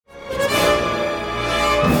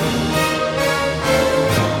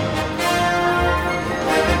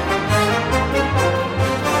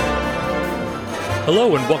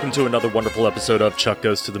Hello and welcome to another wonderful episode of Chuck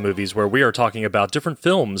Goes to the Movies, where we are talking about different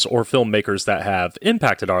films or filmmakers that have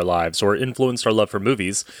impacted our lives or influenced our love for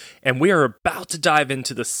movies. And we are about to dive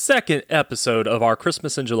into the second episode of our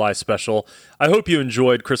Christmas in July special. I hope you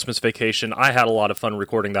enjoyed Christmas Vacation. I had a lot of fun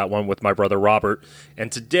recording that one with my brother Robert.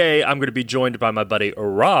 And today I'm going to be joined by my buddy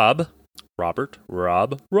Rob.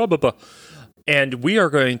 And we are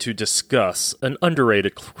going to discuss an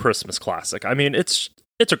underrated Christmas classic. I mean, it's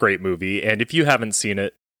a great movie, and if you haven't seen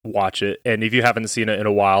it, watch it. And if you haven't seen it in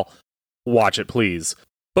a while, watch it, please.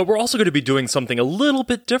 But we're also going to be doing something a little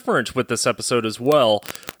bit different with this episode as well.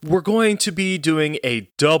 We're going to be doing a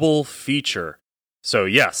double feature. So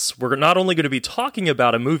yes, we're not only going to be talking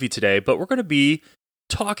about a movie today, but we're going to be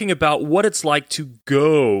talking about what it's like to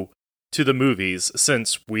go to the movies,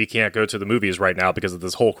 since we can't go to the movies right now because of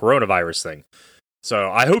this whole coronavirus thing.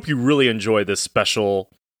 So I hope you really enjoy this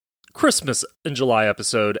special Christmas in July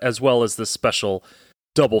episode, as well as this special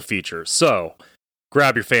double feature. So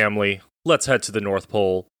grab your family, let's head to the North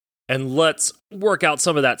Pole, and let's work out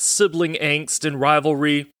some of that sibling angst and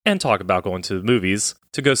rivalry, and talk about going to the movies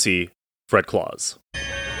to go see Fred Claus.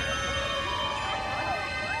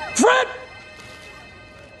 Fred!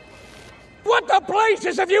 What the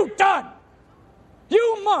blazes have you done?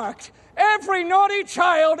 You marked every naughty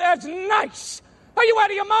child as nice. Are you out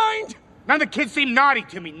of your mind? None of the kids seem naughty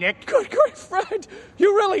to me, Nick. Good grief, Fred.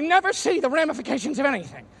 You really never see the ramifications of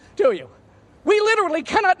anything, do you? We literally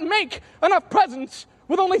cannot make enough presents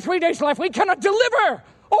with only 3 days left. We cannot deliver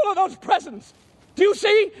all of those presents. Do you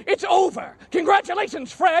see? It's over.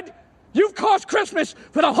 Congratulations, Fred. You've caused Christmas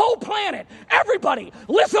for the whole planet. Everybody.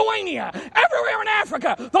 Lithuania. Everywhere in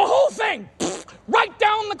Africa. The whole thing. Pfft, right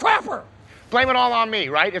down the crapper. Blame it all on me,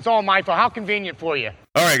 right? It's all my fault. How convenient for you.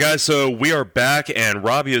 All right, guys, so we are back, and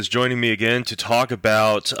Robbie is joining me again to talk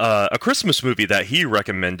about a Christmas movie that he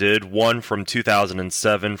recommended, one from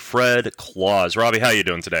 2007, Fred Claus. Robbie, how you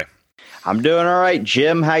doing today? I'm doing all right.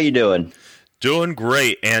 Jim, how you doing? Doing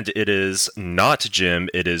great, and it is not Jim,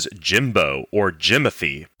 it is Jimbo, or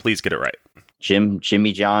Jimothy. Please get it right.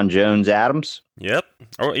 Jimmy John Jones Adams? Yep.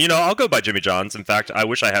 Or, I'll go by Jimmy John's. In fact, I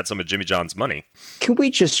wish I had some of Jimmy John's money. Can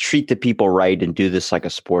we just treat the people right and do this like a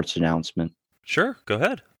sports announcement? Sure, go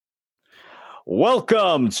ahead.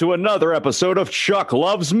 Welcome to another episode of Chuck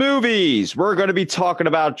Loves Movies. We're going to be talking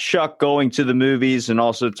about Chuck going to the movies and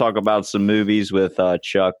also talk about some movies with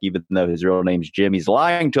Chuck, even though his real name's Jim. He's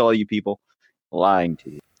lying to all you people. Lying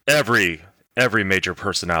to you. Every major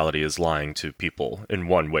personality is lying to people in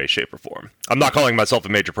one way, shape, or form. I'm not calling myself a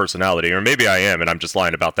major personality, or maybe I am, and I'm just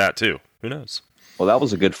lying about that too. Who knows? Well, that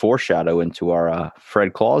was a good foreshadow into our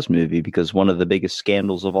Fred Claus movie, because one of the biggest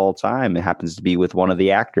scandals of all time, it happens to be with one of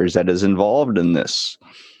the actors that is involved in this.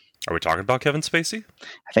 Are we talking about Kevin Spacey?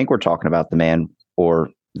 I think we're talking about The Man or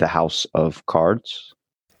the House of Cards.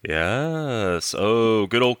 Yes. Oh,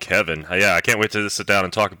 good old Kevin. Yeah, I can't wait to sit down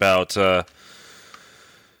and talk about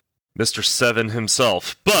Mr. Seven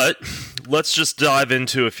himself. But let's just dive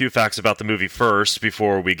into a few facts about the movie first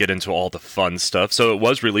before we get into all the fun stuff. So it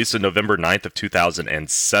was released on November 9th of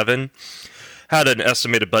 2007. Had an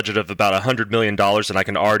estimated budget of about $100 million, and I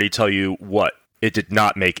can already tell you what, it did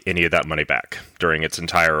not make any of that money back during its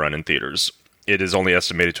entire run in theaters. It is only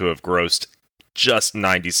estimated to have grossed just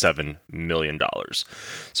 $97 million.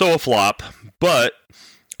 So a flop, but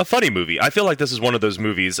a funny movie. I feel like this is one of those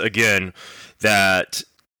movies, again, that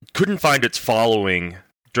couldn't find its following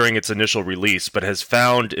during its initial release, but has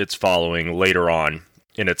found its following later on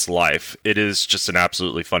in its life. It is just an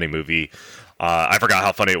absolutely funny movie. I forgot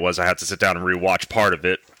how funny it was. I had to sit down and rewatch part of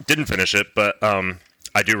it. Didn't finish it, but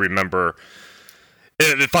I do remember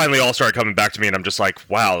it finally all started coming back to me, and I'm just like,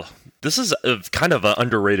 wow, this is kind of an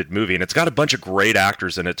underrated movie, and it's got a bunch of great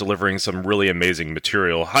actors in it delivering some really amazing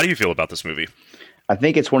material. How do you feel about this movie? I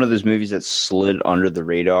think it's one of those movies that slid under the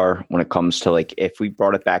radar when it comes to, like, if we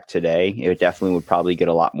brought it back today, it definitely would probably get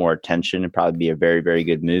a lot more attention and probably be a very, very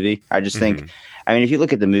good movie. I just think, I mean, if you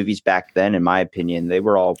look at the movies back then, in my opinion, they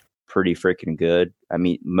were all pretty freaking good. I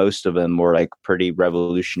mean, most of them were like pretty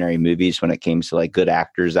revolutionary movies when it came to like good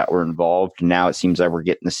actors that were involved. Now it seems like we're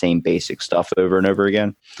getting the same basic stuff over and over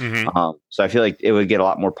again. So I feel like it would get a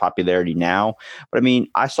lot more popularity now. But I mean,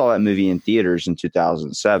 I saw that movie in theaters in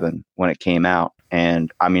 2007 when it came out.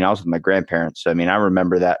 And I mean, I was with my grandparents. So, I mean, I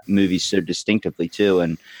remember that movie so distinctively too.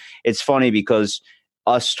 And it's funny because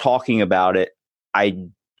us talking about it, I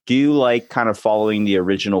do like kind of following the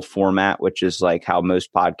original format, which is like how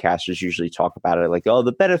most podcasters usually talk about it, like, oh,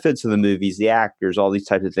 the benefits of the movies, the actors, all these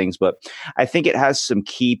types of things. But I think it has some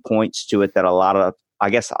key points to it that a lot of, I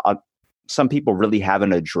guess, some people really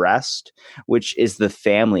haven't addressed, which is the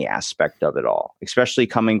family aspect of it all. Especially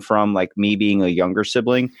coming from like me being a younger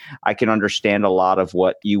sibling, I can understand a lot of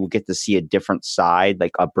what you will get to see a different side,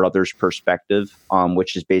 like a brother's perspective,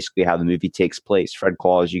 which is basically how the movie takes place. Fred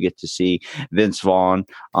Claus, you get to see Vince Vaughn,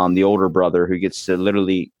 the older brother, who gets to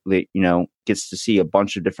literally, gets to see a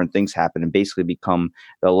bunch of different things happen and basically become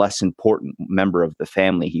the less important member of the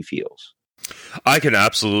family, he feels. I can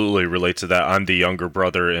absolutely relate to that. I'm the younger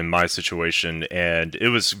brother in my situation, and it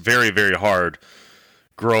was very, very hard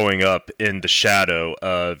growing up in the shadow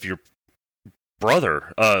of your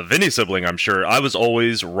brother, Vinny's sibling, I'm sure. I was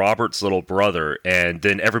always Robert's little brother, and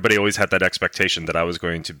then everybody always had that expectation that I was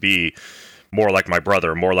going to be more like my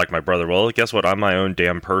brother, more like my brother. Well, guess what? I'm my own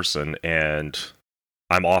damn person, and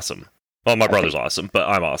I'm awesome. Well, my brother's awesome, but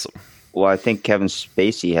I'm awesome. Well, I think Kevin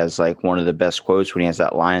Spacey has like one of the best quotes when he has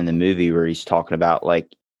that line in the movie where he's talking about like,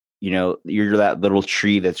 you're that little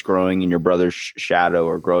tree that's growing in your brother's shadow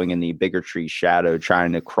or growing in the bigger tree's shadow,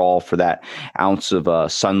 trying to crawl for that ounce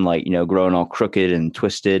of sunlight, growing all crooked and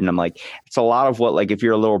twisted. And I'm like, it's a lot of what, like, if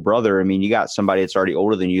you're a little brother, I mean, you got somebody that's already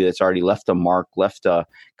older than you, that's already left a mark, left a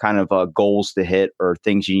kind of goals to hit or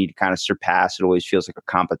things you need to kind of surpass. It always feels like a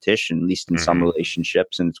competition, at least in some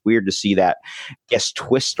relationships. And it's weird to see that,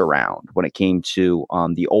 twist around when it came to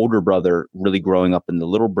the older brother really growing up in the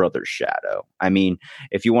little brother's shadow. I mean,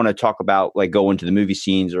 if you want to talk about like go into the movie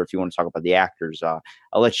scenes or if you want to talk about the actors, I'll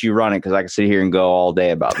let you run it because I can sit here and go all day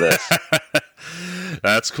about this.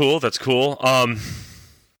 That's cool.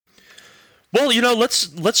 Well,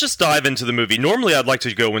 let's just dive into the movie. Normally, I'd like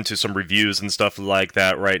to go into some reviews and stuff like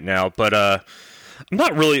that right now, but I'm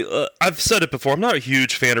not really. I've said it before. I'm not a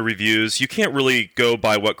huge fan of reviews. You can't really go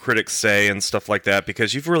by what critics say and stuff like that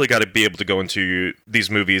because you've really got to be able to go into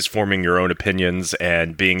these movies forming your own opinions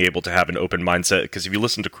and being able to have an open mindset. Because if you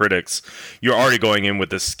listen to critics, you're already going in with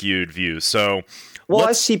this skewed view. So. Well,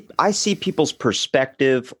 I see people's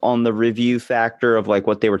perspective on the review factor of like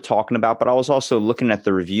what they were talking about, but I was also looking at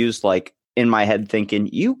the reviews like in my head thinking,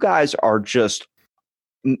 you guys are just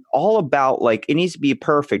all about like, it needs to be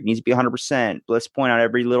perfect, it needs to be 100%. Let's point out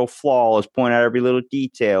every little flaw. Let's point out every little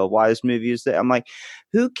detail of why this movie is that. I'm like,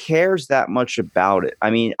 who cares that much about it? I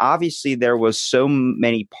mean, obviously there was so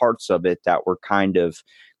many parts of it that were kind of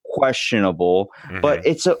questionable, but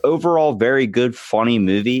it's an overall very good, funny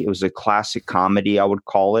movie. It was a classic comedy, I would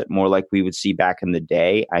call it, more like we would see back in the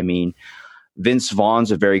day. I mean, Vince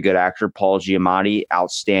Vaughn's a very good actor. Paul Giamatti,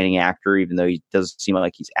 outstanding actor, even though he doesn't seem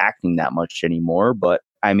like he's acting that much anymore. But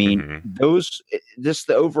I mean, just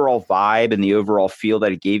the overall vibe and the overall feel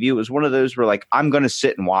that it gave you, it was one of those where like, I'm going to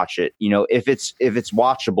sit and watch it. If it's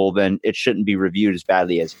watchable, then it shouldn't be reviewed as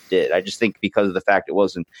badly as it did. I just think because of the fact it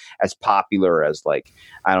wasn't as popular as like,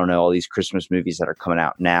 I don't know, all these Christmas movies that are coming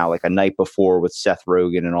out now, like A Night Before with Seth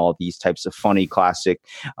Rogen and all these types of funny classic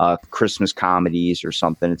Christmas comedies or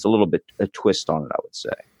something. It's a little bit a twist on it, I would say.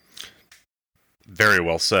 Very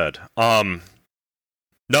well said.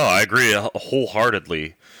 No, I agree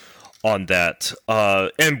wholeheartedly on that.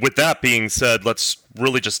 And with that being said, let's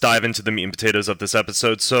really just dive into the meat and potatoes of this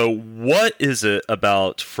episode. So what is it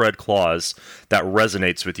about Fred Claus that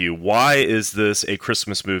resonates with you? Why is this a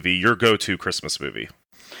Christmas movie, your go-to Christmas movie?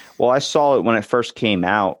 Well, I saw it when it first came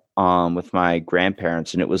out with my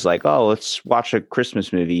grandparents, and it was like, oh, let's watch a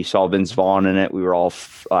Christmas movie. You saw Vince Vaughn in it. We were all,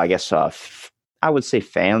 I would say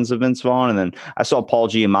fans of Vince Vaughn. And then I saw Paul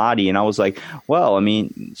Giamatti and I was like, well, I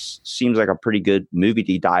mean, seems like a pretty good movie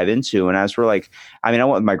to dive into. And as we're like, I mean, I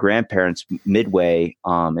went with my grandparents Midway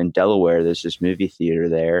in Delaware. There's this movie theater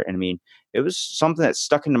there. And I mean, it was something that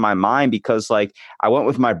stuck into my mind because like I went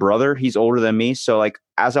with my brother, he's older than me. So like,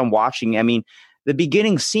 as I'm watching, I mean, the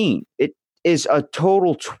beginning scene, it is a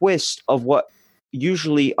total twist of what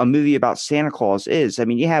usually a movie about Santa Claus is. I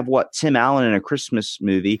mean, you have Tim Allen in a Christmas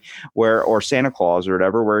movie or Santa Claus or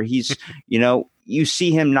whatever, where he's, you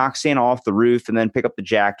see him knock Santa off the roof and then pick up the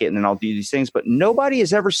jacket and then I'll do these things. But nobody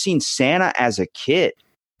has ever seen Santa as a kid.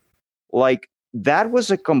 Like that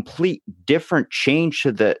was a complete different change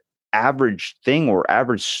to the average thing or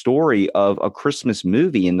average story of a Christmas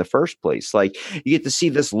movie in the first place. Like you get to see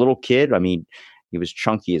this little kid. I mean, he was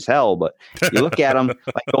chunky as hell, but you look at him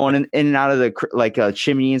like going in and out of the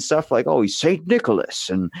chimney and stuff like, oh, he's St. Nicholas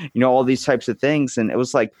and, all these types of things. And it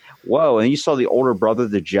was like, whoa. And you saw the older brother,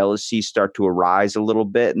 the jealousy start to arise a little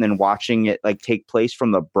bit. And then watching it like take place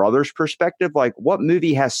from the brother's perspective, like what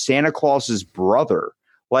movie has Santa Claus's brother?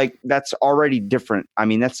 Like that's already different. I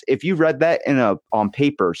mean, that's, if you read that on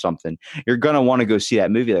paper or something, you're going to want to go see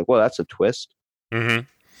that movie. Like, well, that's a twist.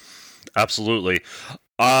 Absolutely.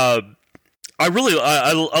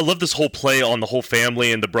 I love this whole play on the whole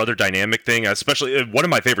family and the brother dynamic thing. Especially one of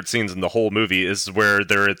my favorite scenes in the whole movie is where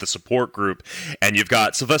they're at the support group, and you've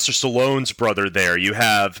got Sylvester Stallone's brother there. You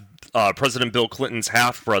have President Bill Clinton's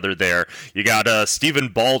half brother there. You got Stephen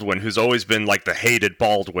Baldwin, who's always been like the hated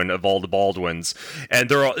Baldwin of all the Baldwins, and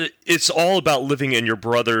it's all about living in your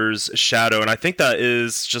brother's shadow. And I think that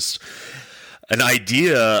is just an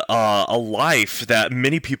idea, a life that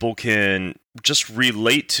many people can just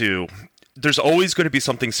relate to. There's always going to be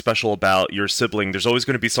something special about your sibling. There's always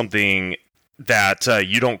going to be something that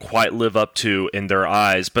you don't quite live up to in their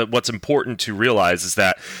eyes. But what's important to realize is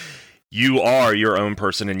that you are your own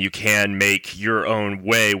person, and you can make your own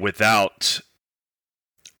way without,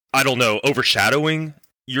 I don't know, overshadowing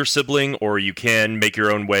your sibling, or you can make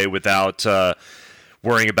your own way without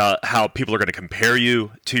worrying about how people are going to compare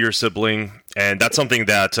you to your sibling. And that's something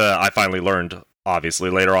that I finally learned, obviously,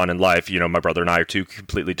 later on in life. You know, my brother and I are two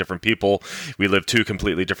completely different people. We live two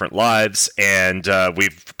completely different lives, and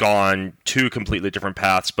we've gone two completely different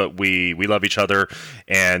paths, but we love each other,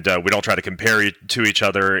 and we don't try to compare to each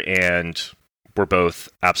other, and we're both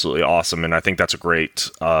absolutely awesome. And I think that's a great...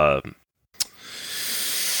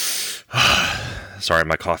 Sorry,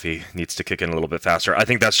 my coffee needs to kick in a little bit faster. I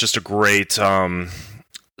think that's just a great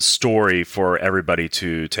story for everybody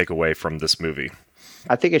to take away from this movie.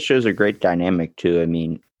 I think it shows a great dynamic too. I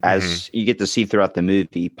mean, as you get to see throughout the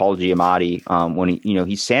movie, Paul Giamatti, when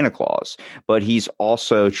he's Santa Claus, but he's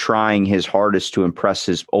also trying his hardest to impress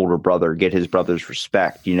his older brother, get his brother's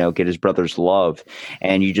respect, get his brother's love.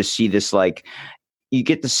 And you just see this, like, you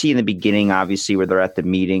get to see in the beginning, obviously, where they're at the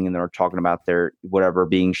meeting and they're talking about their whatever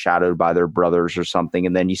being shadowed by their brothers or something.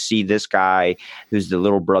 And then you see this guy who's the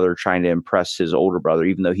little brother trying to impress his older brother,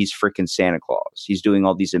 even though he's freaking Santa Claus. He's doing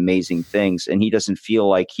all these amazing things, and he doesn't feel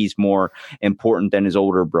like he's more important than his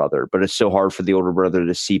older brother. But it's so hard for the older brother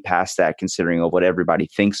to see past that, considering of what everybody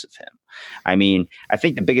thinks of him. I mean, I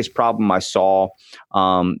think the biggest problem I saw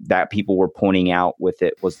that people were pointing out with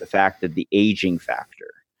it was the fact that the aging factor.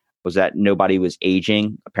 Was that nobody was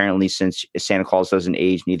aging. Apparently, since Santa Claus doesn't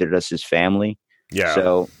age, neither does his family. Yeah.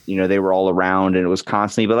 So, they were all around, and it was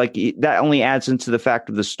constantly, but like that only adds into the fact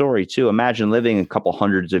of the story too. Imagine living a couple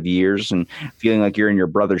hundreds of years and feeling like you're in your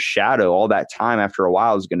brother's shadow all that time. After a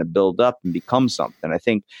while is going to build up and become something. I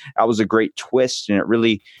think that was a great twist, and it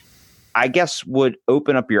really, I guess, would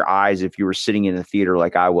open up your eyes if you were sitting in the theater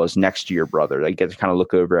like I was next to your brother. Like, get to kind of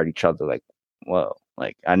look over at each other like, whoa.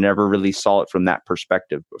 Like, I never really saw it from that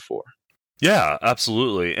perspective before. Yeah,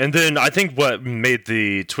 absolutely. And then I think what made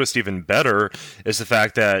the twist even better is the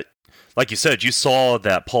fact that, like you said, you saw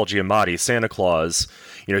that Paul Giamatti, Santa Claus,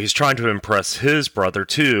 he's trying to impress his brother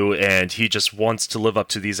too, and he just wants to live up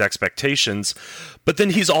to these expectations. But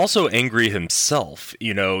then he's also angry himself.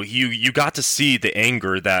 You got to see the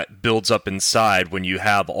anger that builds up inside when you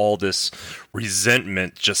have all this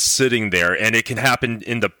resentment just sitting there. And it can happen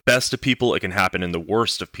in the best of people. It can happen in the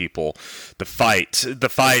worst of people. The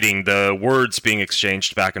fighting, the words being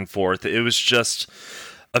exchanged back and forth. It was just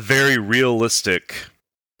a very realistic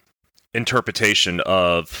interpretation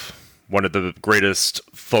of one of the greatest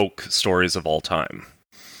folk stories of all time.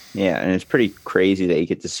 Yeah, and it's pretty crazy that you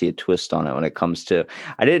get to see a twist on it when it comes to...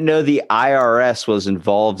 I didn't know the IRS was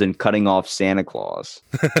involved in cutting off Santa Claus.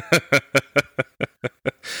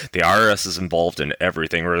 The IRS is involved in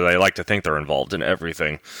everything, or they like to think they're involved in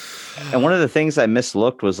everything. And one of the things I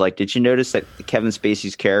mislooked was, like, did you notice that Kevin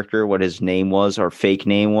Spacey's character, what his name was, or fake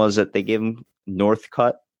name was that they gave him?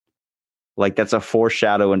 Northcutt? Like, that's a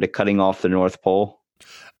foreshadow into cutting off the North Pole.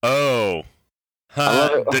 Oh,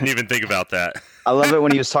 didn't even think about that. I love it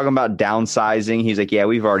when he was talking about downsizing. He's like, yeah,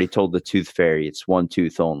 we've already told the tooth fairy it's one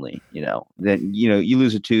tooth only. Then, you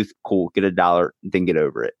lose a tooth. Cool. Get $1, then get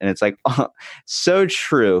over it. And it's like, oh, so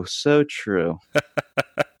true. So true.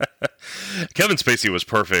 Kevin Spacey was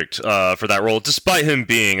perfect for that role, despite him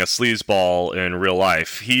being a sleazeball in real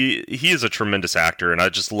life. He is a tremendous actor, and I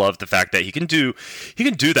just love the fact that he can do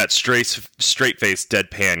that straight-faced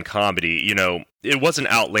deadpan comedy. It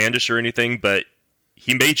wasn't outlandish or anything, but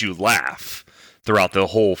he made you laugh throughout the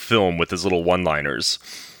whole film with his little one-liners.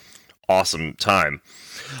 Awesome time.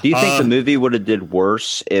 Do you think the movie would have did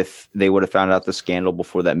worse if they would have found out the scandal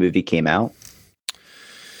before that movie came out?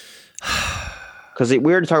 Because we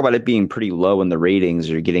were to talk about it being pretty low in the ratings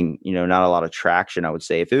or getting, not a lot of traction, I would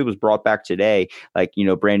say. If it was brought back today, like,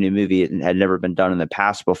 brand new movie, it had never been done in the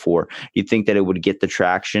past before, do you think that it would get the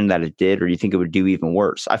traction that it did, or do you think it would do even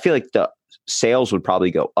worse? I feel like the sales would probably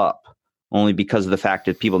go up only because of the fact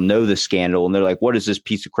that people know the scandal and they're like, what is this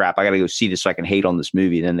piece of crap? I got to go see this so I can hate on this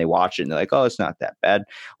movie. And then they watch it and they're like, oh, it's not that bad.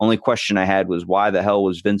 Only question I had was, why the hell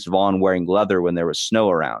was Vince Vaughn wearing leather when there was snow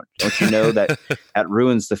around? Don't you know that that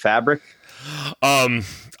ruins the fabric?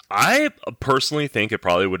 I personally think it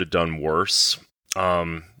probably would have done worse.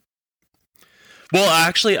 Well,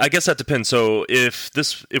 actually, I guess that depends. So if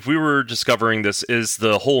we were discovering this, is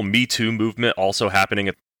the whole Me Too movement also happening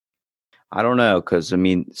at— I don't know, because I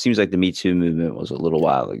mean, it seems like the Me Too movement was a little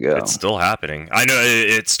while ago. It's still happening. I know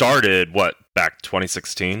it started back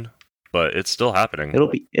 2016, but it's still happening.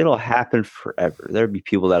 It'll happen forever. There'll be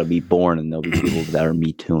people that'll be born, and there'll be people that are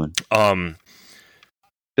Me Tooing.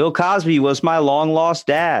 Bill Cosby was my long lost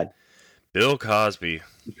dad. Bill Cosby.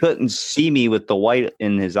 He couldn't see me with the white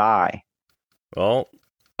in his eye. Well,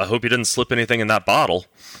 I hope he didn't slip anything in that bottle.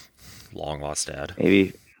 Long lost dad.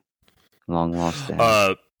 Maybe long lost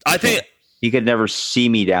dad. I think he could never see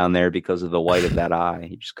me down there because of the white of that eye.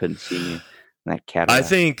 He just couldn't see me. That cataract. I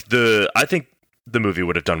think the movie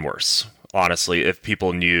would have done worse. Honestly, if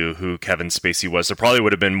people knew who Kevin Spacey was, there probably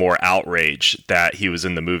would have been more outrage that he was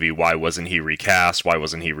in the movie. Why wasn't he recast? Why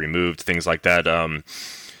wasn't he removed? Things like that.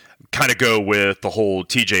 Kind of go with the whole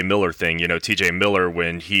TJ Miller thing. You know, TJ Miller,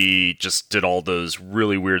 when he just did all those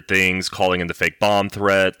really weird things, calling in the fake bomb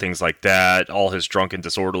threat, things like that, all his drunk and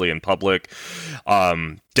disorderly in public.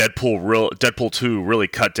 Deadpool 2 really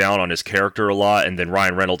cut down on his character a lot, and then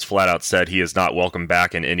Ryan Reynolds flat out said he is not welcome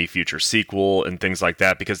back in any future sequel and things like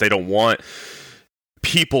that, because they don't want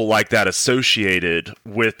people like that associated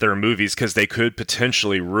with their movies, because they could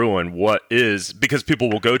potentially ruin what is, because people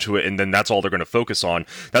will go to it and then that's all they're going to focus on.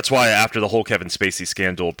 That's why after the whole Kevin Spacey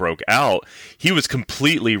scandal broke out, he was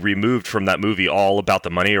completely removed from that movie, All About the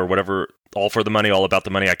Money or whatever, All for the Money, All About the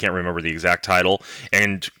Money. I can't remember the exact title.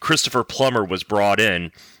 And Christopher Plummer was brought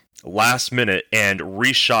in last minute and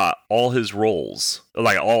reshot all his roles,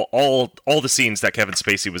 like all the scenes that Kevin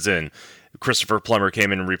Spacey was in. Christopher Plummer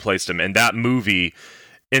came in and replaced him, and that movie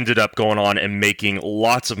ended up going on and making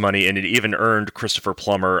lots of money, and it even earned Christopher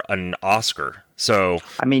Plummer an Oscar. So,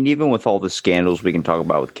 I mean, even with all the scandals we can talk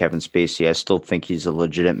about with Kevin Spacey, I still think he's a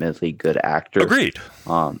legitimately good actor. Agreed.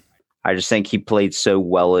 I just think he played so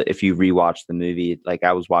well. If you rewatch the movie, like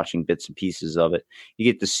I was watching bits and pieces of it, you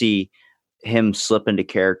get to see him slip into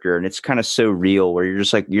character, and it's kind of so real where you're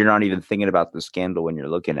just like, you're not even thinking about the scandal when you're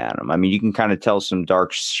looking at him. I mean, you can kind of tell some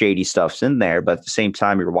dark, shady stuff's in there, but at the same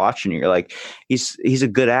time you're watching it, you're like, he's a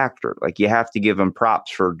good actor. Like, you have to give him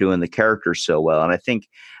props for doing the character so well. And I think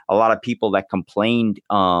a lot of people that complained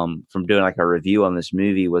from doing like a review on this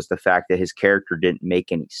movie was the fact that his character didn't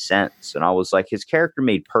make any sense. And I was like, his character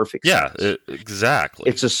made perfect sense. Yeah,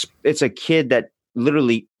 exactly. It's a kid that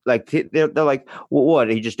literally, like, they're like, well, what?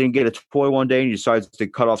 He just didn't get a toy one day and he decides to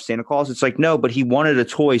cut off Santa Claus. It's like, no, but he wanted a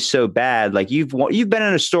toy so bad. Like, you've been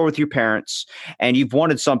in a store with your parents and you've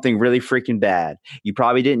wanted something really freaking bad. You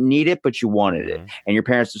probably didn't need it, but you wanted it, and your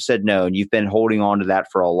parents have said no, and you've been holding on to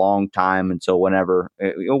that for a long time until whenever.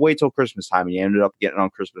 You'll wait till Christmas time, and you ended up getting on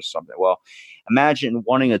Christmas something. Well, imagine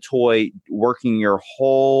wanting a toy, working your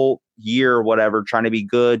whole year or whatever, trying to be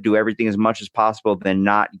good, do everything as much as possible, then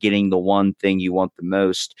not getting the one thing you want the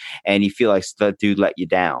most, and you feel like that dude let you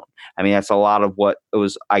down. I mean, that's a lot of what it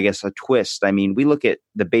was, I guess, a twist. I mean, we look at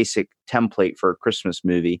the basic template for a Christmas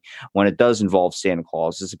movie when it does involve Santa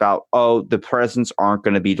Claus. It's about, oh, the presents aren't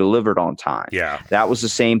going to be delivered on time. Yeah. That was the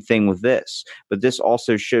same thing with this. But this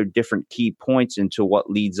also showed different key points into what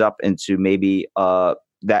leads up into maybe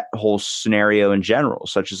that whole scenario in general,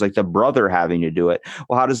 such as like the brother having to do it.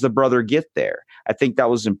 Well, how does the brother get there? I think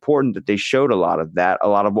that was important that they showed a lot of that, a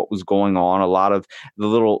lot of what was going on, a lot of the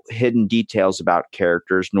little hidden details about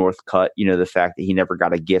characters. Northcutt, the fact that he never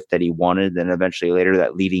got a gift that he wanted, and eventually later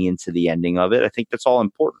that leading into the ending of it. I think that's all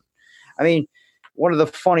important. I mean, one of the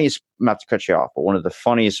funniest, not to cut you off, but one of the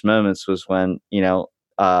funniest moments was when,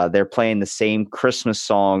 they're playing the same Christmas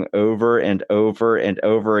song over and over and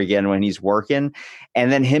over again when he's working.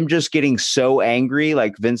 And then him just getting so angry,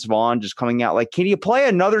 like Vince Vaughn just coming out like, can you play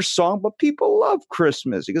another song? But people love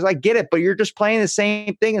Christmas. Because I get it, but you're just playing the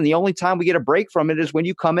same thing. And the only time we get a break from it is when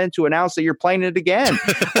you come in to announce that you're playing it again.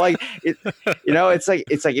 It's like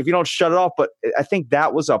if you don't shut it off. But I think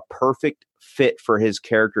that was a perfect fit for his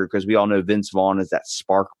character, because we all know Vince Vaughn is that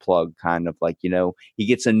spark plug kind of like, he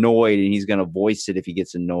gets annoyed and he's going to voice it if he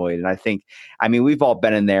gets annoyed. And we've all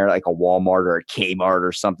been in there like a Walmart or a Kmart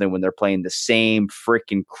or something when they're playing the same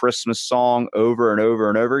freaking Christmas song over and over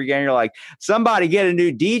and over again. You're like, somebody get a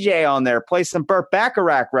new DJ on there, play some Burt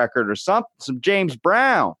Bacharach record or something, some James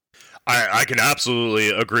Brown. I can absolutely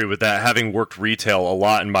agree with that. Having worked retail a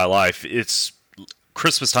lot in my life, it's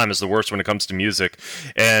Christmas time is the worst when it comes to music.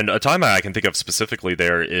 And a time I can think of specifically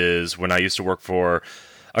there is when I used to work for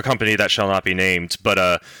a company that shall not be named,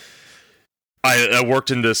 but I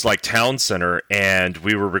worked in this like town center, and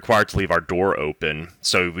we were required to leave our door open,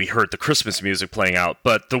 so we heard the Christmas music playing out.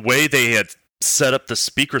 But the way they had set up the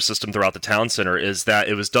speaker system throughout the town center is that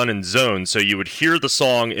it was done in zones, so you would hear the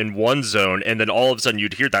song in one zone, and then all of a sudden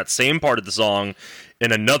you'd hear that same part of the song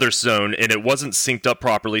in another zone, and it wasn't synced up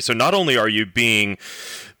properly. So not only are you being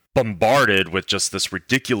bombarded with just this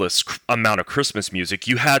ridiculous amount of Christmas music,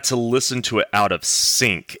 you had to listen to it out of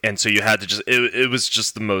sync, and so you had to just it was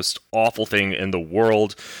just the most awful thing in the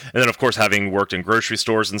world. And then of course, having worked in grocery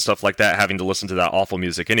stores and stuff like that, having to listen to that awful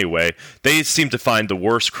music anyway, they seem to find the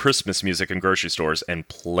worst Christmas music in grocery stores and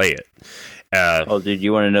play it. Dude,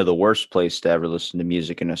 you want to know the worst place to ever listen to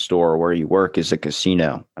music in a store or where you work is a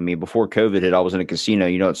casino. I mean, before COVID hit, I was in a casino.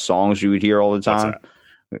 You know what songs you would hear all the time?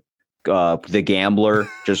 The Gambler,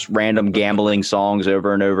 just random gambling songs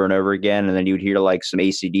over and over and over again. And then you'd hear like some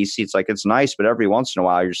AC/DC. It's like, it's nice, but every once in a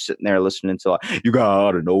while you're sitting there listening to like, you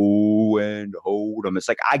gotta know when to hold them. It's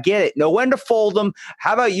like, I get it. Know when to fold them.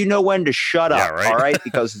 How about you know when to shut up? Yeah, right? All right.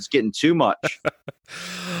 Because it's getting too much.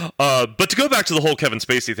 But to go back to the whole Kevin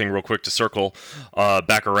Spacey thing real quick, to circle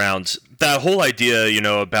back around, that whole idea,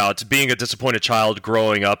 about being a disappointed child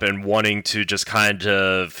growing up and wanting to just kind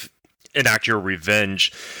of enact your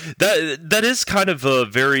revenge, that is kind of a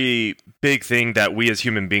very big thing that we as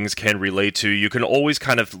human beings can relate to. You can always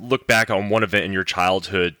kind of look back on one event in your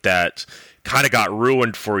childhood that kind of got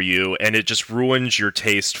ruined for you, and it just ruins your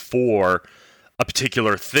taste for a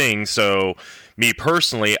particular thing. So me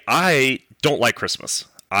personally, I don't like Christmas.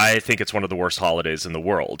 I think it's one of the worst holidays in the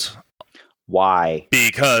world. Why?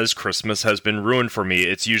 Because Christmas has been ruined for me.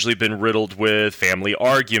 It's usually been riddled with family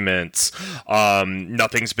arguments.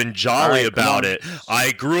 Nothing's been jolly about it.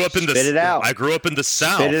 I grew up in the I grew up in the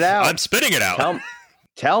South. Spit it out. I'm spitting it out.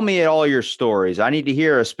 Tell me all your stories. I need to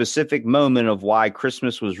hear a specific moment of why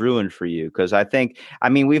Christmas was ruined for you. Because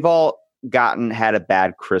we've all had a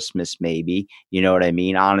bad Christmas, maybe. You know what I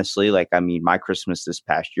mean? Honestly, my Christmas this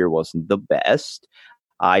past year wasn't the best.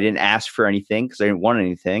 I didn't ask for anything because I didn't want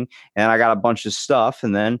anything. And I got a bunch of stuff.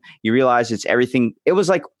 And then you realize it's everything. It was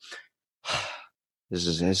like, this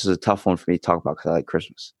is a tough one for me to talk about because I like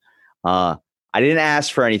Christmas. I didn't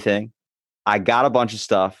ask for anything. I got a bunch of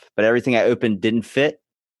stuff, but everything I opened didn't fit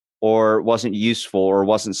or wasn't useful or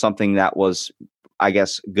wasn't something that was, I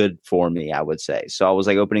guess, good for me, I would say. So I was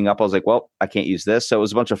like opening up. I was like, well, I can't use this. So it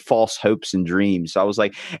was a bunch of false hopes and dreams. So I was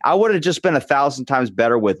like, I would have just been 1,000 times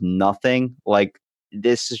better with nothing. Like,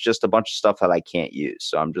 this is just a bunch of stuff that I can't use.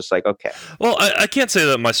 So I'm just like, okay. Well, I can't say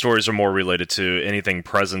that my stories are more related to anything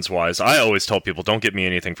presents-wise. I always tell people, don't get me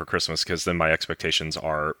anything for Christmas, because then my expectations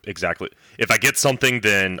are exactly... If I get something,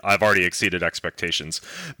 then I've already exceeded expectations.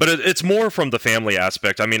 But it's more from the family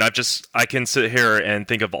aspect. I mean, I can sit here and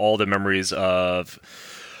think of all the memories of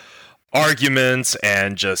arguments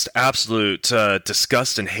and just absolute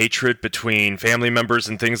disgust and hatred between family members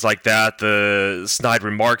and things like that. The snide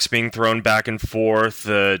remarks being thrown back and forth,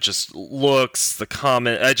 the just looks, the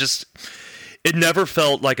comment. It never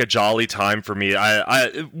felt like a jolly time for me.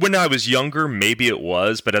 When I was younger, maybe it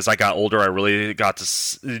was, but as I got older, I really got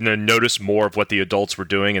to notice more of what the adults were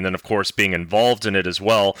doing, and then, of course, being involved in it as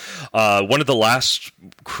well. One of the last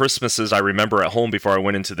Christmases I remember at home before I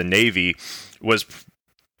went into the Navy was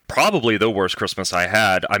probably the worst Christmas I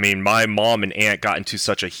had. I mean, my mom and aunt got into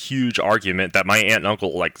such a huge argument that my aunt and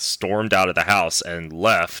uncle stormed out of the house and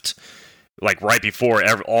left right before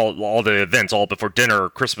all the events, all before dinner,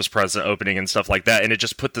 Christmas present opening and stuff like that. And it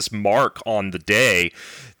just put this mark on the day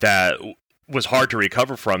that was hard to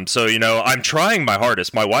recover from. So, I'm trying my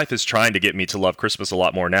hardest. My wife is trying to get me to love Christmas a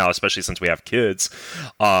lot more now, especially since we have kids.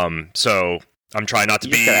 So I'm trying not to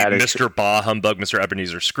be Mr. Bah Humbug, Mr.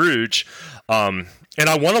 Ebenezer Scrooge. And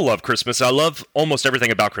I want to love Christmas. I love almost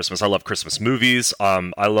everything about Christmas. I love Christmas movies.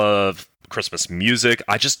 I love Christmas music.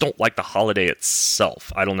 I just don't like the holiday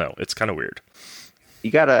itself. I don't know. It's kind of weird. You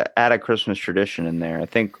got to add a Christmas tradition in there. I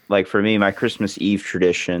think, for me, my Christmas Eve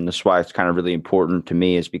tradition, that's why it's kind of really important to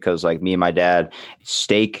me, is because, me and my dad,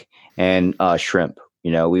 steak and shrimp.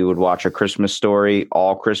 We would watch A Christmas Story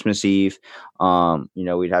all Christmas Eve.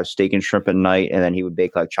 We'd have steak and shrimp at night, and then he would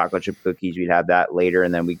bake chocolate chip cookies. We'd have that later,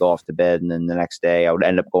 and then we'd go off to bed. And then the next day I would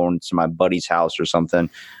end up going to my buddy's house or something,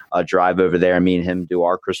 drive over there, and me and him do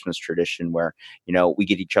our Christmas tradition where, we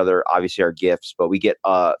get each other, obviously, our gifts, but we get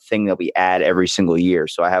a thing that we add every single year.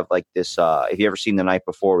 So I have this, if you ever seen The Night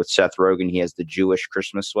Before with Seth Rogen, he has the Jewish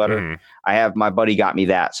Christmas sweater. I have, my buddy got me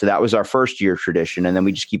that. So that was our first year tradition. And then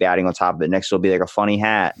we just keep adding on top of it. Next it'll be a funny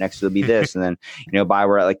hat. Next it'll be this. And then,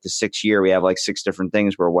 we're at the 6th year, we have like 6 different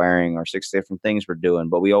things we're wearing or 6 different things we're doing.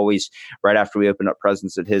 But we always, right after we open up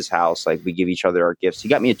presents at his house, like we give each other our gifts. He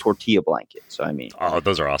got me a tortilla blanket. So, I mean, oh,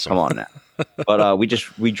 those are awesome. Come on now. But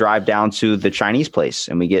we drive down to the Chinese place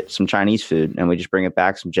and we get some Chinese food and we just bring it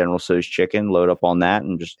back, some General Tso's chicken, load up on that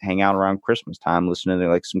and just hang out around Christmas time, listening to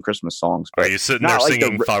like some Christmas songs. Are you sitting there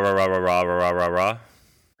singing fa ra ra ra ra ra ra ra?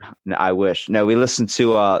 No, I wish. No, we listen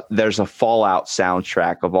to there's a Fallout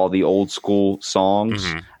soundtrack of all the old school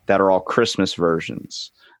songs that are all Christmas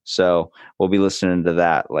versions. So we'll be listening to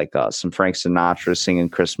that, like some Frank Sinatra singing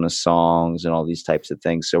Christmas songs and all these types of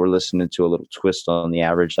things. So we're listening to a little twist on the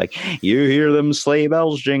average, like you hear them sleigh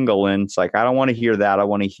bells jingling. It's like, I don't want to hear that. I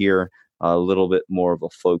want to hear a little bit more of a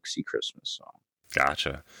folksy Christmas song.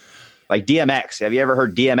 Gotcha. Like DMX. Have you ever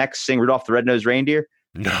heard DMX sing Rudolph the Red-Nosed Reindeer?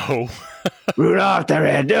 No. Rudolph the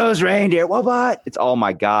Red-Nosed Reindeer. What? It's, oh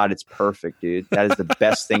my God, it's perfect, dude. That is the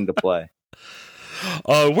best thing to play.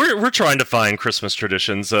 We're trying to find Christmas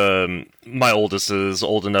traditions. My oldest is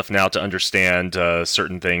old enough now to understand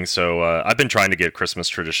certain things, so I've been trying to get Christmas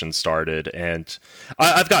traditions started, and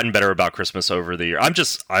I've gotten better about Christmas over the year.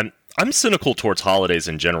 I'm cynical towards holidays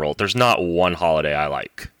in general. There's not one holiday I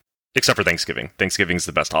like, except for Thanksgiving. Thanksgiving's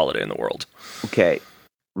the best holiday in the world. Okay,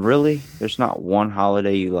 really? There's not one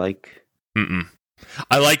holiday you like? Mm-mm.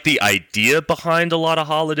 I like the idea behind a lot of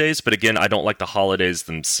holidays, but again, I don't like the holidays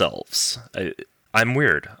themselves. I'm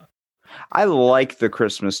weird. I like the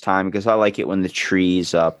Christmas time because I like it when the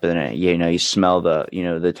tree's up and you smell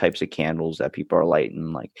the types of candles that people are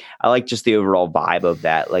lighting. Like I like just the overall vibe of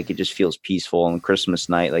that. Like it just feels peaceful on Christmas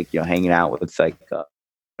night, like hanging out with like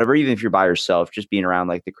whatever. Even if you're by yourself, just being around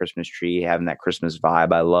like the Christmas tree, having that Christmas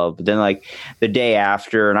vibe, I love. But then like the day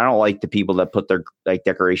after, and I don't like the people that put their like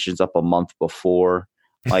decorations up a month before.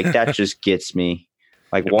 Like that just gets me.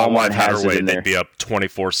 Like if Walmart has it in there. They'd be up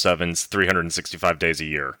 24/7, 365 days a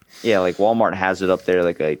year. Yeah, like Walmart has it up there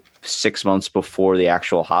like 6 months before the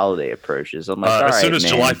actual holiday approaches. I'm like, as soon as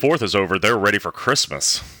July 4th is over, they're ready for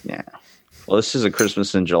Christmas. Yeah. Well, this is a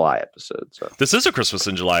Christmas in July episode. So this is a Christmas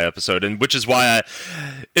in July episode, and which is why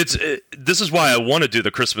this is why I want to do the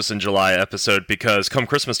Christmas in July episode, because come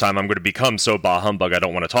Christmas time, I'm going to become so bah humbug I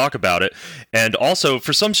don't want to talk about it. And also,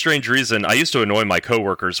 for some strange reason, I used to annoy my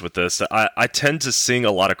coworkers with this. I tend to sing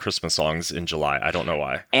a lot of Christmas songs in July. I don't know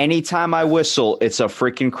why. Anytime I whistle, it's a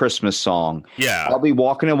freaking Christmas song. Yeah. I'll be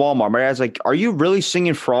walking in Walmart. My dad's like, "Are you really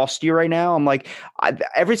singing Frosty right now?" I'm like,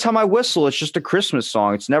 every time I whistle, it's just a Christmas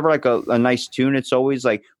song. It's never like a nice tune. It's always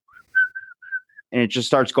like, and it just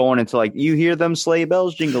starts going into like, you hear them sleigh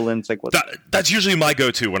bells jingling. It's like, what? That's usually my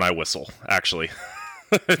go-to when I whistle, actually.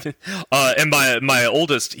 And my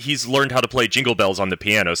oldest, he's learned how to play Jingle Bells on the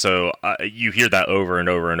piano, so you hear that over and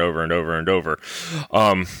over and over and over and over.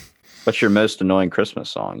 What's your most annoying Christmas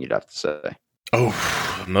song, you'd have to say?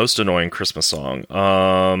 Oh, most annoying Christmas song.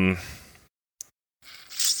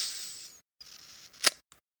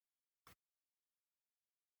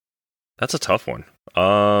 That's a tough one.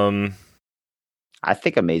 I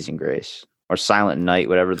think Amazing Grace or Silent Night,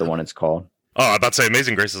 whatever the one it's called. Oh, I'm about to say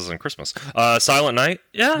Amazing Grace isn't Christmas. Silent Night?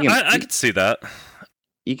 Yeah, I could see that.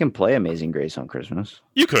 You can play Amazing Grace on Christmas.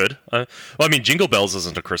 You could. Well, I mean, Jingle Bells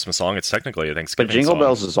isn't a Christmas song. It's technically a Thanksgiving But Jingle song.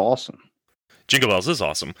 Bells is awesome. Jingle Bells is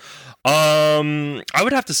awesome. I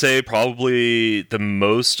would have to say probably the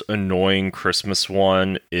most annoying Christmas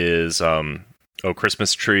one is Oh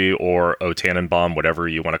Christmas Tree or Oh Tannenbaum, whatever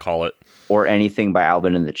you want to call it. Or anything by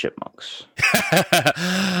Alvin and the Chipmunks.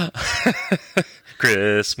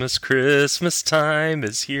 Christmas time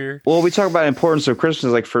is here. Well, we talk about importance of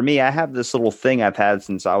Christmas. Like for me, I have this little thing I've had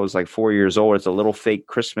since I was like 4 years old. It's a little fake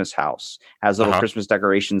Christmas house. It has little Christmas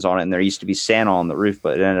decorations on it, and there used to be Santa on the roof,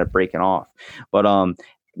 but it ended up breaking off. But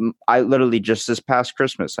I literally just this past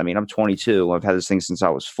Christmas, I mean, I'm 22. I've had this thing since I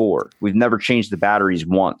was 4. We've never changed the batteries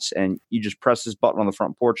once. And you just press this button on the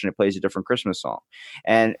front porch and it plays a different Christmas song.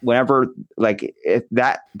 And whenever, like, if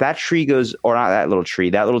that tree goes, or not that little tree,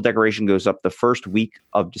 that little decoration goes up the first week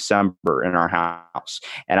of December in our house.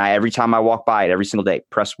 And every time I walk by it, every single day,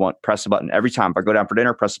 press a button. Every time if I go down for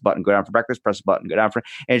dinner, press a button. Go down for breakfast, press a button. Go down for,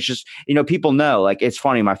 and it's just, people know, like, it's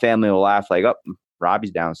funny. My family will laugh like, oh,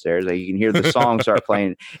 Robbie's downstairs. Like you can hear the song start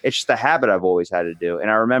playing. It's just a habit I've always had to do.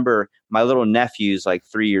 And I remember my little nephew's like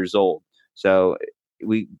 3 years old. So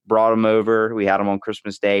we brought him over. We had him on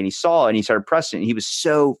Christmas Day and he saw it and he started pressing it. He was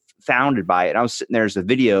so dumbfounded by it. And I was sitting there as a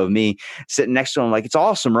video of me sitting next to him, like, it's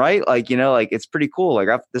awesome, right? Like, you know, like it's pretty cool. Like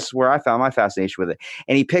this is where I found my fascination with it.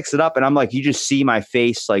 And he picks it up and I'm like, you just see my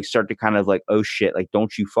face like start to kind of like, oh shit, like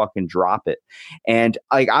don't you fucking drop it. And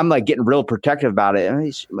like I'm like getting real protective about it.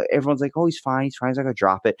 And everyone's like, oh, he's fine. He's fine. He's not gonna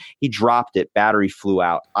drop it. He dropped it. Battery flew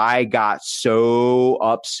out. I got so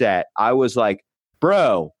upset. I was like,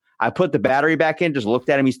 bro, I put the battery back in, just looked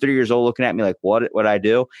at him. He's 3 years old looking at me like, what I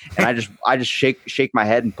do? And I just shake my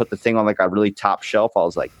head and put the thing on like a really top shelf. I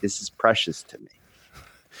was like, this is precious to me.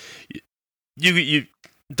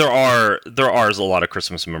 There are a lot of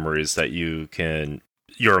Christmas memories that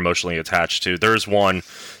you're emotionally attached to. There's one,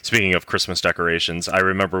 speaking of Christmas decorations, I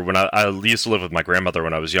remember when I used to live with my grandmother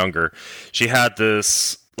when I was younger. She had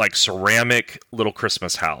this like ceramic little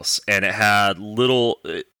Christmas house, and it had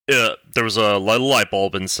there was a little light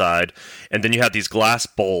bulb inside, and then you had these glass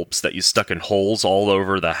bulbs that you stuck in holes all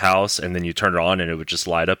over the house, and then you turn it on and it would just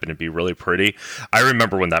light up and it'd be really pretty. I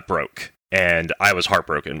remember when that broke, and I was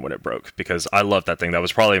heartbroken when it broke because I loved that thing. That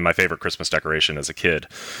was probably my favorite Christmas decoration as a kid.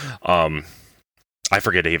 I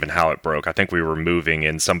forget even how it broke. I think we were moving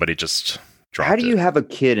and somebody just dropped it. How do you have a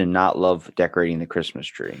kid and not love decorating the Christmas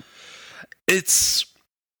tree?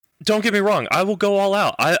 Don't get me wrong. I will go all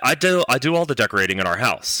out. I do all the decorating in our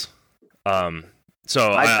house.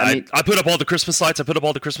 So I put up all the Christmas lights. I put up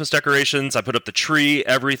all the Christmas decorations. I put up the tree,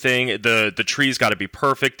 everything. The tree's got to be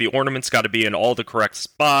perfect. The ornaments got to be in all the correct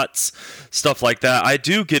spots, stuff like that. I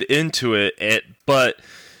do get into it, but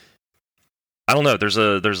I don't know.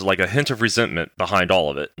 There's like a hint of resentment behind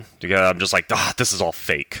all of it. I'm just like, this is all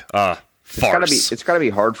fake. Farce. It's gotta be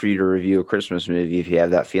hard for you to review a Christmas movie if you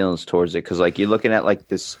have that feelings towards it, because like you're looking at like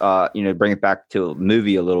this, bring it back to a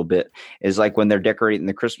movie a little bit, is like when they're decorating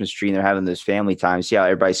the Christmas tree and they're having those family times. See how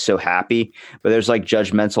everybody's so happy, but there's like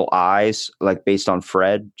judgmental eyes, like based on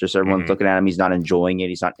Fred. Just everyone's looking at him. He's not enjoying it.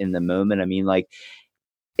 He's not in the moment. I mean, like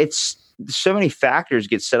it's so many factors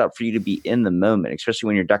get set up for you to be in the moment, especially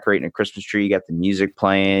when you're decorating a Christmas tree. You got the music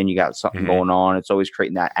playing, you got something going on. It's always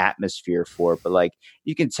creating that atmosphere for it. But like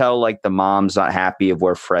you can tell like the mom's not happy of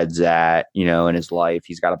where Fred's at, in his life.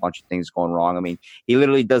 He's got a bunch of things going wrong. I mean, he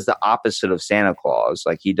literally does the opposite of Santa Claus.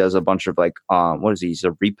 Like he does a bunch of like, what is he? He's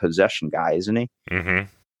a repossession guy, isn't he? Mm-hmm.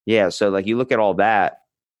 Yeah. So like you look at all that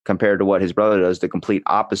compared to what his brother does, the complete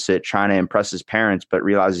opposite, trying to impress his parents, but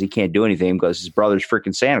realizes he can't do anything because his brother's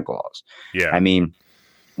freaking Santa Claus. Yeah. I mean,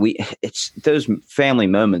 it's those family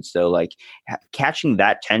moments though, like catching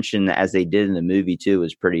that tension as they did in the movie too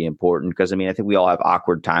is pretty important. Cause I mean, I think we all have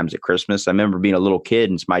awkward times at Christmas. I remember being a little kid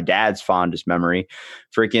and it's my dad's fondest memory.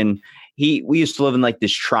 We used to live in like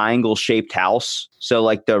this triangle shaped house. So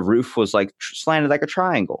like the roof was like slanted like a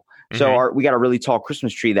triangle. So we got a really tall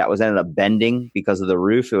Christmas tree that was ended up bending because of the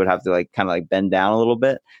roof. It would have to like kind of like bend down a little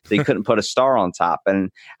bit. So you couldn't put a star on top. And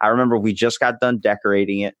I remember we just got done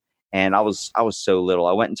decorating it. And I was so little.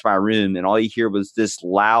 I went into my room and all you hear was this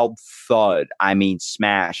loud thud. I mean,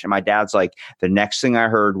 smash. And my dad's like, the next thing I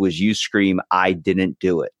heard was you scream, I didn't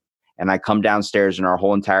do it. And I come downstairs and our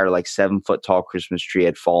whole entire like 7-foot tall Christmas tree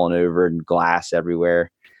had fallen over and glass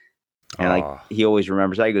everywhere. And like he always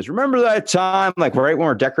remembers that. He goes, remember that time? Like right when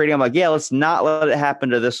we're decorating, I'm like, yeah, let's not let it happen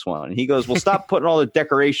to this one. And he goes, well, stop putting all the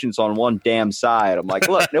decorations on one damn side. I'm like,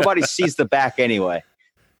 look, nobody sees the back anyway.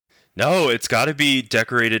 No, it's got to be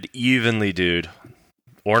decorated evenly, dude.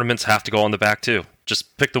 Ornaments have to go on the back too.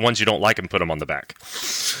 Just pick the ones you don't like and put them on the back.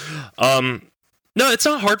 No, it's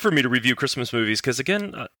not hard for me to review Christmas movies because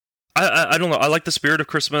again, I don't know. I like the spirit of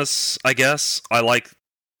Christmas, I guess. I like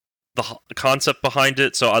the concept behind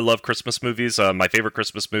it, so I love Christmas movies. My favorite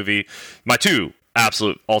Christmas movie, my two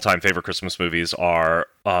absolute all-time favorite Christmas movies are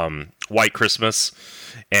White Christmas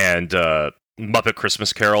and Muppet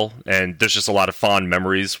Christmas Carol, and there's just a lot of fond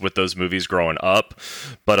memories with those movies growing up.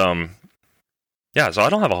 But yeah, so I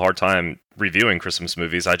don't have a hard time reviewing Christmas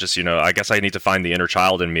movies. I just, I guess I need to find the inner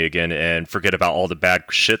child in me again and forget about all the bad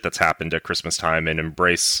shit that's happened at Christmas time and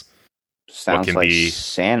embrace Sounds like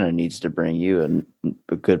Santa needs to bring you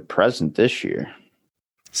a good present this year.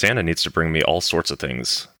 Santa needs to bring me all sorts of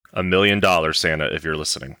things. $1 million, Santa, if you're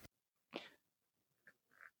listening.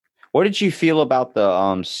 What did you feel about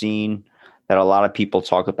the scene that a lot of people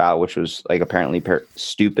talk about, which was like apparently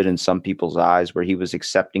stupid in some people's eyes, where he was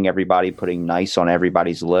accepting everybody, putting nice on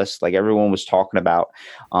everybody's list? Like everyone was talking about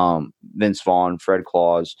Vince Vaughn, Fred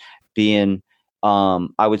Claus being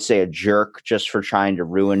I would say a jerk just for trying to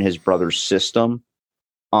ruin his brother's system.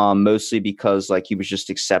 Mostly because like he was just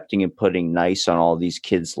accepting and putting nice on all these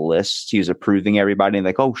kids' lists. He was approving everybody and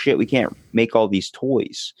like, oh shit, we can't make all these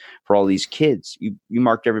toys for all these kids. You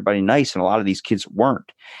marked everybody nice and a lot of these kids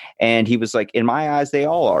weren't. And he was like, in my eyes, they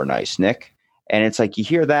all are nice, Nick. And it's like, you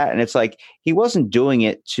hear that, and it's like, he wasn't doing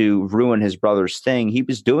it to ruin his brother's thing. He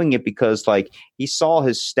was doing it because like he saw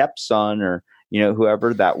his stepson, or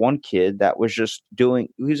whoever, that one kid that was just he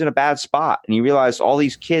was in a bad spot. And he realized all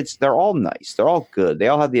these kids, they're all nice. They're all good. They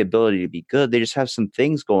all have the ability to be good. They just have some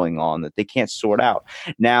things going on that they can't sort out.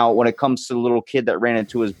 Now, when it comes to the little kid that ran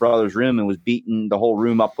into his brother's room and was beating the whole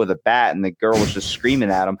room up with a bat, and the girl was just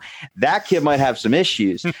screaming at him, that kid might have some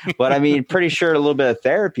issues. But I mean, pretty sure a little bit of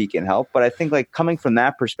therapy can help. But I think like coming from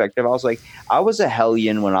that perspective, I was like, I was a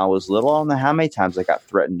hellion when I was little. I don't know how many times I got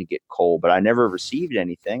threatened to get coal, but I never received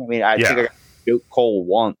anything. I mean, I think I got coal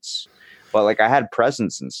once, but like I had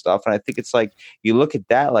presents and stuff. And I think it's like, you look at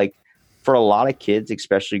that, like for a lot of kids,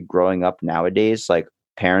 especially growing up nowadays, like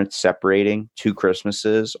parents separating, 2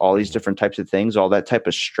 Christmases, all these different types of things, all that type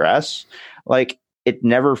of stress, like it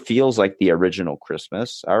never feels like the original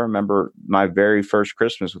Christmas. I remember my very first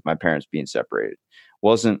Christmas with my parents being separated.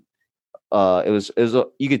 It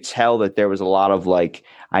was you could tell that there was a lot of like,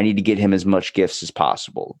 I need to get him as much gifts as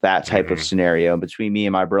possible. That type of scenario between me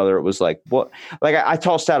and my brother. It was like, what? Like I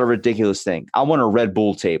tossed out a ridiculous thing. I want a Red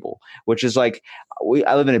Bull table, which is like,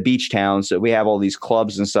 I live in a beach town, so we have all these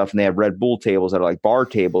clubs and stuff, and they have Red Bull tables that are like bar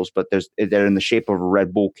tables, but they're in the shape of a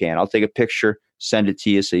Red Bull can. I'll take a picture, send it to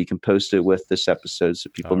you so you can post it with this episode so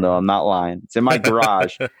people know I'm not lying. It's in my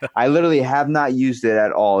garage. I literally have not used it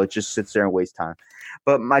at all. It just sits there and wastes time.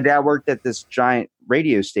 But my dad worked at this giant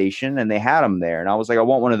radio station, and they had them there. And I was like, I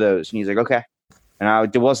want one of those. And he's like, okay. And I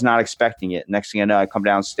was not expecting it. Next thing I know, I come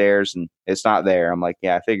downstairs, and it's not there. I'm like,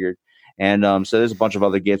 yeah, I figured. And so there's a bunch of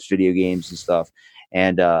other gifts, video games and stuff.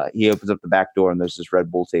 And he opens up the back door, and there's this Red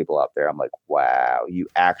Bull table out there. I'm like, wow, you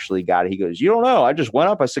actually got it. He goes, you don't know. I just went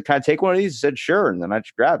up. I said, can I take one of these? He said, sure. And then I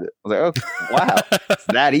just grabbed it. I was like, oh, wow. It's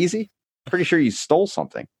that easy? Pretty sure you stole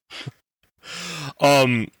something.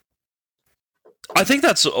 I think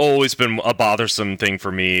that's always been a bothersome thing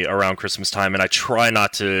for me around Christmas time, and I try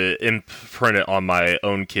not to imprint it on my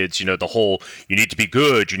own kids. The whole, you need to be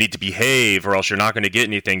good, you need to behave, or else you're not going to get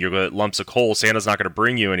anything. You're going to get lumps of coal. Santa's not going to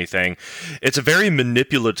bring you anything. It's a very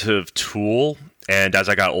manipulative tool, and as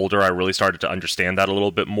I got older, I really started to understand that a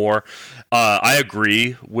little bit more. I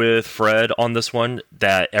agree with Fred on this one,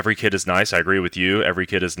 that every kid is nice. I agree with you. Every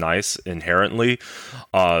kid is nice inherently.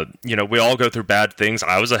 We all go through bad things.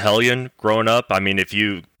 I was a hellion growing up. I mean, if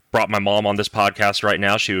you brought my mom on this podcast right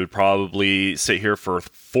now, she would probably sit here for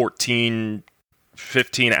 14,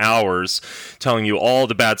 15 hours telling you all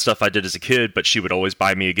the bad stuff I did as a kid, but she would always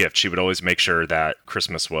buy me a gift. She would always make sure that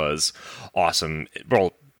Christmas was awesome.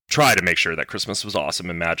 Well, try to make sure that Christmas was awesome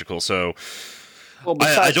and magical. So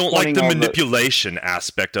I don't like the manipulation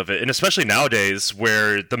aspect of it, and especially nowadays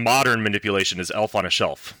where the modern manipulation is Elf on a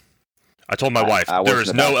Shelf. I told my wife, there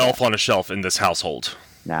is no Elf on a Shelf in this household.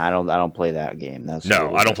 Nah, I don't play that game. I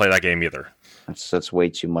don't play that game either. That's way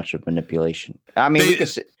too much of manipulation. I mean,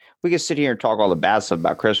 we could sit here and talk all the bad stuff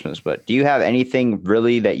about Christmas, but do you have anything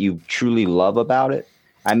really that you truly love about it?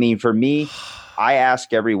 I mean, for me, I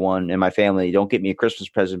ask everyone in my family, don't get me a Christmas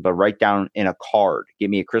present, but write down in a card, give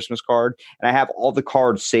me a Christmas card. And I have all the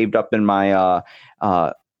cards saved up in my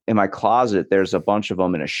closet. There's a bunch of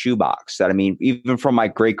them in a shoebox that, I mean, even from my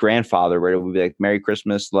great grandfather, where it would be like, Merry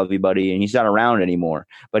Christmas, love you, buddy. And he's not around anymore,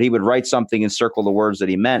 but he would write something and circle the words that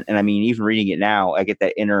he meant. And I mean, even reading it now, I get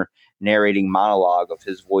that inner narrating monologue of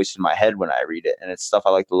his voice in my head when I read it. And it's stuff I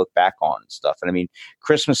like to look back on and stuff. And I mean,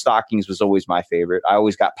 Christmas stockings was always my favorite. I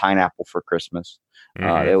always got pineapple for Christmas.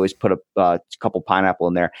 They always put a couple pineapple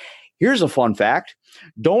in there. Here's a fun fact.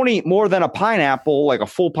 Don't eat more than a pineapple, like a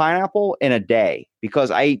full pineapple, in a day, because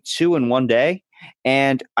I ate 2 in one day.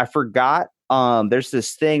 And I forgot, there's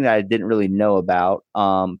this thing that I didn't really know about.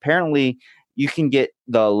 Apparently you can get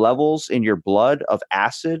the levels in your blood of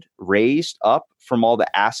acid raised up from all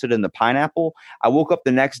the acid in the pineapple. I woke up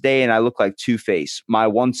the next day and I looked like Two-Face. My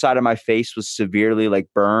one side of my face was severely like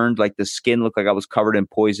burned, like the skin looked like I was covered in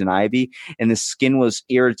poison ivy, and the skin was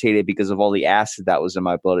irritated because of all the acid that was in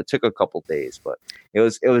my blood. It took a couple days, but it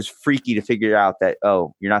was freaky to figure out that,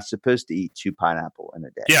 oh, you're not supposed to eat 2 pineapple in a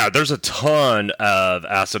day. Yeah, there's a ton of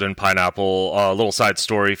acid in pineapple. A little side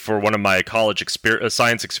story, for one of my college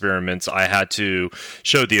science experiments, I had to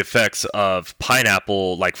show the effects of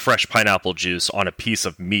pineapple, like fresh pineapple juice, on a piece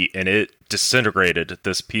of meat, and it disintegrated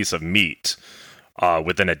this piece of meat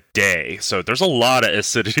within a day. So there's a lot of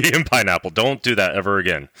acidity in pineapple. Don't do that ever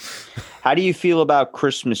again. How do you feel about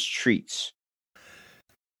Christmas treats?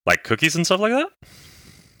 Like cookies and stuff like that?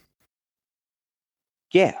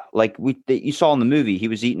 Yeah, like you saw in the movie, he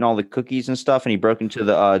was eating all the cookies and stuff, and he broke into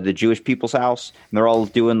the Jewish people's house, and they're all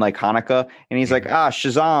doing like Hanukkah, and he's like,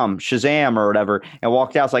 Shazam, or whatever, and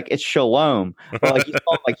walked out. It's like it's Shalom, but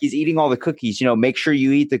like he's eating all the cookies. Make sure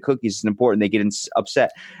you eat the cookies. It's important. They get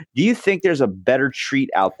upset. Do you think there's a better treat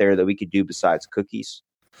out there that we could do besides cookies?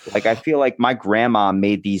 Like I feel like my grandma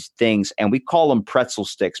made these things, and we call them pretzel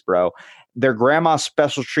sticks, bro. They're grandma's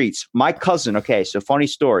special treats. My cousin. Okay, so funny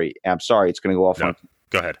story. I'm sorry, it's going to go off on.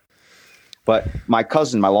 Go ahead. But my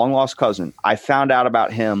cousin, my long lost cousin, I found out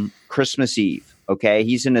about him Christmas Eve. Okay.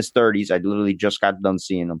 He's in his 30s. I literally just got done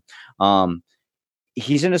seeing him.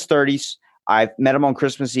 He's in his 30s. I met him on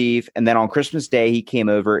Christmas Eve. And then on Christmas Day, he came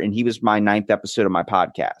over and he was my 9th episode of my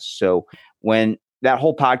podcast. So when that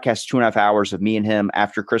whole podcast, 2.5 hours of me and him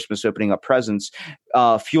after Christmas opening up presents,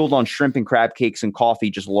 fueled on shrimp and crab cakes and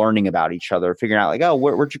coffee, just learning about each other, figuring out like, oh,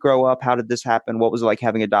 where'd you grow up? How did this happen? What was it like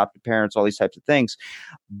having adopted parents? All these types of things.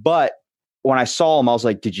 But when I saw him, I was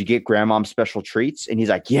like, did you get grandmom special treats? And he's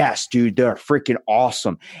like, yes, dude, they're freaking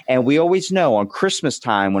awesome. And we always know on Christmas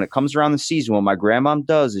time, when it comes around the season, what my grandmom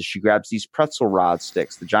does is she grabs these pretzel rod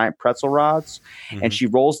sticks, the giant pretzel rods, and she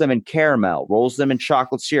rolls them in caramel, rolls them in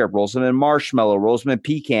chocolate syrup, rolls them in marshmallow, rolls them in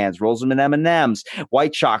pecans, rolls them in M&Ms,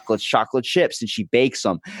 white chocolates, chocolate chips, and she bakes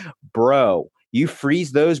them. Bro, you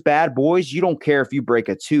freeze those bad boys. You don't care if you break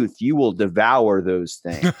a tooth. You will devour those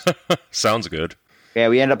things. Sounds good. Yeah,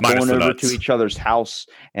 we end up going over to each other's house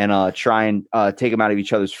and try and take them out of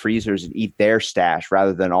each other's freezers and eat their stash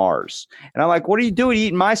rather than ours. And I'm like, what are you doing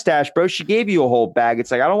eating my stash, bro? She gave you a whole bag. It's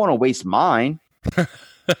like, I don't want to waste mine.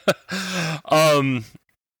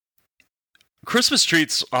 Christmas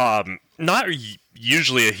treats, not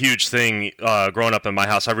usually a huge thing growing up in my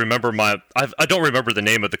house. I remember I don't remember the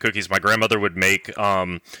name of the cookies my grandmother would make.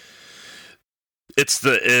 It's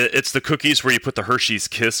the cookies where you put the Hershey's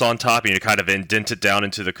Kiss on top and you kind of indent it down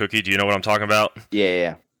into the cookie. Do you know what I'm talking about?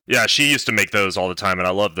 Yeah. Yeah, she used to make those all the time, and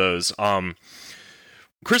I love those.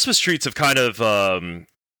 Christmas treats have kind of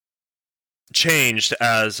changed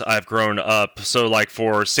as I've grown up. So, like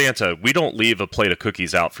for Santa, we don't leave a plate of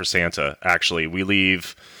cookies out for Santa. Actually, we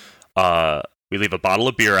leave a bottle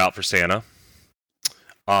of beer out for Santa.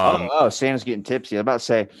 Santa's getting tipsy. I'm about to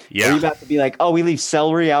say, yeah. Are you about to be like, oh, we leave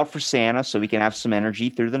celery out for Santa so we can have some energy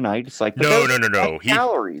through the night? It's like, no.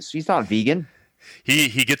 Calories. He's not vegan. He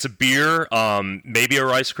gets a beer, maybe a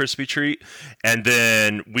Rice Krispie treat, and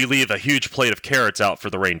then we leave a huge plate of carrots out for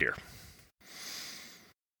the reindeer.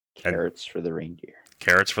 Carrots for the reindeer.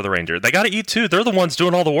 Carrots for the reindeer. They got to eat too. They're the ones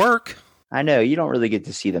doing all the work. I know. You don't really get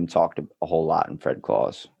to see them talk a whole lot in Fred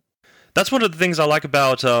Claus. That's one of the things I like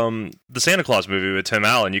about the Santa Claus movie with Tim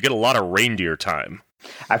Allen. You get a lot of reindeer time.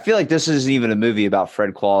 I feel like this isn't even a movie about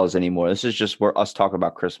Fred Claus anymore. This is just us talking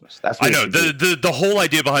about Christmas. That's what I know. The whole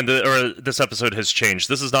idea behind this episode has changed.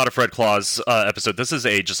 This is not a Fred Claus episode. This is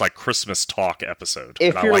a just like Christmas talk episode.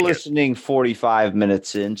 If you're listening 45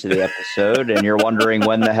 minutes into the episode and you're wondering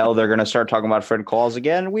when the hell they're going to start talking about Fred Claus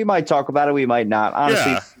again, we might talk about it. We might not.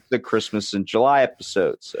 Honestly, It's the Christmas in July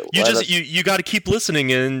episode. So you got to keep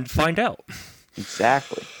listening and find out.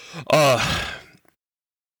 Exactly.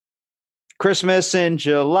 Christmas in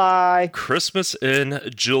July. Christmas in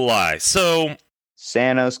July. So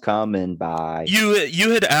Santa's coming by. You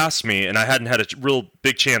had asked me, and I hadn't had a real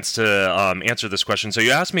big chance to answer this question. So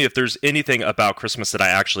you asked me if there's anything about Christmas that I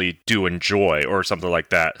actually do enjoy, or something like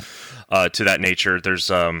that, to that nature. There's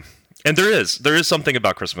and there is something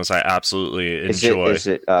about Christmas I absolutely enjoy. Is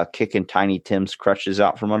it kicking Tiny Tim's crutches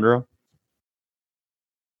out from under him?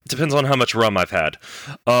 Depends on how much rum I've had.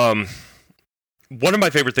 One of my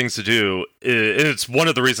favorite things to do, it's one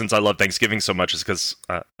of the reasons I love Thanksgiving so much, is because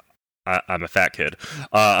I'm a fat kid.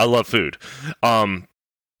 I love food.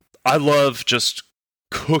 I love just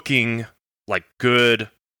cooking like good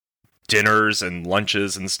dinners and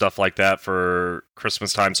lunches and stuff like that for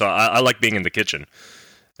Christmas time. So I like being in the kitchen.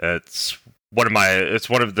 It's one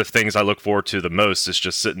of the things I look forward to the most, is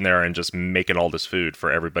just sitting there and just making all this food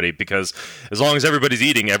for everybody, because as long as everybody's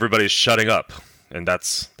eating, everybody's shutting up. And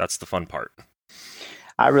that's the fun part.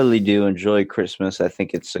 I really do enjoy Christmas. I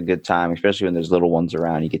think it's a good time, especially when there's little ones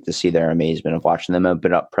around. You get to see their amazement of watching them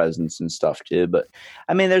open up presents and stuff too. But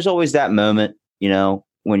I mean, there's always that moment,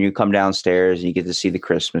 when you come downstairs and you get to see the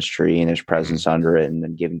Christmas tree and there's presents under it and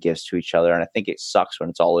then giving gifts to each other. And I think it sucks when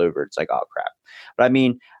it's all over. It's like, oh crap. But I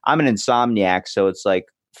mean, I'm an insomniac. So it's like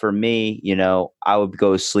for me, I would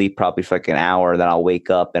go to sleep probably for like an hour, then I'll wake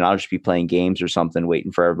up and I'll just be playing games or something,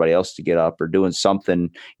 waiting for everybody else to get up or doing something.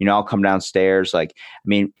 I'll come downstairs. I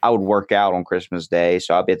would work out on Christmas Day.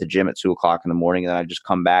 So I'll be at the gym at 2:00 in the morning. And then I just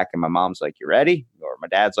come back and my mom's like, "You ready?" Or my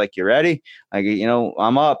dad's like, "You ready?" Like,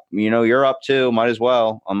 I'm up, you're up too. Might as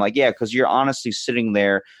well. I'm like, yeah, because you're honestly sitting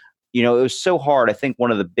there. It was so hard. I think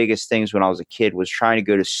one of the biggest things when I was a kid was trying to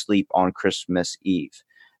go to sleep on Christmas Eve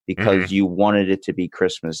because you wanted it to be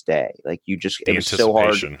Christmas Day. Like it was so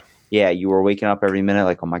hard. Yeah, you were waking up every minute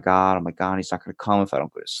like, oh my God, he's not going to come if I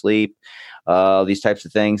don't go to sleep. These types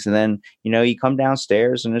of things. And then, you come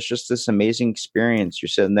downstairs and it's just this amazing experience. You're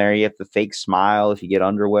sitting there, you have to fake smile if you get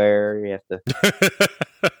underwear. You have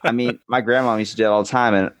to. My grandma used to do it all the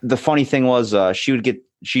time. And the funny thing was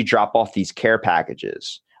she'd drop off these care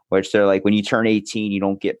packages, which they're like, when you turn 18, you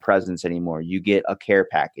don't get presents anymore. You get a care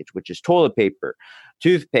package, which is toilet paper,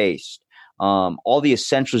 toothpaste, all the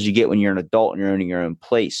essentials you get when you're an adult and you're owning your own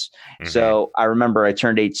place. Mm-hmm. So I remember I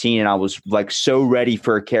turned 18 and I was like so ready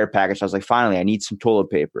for a care package. I was like, finally, I need some toilet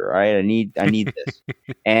paper. Right. I need this.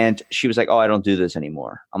 And she was like, "Oh, I don't do this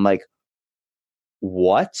anymore." I'm like,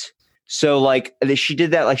 what? So she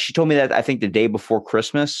did that. She told me that I think the day before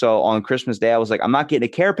Christmas. So on Christmas Day, I was like, I'm not getting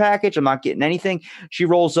a care package. I'm not getting anything. She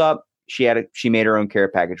rolls up. She made her own care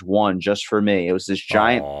package, one just for me. It was this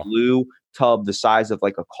giant blue tub the size of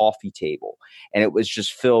like a coffee table. And it was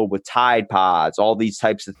just filled with Tide Pods, all these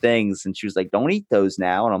types of things. And she was like, "Don't eat those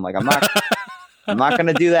now." And I'm like, I'm not going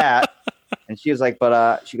to do that. And she was like,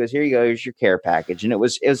 but she goes, "Here you go. Here's your care package." And it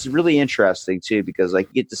was really interesting too, because you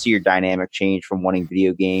get to see your dynamic change from wanting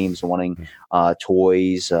video games and wanting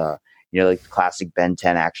toys, like the classic Ben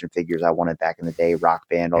 10 action figures I wanted back in the day, Rock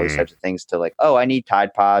Band, all these types of things, to like, oh, I need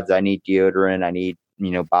Tide Pods, I need deodorant, I need,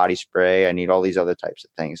 body spray, I need all these other types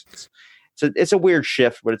of things. It's a weird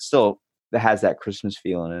shift, but it has that Christmas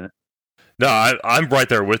feeling in it. No, I'm right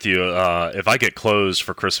there with you. If I get clothes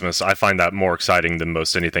for Christmas, I find that more exciting than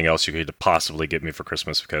most anything else you could possibly get me for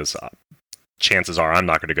Christmas, because chances are I'm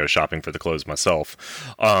not going to go shopping for the clothes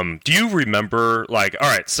myself. Do you remember, all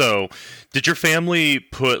right, so did your family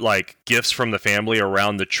put gifts from the family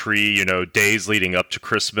around the tree, days leading up to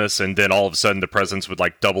Christmas, and then all of a sudden the presents would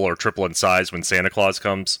double or triple in size when Santa Claus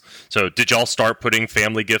comes? So did y'all start putting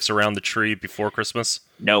family gifts around the tree before Christmas?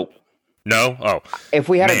 Nope. No? Oh. If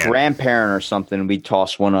we had a grandparent or something, we'd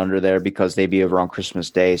toss one under there because they'd be over on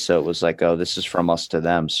Christmas Day. So it was like, oh, this is from us to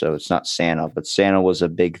them. So it's not Santa, but Santa was a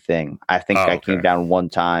big thing. I think I came down one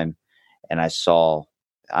time and I saw,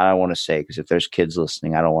 I don't want to say, because if there's kids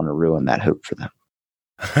listening, I don't want to ruin that hope for them.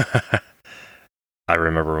 I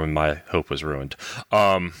remember when my hope was ruined.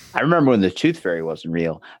 I remember when the Tooth Fairy wasn't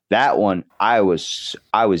real. That one, I was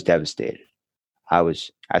devastated.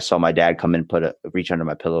 I saw my dad come in, reach under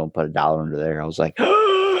my pillow and put $1 under there. I was like,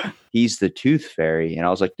 he's the Tooth Fairy. And I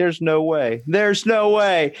was like, there's no way. There's no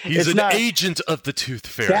way. He's an agent of the Tooth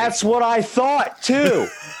Fairy. That's what I thought too.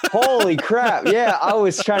 Holy crap. Yeah. I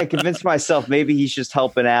was trying to convince myself maybe he's just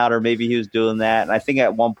helping out, or maybe he was doing that. And I think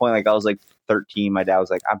at one point, I was 13, my dad was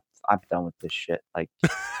like, I'm done with this shit. I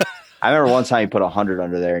remember one time he put 100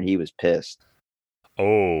 under there and he was pissed.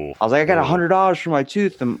 Oh, I was like, I got $100 for my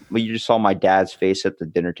tooth. And you just saw my dad's face at the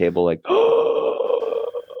dinner table, like,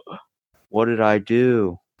 oh, what did I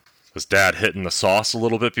do? Was Dad hitting the sauce a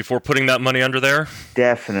little bit before putting that money under there?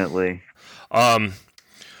 Definitely.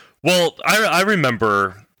 Well, I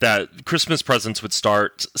remember that Christmas presents would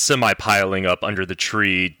start semi-piling up under the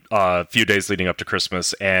tree a few days leading up to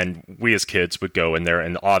Christmas, and we as kids would go in there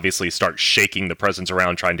and obviously start shaking the presents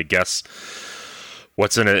around, trying to guess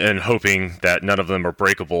what's in it and hoping that none of them are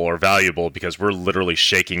breakable or valuable, because we're literally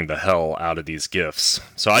shaking the hell out of these gifts.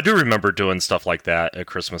 So I do remember doing stuff like that at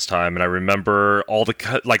Christmas time, and I remember all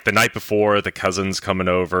the night before, the cousins coming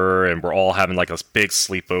over, and we're all having a big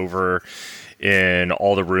sleepover in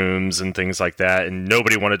all the rooms and things like that, and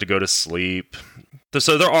nobody wanted to go to sleep.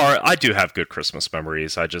 So I do have good Christmas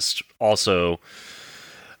memories. I just also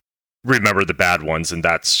remember the bad ones, and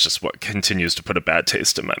that's just what continues to put a bad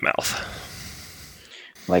taste in my mouth.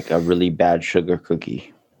 Like a really bad sugar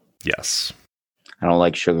cookie. Yes. I don't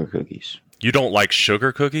like sugar cookies. You don't like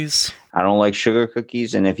sugar cookies? I don't like sugar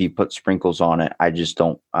cookies, and if you put sprinkles on it, I just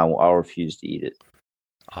don't. I'll refuse to eat it.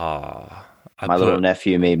 My little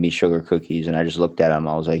nephew made me sugar cookies, and I just looked at him.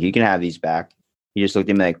 I was like, "You can have these back." He just looked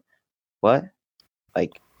at me like, "What?"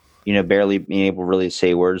 Barely being able to really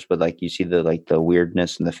say words, but you see the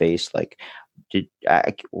weirdness in the face. What do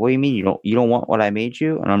you mean you don't want what I made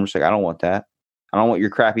you? And I'm just like, I don't want that. I don't want your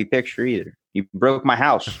crappy picture either. You broke my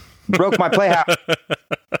house. You broke my playhouse.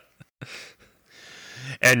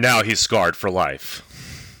 And now he's scarred for life.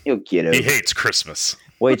 He'll get over it. He hates Christmas.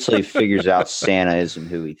 Wait till he figures out Santa isn't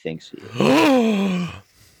who he thinks he is.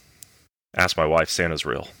 Ask my wife, Santa's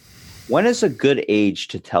real. When is a good age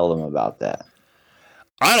to tell them about that?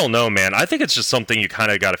 I don't know, man. I think it's just something you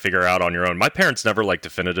kind of got to figure out on your own. My parents never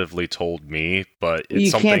definitively told me, but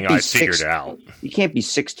it's something I figured out. You can't be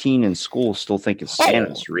 16 in school still thinking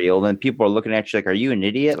Santa's real. Then people are looking at you like, are you an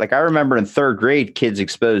idiot? Like, I remember in third grade, kids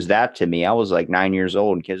exposed that to me. I was like 9 years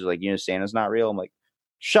old and kids were like, Santa's not real. I'm like,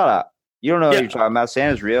 shut up. You don't know what you're talking about.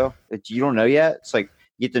 Santa's real. You don't know yet. It's like,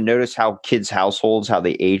 you get to notice how kids' households, how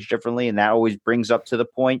they age differently. And that always brings up to the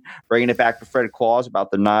point, bringing it back to Fred Claus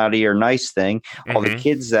about the naughty or nice thing. All the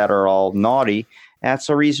kids that are all naughty, that's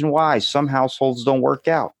the reason why some households don't work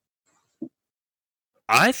out.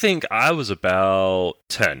 I think I was about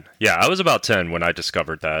 10. Yeah, I was about 10 when I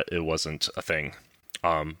discovered that it wasn't a thing.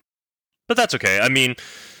 But that's okay. I mean,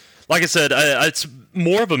 like I said, it's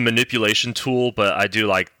more of a manipulation tool, but I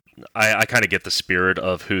do I kind of get the spirit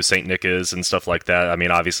of who Saint Nick is and stuff like that. I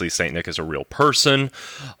mean, obviously Saint Nick is a real person,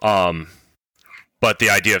 but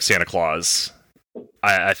the idea of Santa Claus,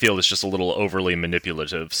 I feel is just a little overly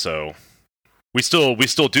manipulative. So we still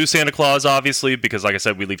do Santa Claus, obviously, because like I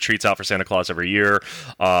said, we leave treats out for Santa Claus every year.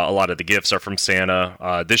 A lot of the gifts are from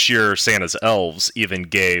Santa. This year, Santa's elves even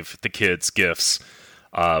gave the kids gifts.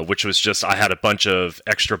 Which was just, I had a bunch of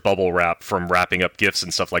extra bubble wrap from wrapping up gifts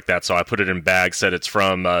and stuff like that, so I put it in bags, said it's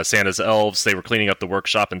from Santa's elves. They were cleaning up the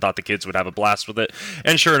workshop and thought the kids would have a blast with it,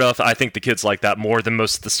 and sure enough, I think the kids like that more than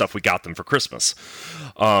most of the stuff we got them for Christmas.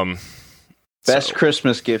 Best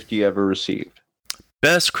Christmas gift you ever received?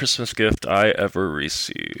 Best Christmas gift I ever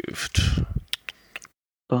received.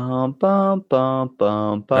 Bum, bum, bum,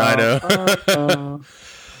 bum, bum, I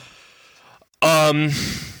know.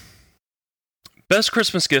 Best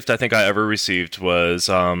Christmas gift I think I ever received was,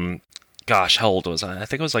 gosh, how old was I? I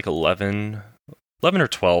think I was like 11 or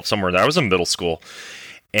 12, somewhere there. I was in middle school,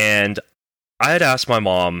 and I had asked my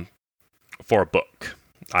mom for a book.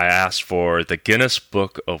 I asked for the Guinness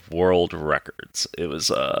Book of World Records. It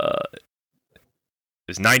was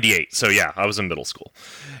 98, so yeah, I was in middle school,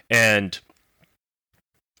 and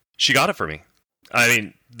she got it for me. I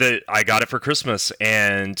mean, I got it for Christmas,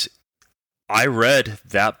 and I read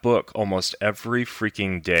that book almost every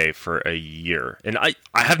freaking day for a year. And I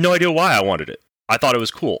have no idea why I wanted it. I thought it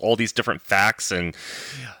was cool. All these different facts and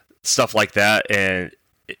stuff like that. And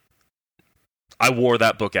I wore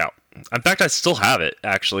that book out. In fact, I still have it,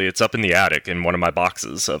 actually. It's up in the attic in one of my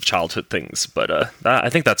boxes of childhood things. But I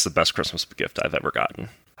think that's the best Christmas gift I've ever gotten.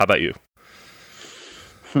 How about you?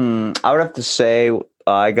 I would have to say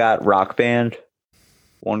I got Rock Band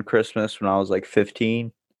one Christmas when I was like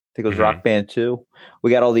 15. I think it was Rock Band 2.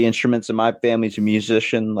 We got all the instruments in my family's a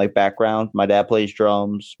musician, background. My dad plays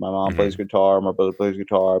drums. My mom plays guitar. My brother plays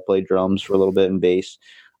guitar. I played drums for a little bit and bass.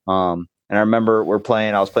 And I remember I was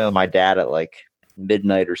playing with my dad at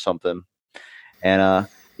midnight or something. And,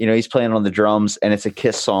 he's playing on the drums and it's a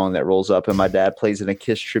Kiss song that rolls up and my dad plays in a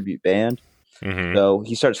Kiss tribute band. So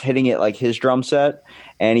he starts hitting it like his drum set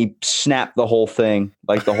and he snapped the whole thing.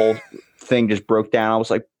 The whole thing just broke down. I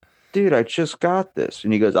was like, dude, I just got this.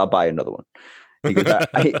 And he goes, I'll buy another one. He goes,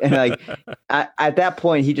 at that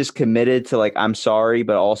point, he just committed to I'm sorry,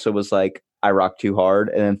 but also was like, I rocked too hard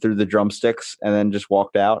and then threw the drumsticks and then just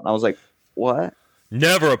walked out. And I was like, what?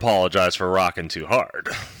 Never apologize for rocking too hard.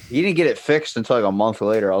 He didn't get it fixed until a month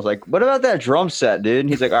later. I was like, what about that drum set, dude? And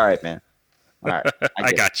he's like, all right, man. All right.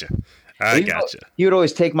 I got you. He would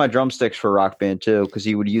always take my drumsticks for Rock Band too, because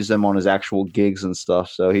he would use them on his actual gigs and stuff.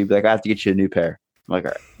 So he'd be like, I have to get you a new pair. I'm like,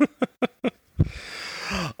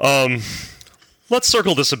 all right. Let's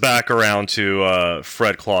circle this back around to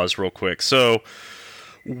Fred Claus real quick. So,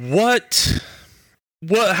 how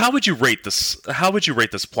would you rate this? How would you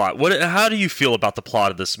rate this plot? How do you feel about the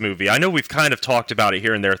plot of this movie? I know we've kind of talked about it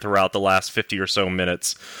here and there throughout the last 50 or so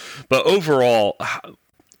minutes, but overall,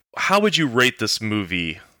 how would you rate this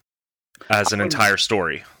movie as an entire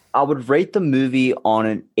story? I would rate the movie on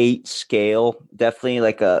an 8 scale, definitely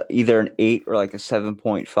either an 8 or a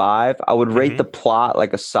 7.5. I would rate the plot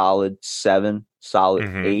a solid 7, solid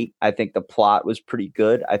 8. I think the plot was pretty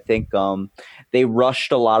good. I think they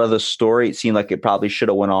rushed a lot of the story. It seemed like it probably should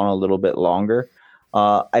have went on a little bit longer.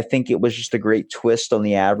 I think it was just a great twist on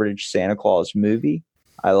the average Santa Claus movie.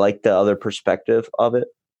 I like the other perspective of it.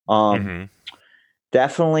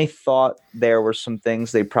 Definitely thought there were some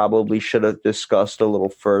things they probably should have discussed a little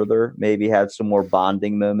further. Maybe had some more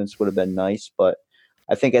bonding moments would have been nice. But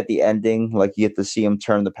I think at the ending, you get to see him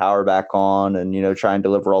turn the power back on and, try and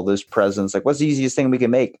deliver all those presents. What's the easiest thing we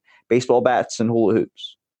can make? Baseball bats and hula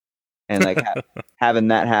hoops. And like having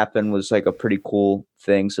that happen was like a pretty cool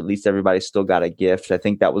thing. So at least everybody still got a gift. I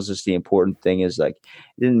think that was just the important thing, is like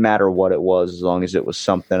it didn't matter what it was as long as it was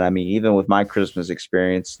something. I mean, even with my Christmas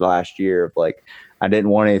experience last year of like I didn't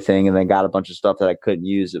want anything and then got a bunch of stuff that I couldn't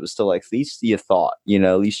use, it was still like at least you thought,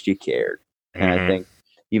 at least you cared. And I think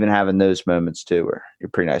even having those moments too are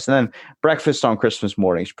pretty nice. And then breakfast on Christmas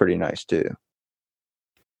morning is pretty nice too.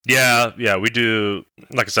 Yeah, we do.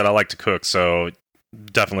 Like I said, I like to cook, so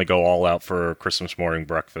definitely go all out for Christmas morning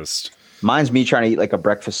breakfast. Mine's me trying to eat like a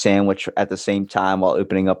breakfast sandwich at the same time while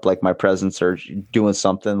opening up like my presents or doing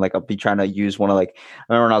something. Like I'll be trying to use one of like, I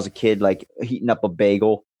remember when I was a kid, like heating up a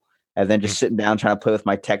bagel and then just sitting down trying to play with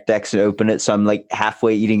my tech decks and open it. So I'm like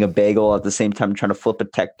halfway eating a bagel at the same time trying to flip a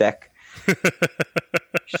tech deck.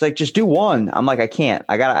 She's like, just do one. I'm like, I can't.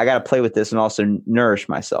 I gotta play with this and also nourish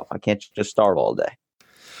myself. I can't just starve all day.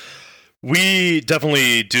 We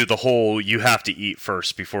definitely do the whole you have to eat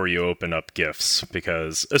first before you open up gifts,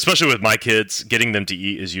 because especially with my kids, getting them to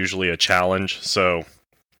eat is usually a challenge. So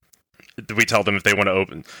we tell them if they want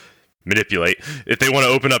to if they want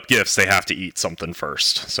to open up gifts, they have to eat something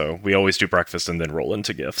first. So we always do breakfast and then roll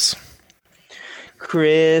into gifts.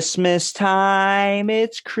 Christmas time,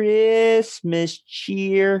 it's Christmas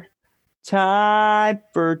cheer. Time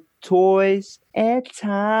for toys and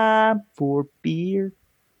time for beer.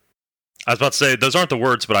 I was about to say, those aren't the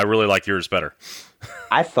words, but I really like yours better.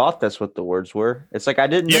 I thought that's what the words were. It's like I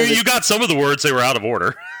didn't know. You got some of the words, they were out of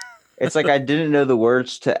order. It's like I didn't know the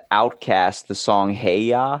words to Outkast, the song Hey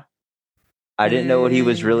Ya. I didn't know what he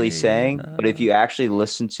was really saying, but if you actually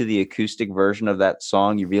listen to the acoustic version of that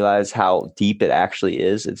song, you realize how deep it actually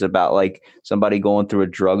is. It's about like somebody going through a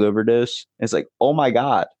drug overdose. It's like, oh my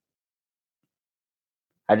God.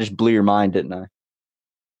 I just blew your mind, didn't I?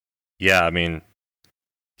 Yeah, I mean,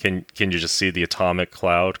 can you just see the atomic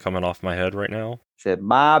cloud coming off my head right now? Said,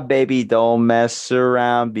 my baby don't mess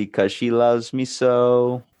around because she loves me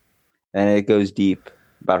so. And it goes deep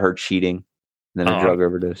about her cheating, then a drug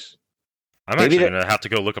overdose. I'm actually going to have to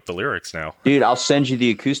go look up the lyrics now. Dude, I'll send you the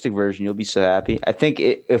acoustic version. You'll be so happy. I think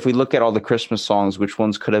if we look at all the Christmas songs, which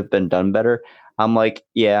ones could have been done better? I'm like,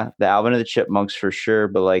 yeah, the Alvin and the Chipmunks for sure,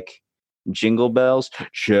 but like Jingle Bells,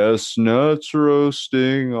 chestnuts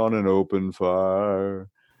roasting on an open fire.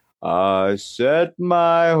 I set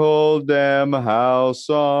my whole damn house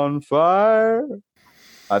on fire.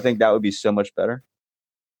 I think that would be so much better.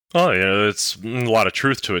 Oh, yeah, it's a lot of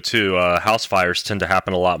truth to it, too. House fires tend to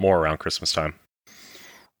happen a lot more around Christmas time.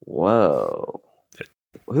 Whoa.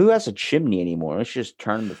 Who has a chimney anymore? Let's just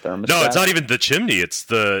turn the thermostat. No, it's not even the chimney. It's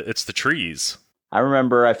the trees. I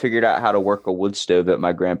remember I figured out how to work a wood stove at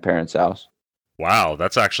my grandparents' house. Wow,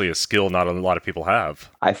 that's actually a skill not a lot of people have.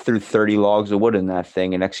 I threw 30 logs of wood in that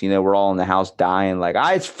thing, and next thing you know, we're all in the house dying like,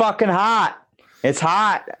 it's fucking hot. It's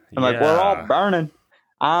hot. I'm like, we're all burning.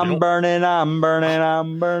 I'm burning.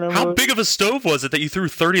 How wood. big of a stove was it that you threw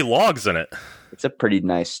 30 logs in it? It's a pretty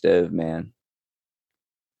nice stove, man.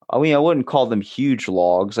 I mean, I wouldn't call them huge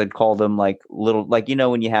logs. I'd call them like little, like,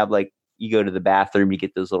 when you have like, you go to the bathroom, you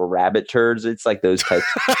get those little rabbit turds. It's like those types,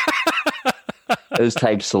 those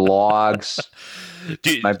types of logs.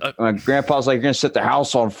 Dude, my grandpa's like, you're going to set the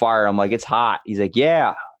house on fire. I'm like, it's hot. He's like,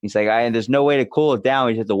 yeah. He's like, there's no way to cool it down.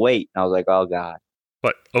 We just have to wait. And I was like, oh God.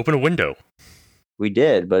 What? Open a window. We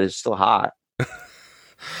did, but it's still hot.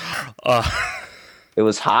 It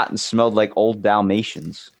was hot and smelled like old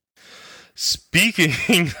Dalmatians.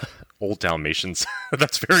 Speaking old Dalmatians,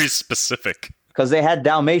 that's very specific. Because they had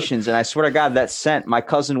Dalmatians, and I swear to God, that scent, my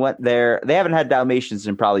cousin went there. They haven't had Dalmatians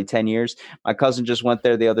in probably 10 years. My cousin just went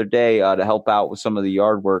there the other day to help out with some of the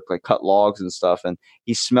yard work, like cut logs and stuff, and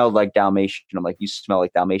he smelled like Dalmatian. I'm like, you smell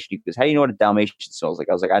like Dalmatian? He goes, how do you know what a Dalmatian smells like?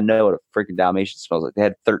 I was like, I know what a freaking Dalmatian smells like. They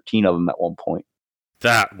had 13 of them at one point.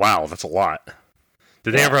 Wow, that's a lot.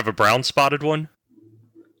 Did they ever have a brown spotted one?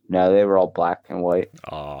 No, they were all black and white.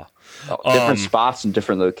 Different spots and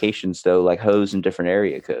different locations, though, like hose and different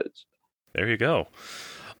area codes. There you go.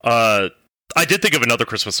 I did think of another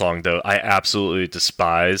Christmas song, though, I absolutely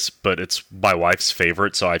despise, but it's my wife's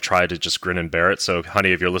favorite, so I try to just grin and bear it. So,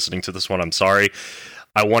 honey, if you're listening to this one, I'm sorry.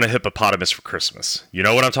 I want a hippopotamus for Christmas. You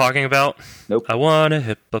know what I'm talking about? Nope. I want a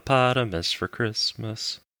hippopotamus for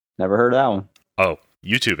Christmas. Never heard of that one. Oh,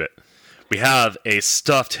 YouTube it. We have a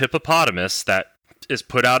stuffed hippopotamus that is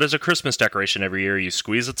put out as a Christmas decoration every year. You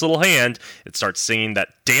squeeze its little hand, it starts singing that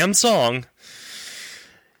damn song.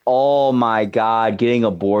 Oh my God, getting a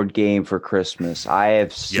board game for Christmas. I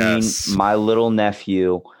have seen my little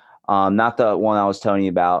nephew, not the one I was telling you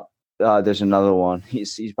about. There's another one.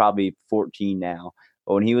 He's probably 14 now.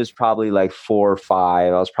 But when he was probably like 4 or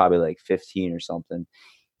 5, I was probably like 15 or something.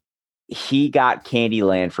 he got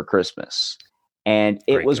Candyland for Christmas. And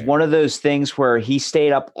it Great was game. one of those things where he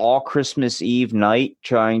stayed up all Christmas Eve night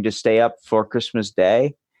trying to stay up for Christmas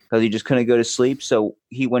Day because he just couldn't go to sleep. So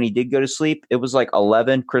when he did go to sleep, it was like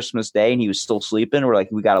 11 Christmas Day and he was still sleeping. We're like,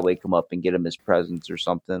 we got to wake him up and get him his presents or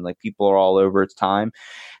something. Like people are all over, it's time.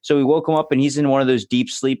 So we woke him up and he's in one of those deep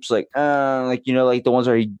sleeps, like the ones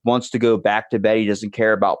where he wants to go back to bed. He doesn't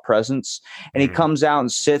care about presents. And he comes out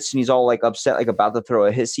and sits and he's all like upset, like about to throw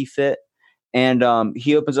a hissy fit. And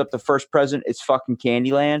he opens up the first present. It's fucking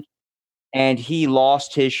Candyland. And he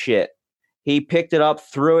lost his shit. He picked it up,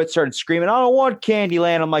 threw it, started screaming, I don't want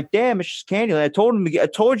Candyland. I'm like, damn, it's just Candyland. I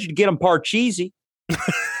told you to get him Parcheesi.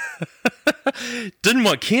 Didn't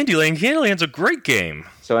want Candyland. Candyland's a great game.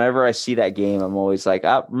 So whenever I see that game, I'm always like,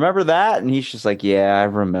 remember that? And he's just like, yeah, I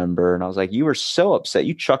remember. And I was like, you were so upset.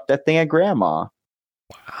 You chucked that thing at grandma.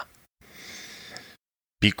 Wow.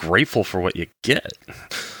 Be grateful for what you get.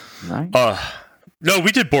 Right. No,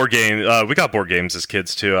 we did board game. We got board games as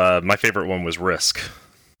kids too. My favorite one was Risk.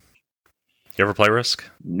 You ever play Risk?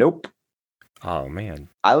 Nope. Oh man,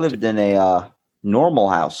 I lived in a normal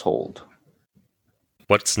household.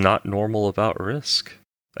 What's not normal about Risk?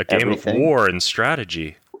 A game Everything. of war and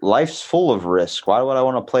strategy. Life's full of risk. Why would I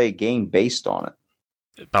want to play a game based on it?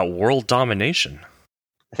 About world domination.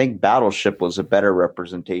 I think Battleship was a better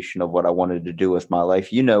representation of what I wanted to do with my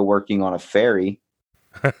life. Working on a ferry.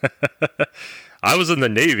 I was in the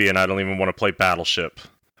Navy and I don't even want to play Battleship.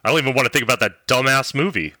 I don't even want to think about that dumbass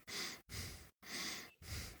movie.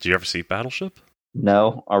 Did you ever see Battleship?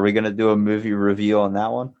 No. Are we going to do a movie review on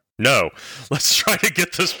that one? No. Let's try to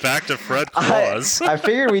get this back to Fred Claus. I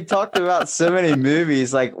figured we talked about so many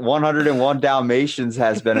movies, like 101 Dalmatians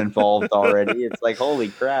has been involved already. It's like, holy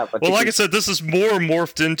crap. Well, like I said, this is more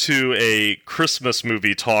morphed into a Christmas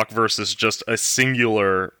movie talk versus just a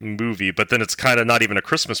singular movie, but then it's kind of not even a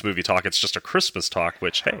Christmas movie talk, it's just a Christmas talk,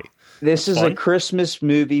 which, hey. This is fun. A Christmas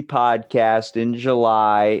movie podcast in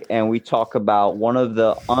July, and we talk about one of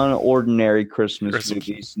the unordinary Christmas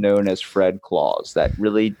movies known as Fred Claus that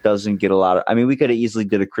really doesn't get a lot of... I mean, we could have easily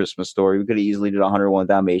did A Christmas Story. We could have easily did 101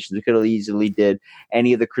 Dalmatians. We could have easily did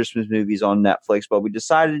any of the Christmas movies on Netflix, but we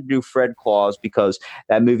decided to do Fred Claus because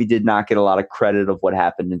that movie did not get a lot of credit of what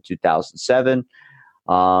happened in 2007.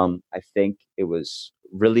 I think it was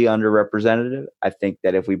really underrepresented. I think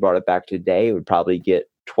that if we brought it back today, it would probably get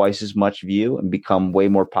twice as much view and become way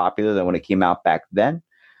more popular than when it came out back then.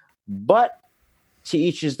 But to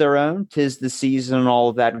each is their own. 'Tis the season and all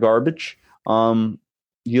of that garbage.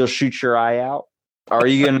 You'll shoot your eye out. Are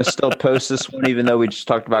you going to still post this one even though we just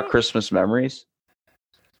talked about Christmas memories?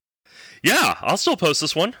 Yeah, I'll still post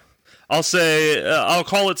this one. I'll say, I'll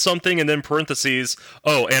call it something and then parentheses,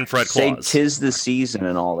 and Fred Claus. Say 'tis the season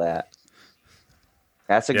and all that.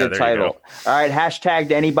 That's a good there title. you go. All right, hashtag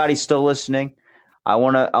to anybody still listening. I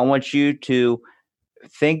want you to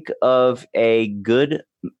think of a good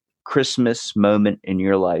Christmas moment in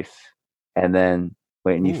your life, and then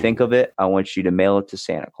when you think of it, I want you to mail it to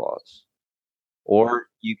Santa Claus, or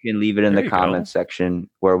you can leave it in the comment section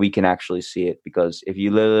where we can actually see it. Because if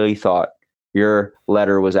you literally thought your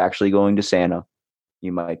letter was actually going to Santa,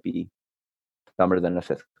 you might be dumber than a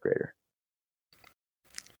fifth grader.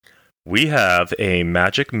 We have a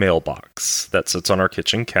magic mailbox that sits on our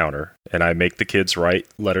kitchen counter, and I make the kids write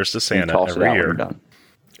letters to Santa every year.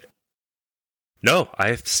 No, I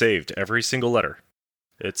have saved every single letter.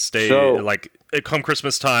 It come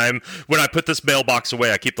Christmas time, when I put this mailbox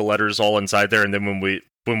away, I keep the letters all inside there, and then when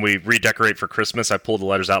we redecorate for Christmas, I pull the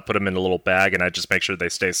letters out, put them in a little bag, and I just make sure they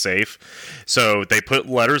stay safe. So they put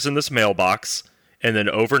letters in this mailbox, and then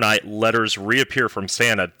overnight, letters reappear from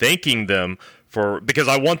Santa, thanking them because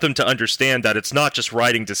I want them to understand that it's not just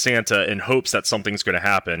writing to Santa in hopes that something's going to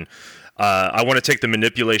happen. I want to take the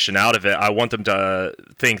manipulation out of it. I want them to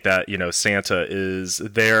think that, Santa is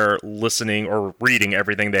there listening or reading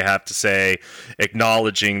everything they have to say,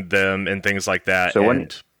 acknowledging them and things like that. So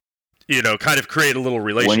kind of create a little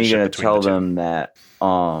relationship. When are you going to tell them that,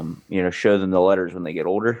 show them the letters when they get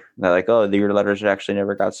older? They're like, oh, your letters actually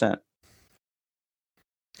never got sent.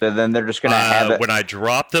 So then they're just going to have it. When I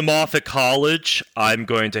drop them off at college, I'm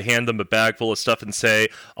going to hand them a bag full of stuff and say,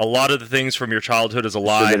 a lot of the things from your childhood is a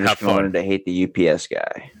lie. So they're Have just going fun. to hate the UPS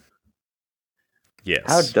guy. Yes.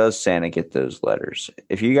 How does Santa get those letters?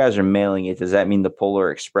 If you guys are mailing it, does that mean the Polar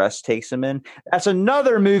Express takes them in? That's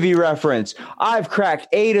another movie reference. I've cracked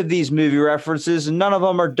 8 of these movie references, and none of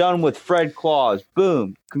them are done with Fred Claus.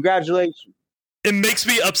 Boom. Congratulations. It makes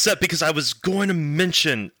me upset because I was going to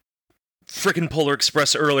mention frickin' Polar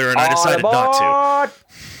Express earlier, and I decided not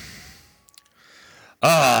to.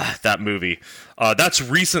 That movie. That's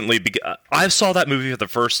recently. I saw that movie for the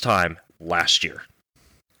first time last year.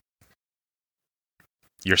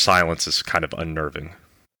 Your silence is kind of unnerving.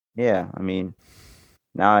 Yeah, I mean,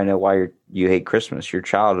 now I know why you hate Christmas. Your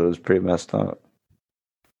childhood was pretty messed up.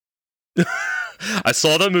 I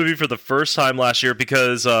saw that movie for the first time last year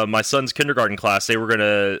because my son's kindergarten class, they were going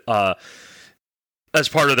to, as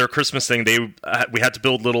part of their Christmas thing, we had to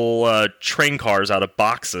build little train cars out of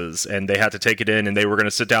boxes, and they had to take it in, and they were going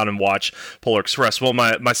to sit down and watch Polar Express. Well,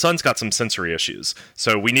 my son's got some sensory issues,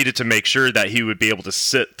 so we needed to make sure that he would be able to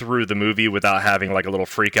sit through the movie without having like a little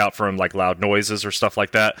freak out from like loud noises or stuff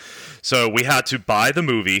like that. So we had to buy the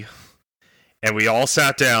movie. And we all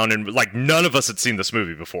sat down, and like none of us had seen this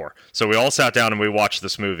movie before, so we all sat down and we watched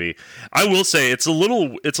this movie. I will say it's a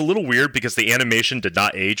little weird because the animation did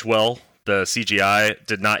not age well. The CGI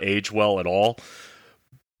did not age well at all.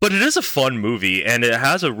 But it is a fun movie, and it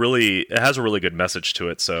has a really good message to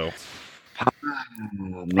it. So I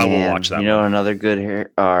will watch that. You know, another good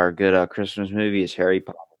Christmas movie is Harry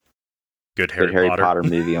Potter. Good Harry Potter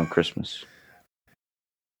movie on Christmas.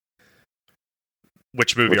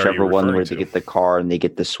 Which movie Whichever are you one where to? they get the car and they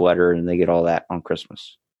get the sweater and they get all that on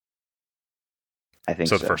Christmas. I think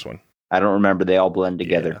so. The first one. I don't remember. They all blend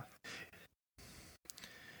together.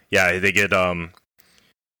 Yeah, they get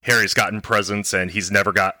Harry's gotten presents and he's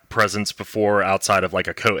never got presents before outside of like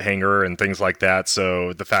a coat hanger and things like that.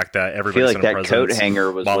 So the fact that everybody I feel like that coat hanger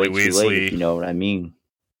was Molly way too Weasley, late, if you know what I mean.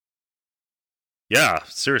 Yeah,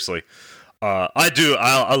 seriously.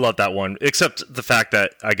 I love that one, except the fact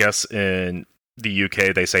that I guess in the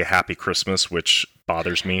UK they say Happy Christmas, which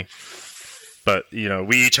bothers me. But, you know,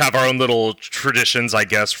 we each have our own little traditions, I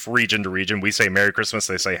guess, region to region. We say Merry Christmas,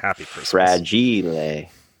 they say Happy Christmas. Fragile.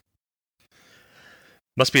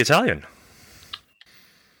 Must be Italian.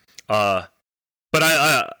 But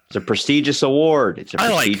it's a prestigious award. It's a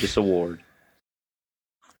prestigious award.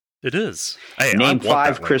 It is. Hey, Name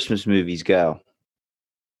 5 Christmas movies. Go.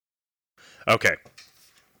 Okay.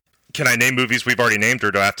 Can I name movies we've already named,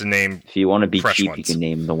 or do I have to name? If you want to be cheap, ones? You can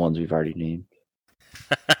name the ones we've already named.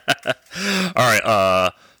 All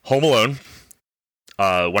right. Home Alone.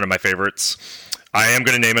 One of my favorites. I am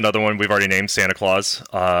going to name another one we've already named, Santa Claus.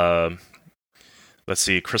 Let's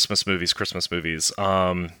see, Christmas movies.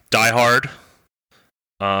 Die Hard.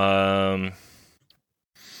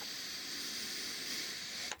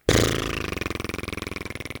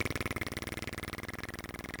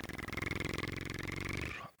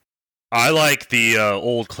 I like the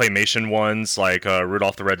old claymation ones, like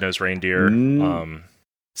Rudolph the Red-Nosed Reindeer.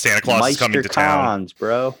 Santa Claus is coming to town,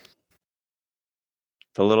 bro.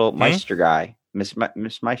 The little Meister guy, Mick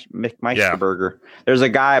Meisterburger. Yeah. There's a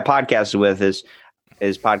guy I podcasted with. His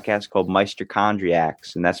podcast called Meister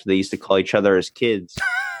Chondriacs, and that's what they used to call each other as kids.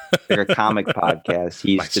 Like a comic podcast.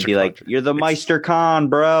 He used to be like, "You're the Meister Con,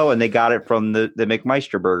 bro," and they got it from the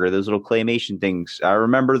McMeisterburger. Those little claymation things. I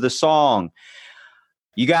remember the song.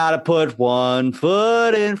 You gotta put one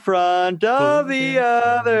foot in front of the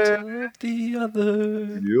other.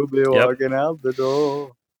 You'll be walking out the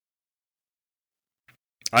door.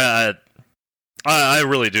 I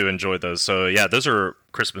really do enjoy those. So yeah, those are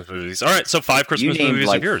Christmas movies. All right, so 5 Christmas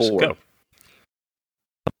movies of yours. 4. Go.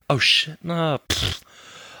 Oh shit! No.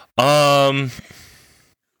 This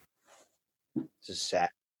is sad.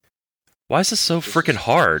 Why is this so freaking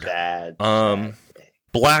hard? Sad.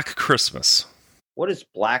 Black Christmas. What is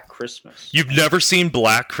Black Christmas? You've never seen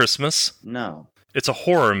Black Christmas? No. It's a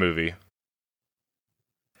horror movie.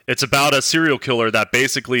 It's about a serial killer that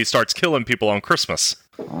basically starts killing people on Christmas.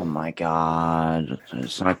 Oh my god.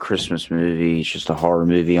 It's not a Christmas movie. It's just a horror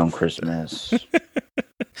movie on Christmas.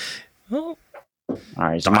 Well, all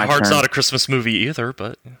right. Die Hard's not a Christmas movie either,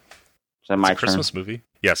 but is that my it's a Christmas movie.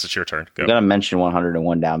 Yes, it's your turn. Go. I'm going to mention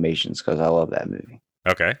 101 Dalmatians because I love that movie.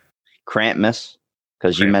 Okay. Krampus.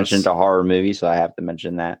 Because you mentioned a horror movie, so I have to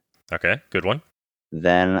mention that. Okay, good one.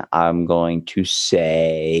 Then I'm going to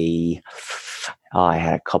say, I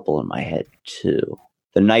had a couple in my head too.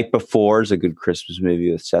 The Night Before is a good Christmas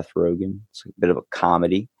movie with Seth Rogen. It's a bit of a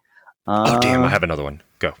comedy. Oh, damn, I have another one.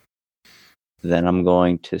 Go. Then I'm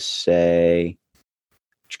going to say...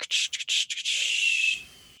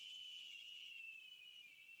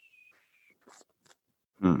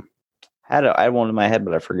 I had one in my head,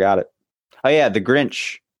 but I forgot it. Oh yeah, The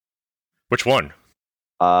Grinch. Which one?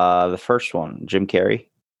 The first one, Jim Carrey.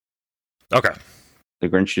 Okay. The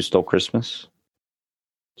Grinch Who Stole Christmas.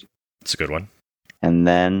 It's a good one. And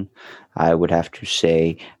then I would have to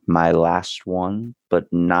say my last one,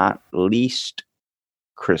 but not least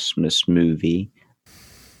Christmas movie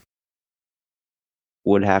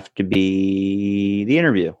would have to be The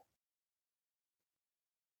Interview.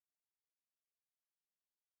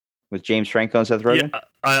 with James Franco and Seth Rogen.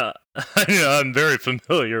 I'm very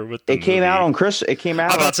familiar with the It came movie. out on Chris. It came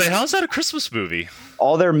out. I'm about to say, how's that a Christmas movie?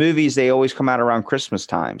 All their movies, they always come out around Christmas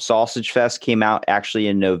time. Sausage Fest came out actually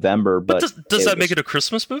in November, but does that make it a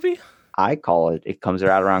Christmas movie? I call it. It comes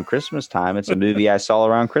out around Christmas time. It's a movie I saw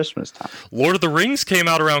around Christmas time. Lord of the Rings came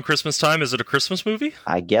out around Christmas time. Is it a Christmas movie?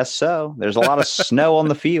 I guess so. There's a lot of snow on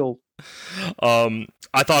the field.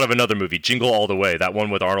 I thought of another movie, Jingle All the Way, that one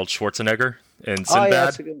with Arnold Schwarzenegger and Sinbad. Oh, yeah,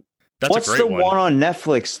 that's a good. What's a great the one on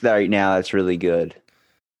Netflix right now that's really good?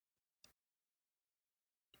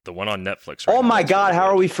 The one on Netflix. Right Oh now, my that's God! really How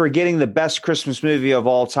good. are we forgetting the best Christmas movie of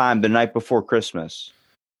all time, The Night Before Christmas?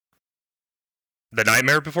 The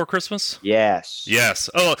Nightmare Before Christmas? Yes. Yes.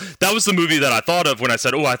 Oh, that was the movie that I thought of when I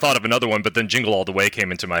said, I thought of another one, but then Jingle All the Way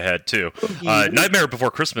came into my head, too. Nightmare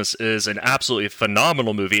Before Christmas is an absolutely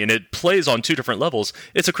phenomenal movie, and it plays on two different levels.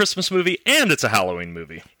 It's a Christmas movie, and it's a Halloween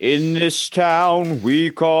movie. In this town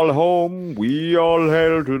we call home, we all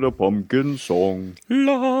hail to the pumpkin song.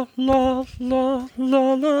 La, la, la,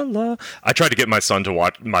 la, la, la. I tried to get my son to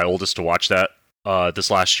watch, my oldest to watch that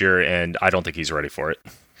this last year, and I don't think he's ready for it.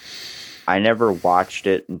 I never watched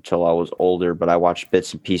it until I was older, but I watched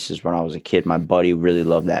bits and pieces when I was a kid. My buddy really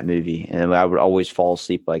loved that movie, and I would always fall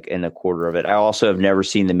asleep like in a quarter of it. I also have never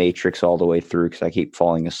seen The Matrix all the way through because I keep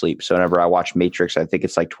falling asleep. So whenever I watch Matrix, I think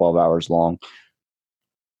it's like 12 hours long.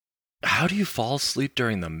 How do you fall asleep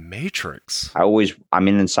during The Matrix? I'm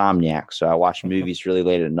an insomniac, so I watch movies really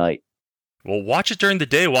late at night. Well, watch it during the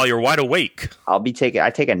day while you're wide awake. I take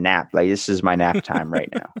a nap. Like this is my nap time right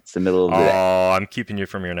now. It's the middle of the day. Oh, I'm keeping you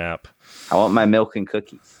from your nap. I want my milk and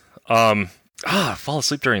cookies. Fall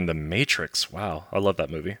asleep during The Matrix. Wow, I love that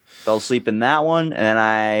movie. Fell asleep in that one, and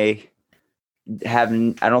I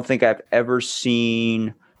don't think I've ever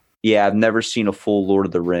seen. Yeah, I've never seen a full Lord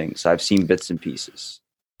of the Rings. I've seen bits and pieces.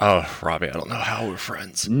 Oh, Robbie, I don't know how we're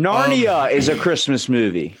friends. Narnia is a Christmas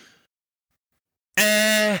movie.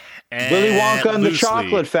 Willy Wonka and the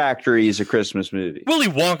Chocolate Factory is a Christmas movie. Willy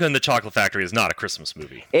Wonka and the Chocolate Factory is not a Christmas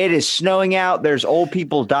movie. It is snowing out. There's old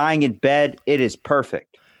people dying in bed. It is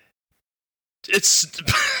perfect. It's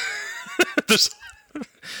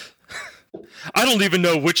I don't even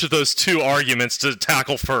know which of those two arguments to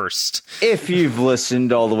tackle first. If you've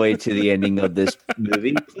listened all the way to the ending of this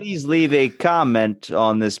movie, please leave a comment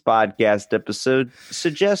on this podcast episode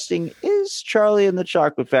suggesting, is Charlie and the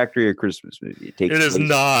Chocolate Factory a Christmas movie? It is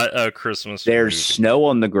not a Christmas movie. There's movie. snow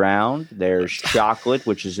on the ground. There's chocolate,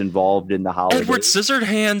 which is involved in the holidays. Edward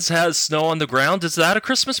Scissorhands has snow on the ground. Is that a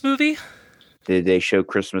Christmas movie? Did they show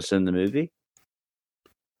Christmas in the movie?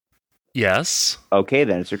 Yes. Okay,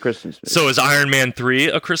 then it's a Christmas movie. So is Iron Man 3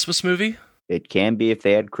 a Christmas movie? It can be if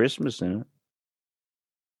they had Christmas in it.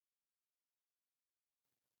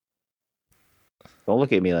 Don't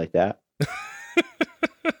look at me like that.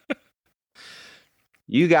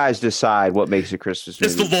 You guys decide what makes a Christmas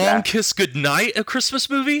movie. Is The Long Kiss Goodnight a Christmas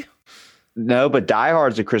movie? No, but Die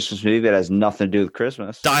Hard's a Christmas movie that has nothing to do with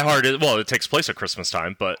Christmas. Die Hard it takes place at Christmas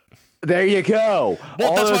time, but... There you go. Well,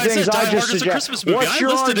 all that's the why I things said Die just Hard is a Christmas movie. What's I your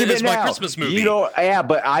listed it as argument my now? Christmas movie. Yeah,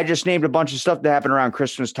 but I just named a bunch of stuff that happened around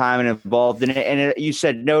Christmas time and involved in it, and you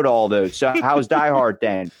said no to all those. So how's Die Hard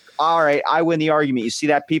then? All right, I win the argument. You see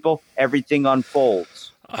that, people? Everything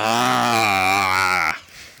unfolds. I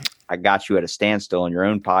got you at a standstill on your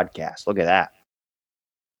own podcast. Look at that.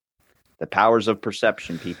 The powers of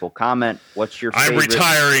perception, people. Comment, what's your favorite... I'm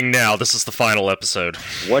retiring now. This is the final episode.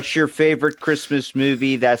 What's your favorite Christmas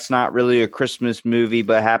movie that's not really a Christmas movie,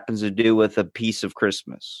 but happens to do with a piece of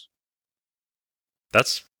Christmas?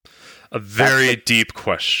 That's a very deep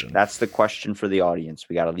question. That's the question for the audience.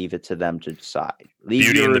 We got to leave it to them to decide. Leave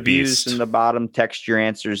Beauty your and the reviews Beast. in the bottom. Text your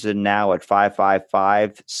answers in now at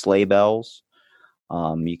 555 sleigh bells.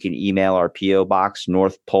 You can email our P.O. Box,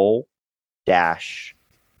 North Pole dash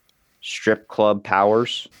Strip Club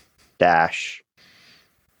Powers dash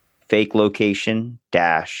fake location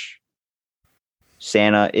dash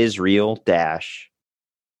Santa Israel dash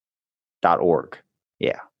 .org.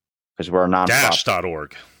 Yeah, because we're a nonprofit.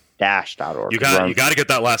 Dash.org. Dash.org. You got to get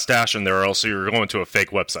that last dash in there, or else you're going to a fake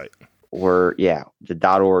website.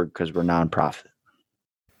 The .org because we're nonprofit.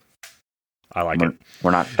 I like it. We're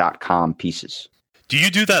not .com pieces. Do you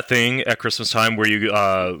do that thing at Christmas time where you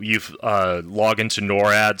log into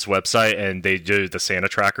NORAD's website and they do the Santa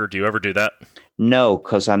tracker? Do you ever do that? No,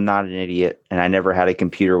 because I'm not an idiot, and I never had a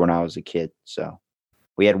computer when I was a kid. So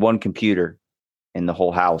we had one computer in the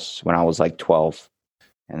whole house when I was like 12,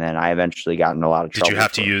 and then I eventually got in a lot of trouble. Did you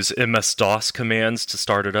have to use MS-DOS commands to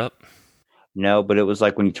start it up? No, but it was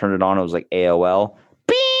like when you turned it on, it was like AOL.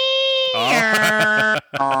 Oh.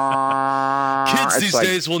 Kids these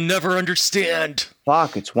days will never understand.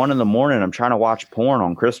 Fuck, it's 1 a.m. I'm trying to watch porn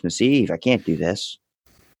on Christmas Eve. I can't do this.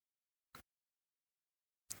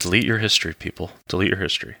 Delete your history, people. Delete your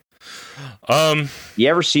history. You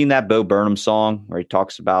ever seen that Bo Burnham song where he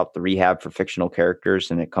talks about the rehab for fictional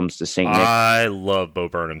characters and it comes to St. Nick? I love Bo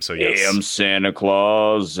Burnham, so yes. Hey, I'm Santa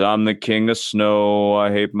Claus. I'm the king of snow.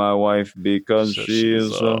 I hate my wife because she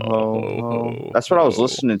is a ho. That's what I was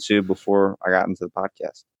listening to before I got into the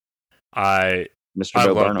podcast. I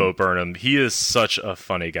love Bo Burnham. He is such a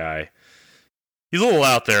funny guy. He's a little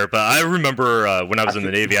out there, but I remember when I was in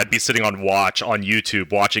the Navy, I'd be sitting on watch on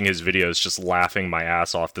YouTube watching his videos, just laughing my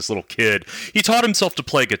ass off. This little kid, he taught himself to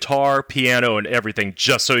play guitar, piano, and everything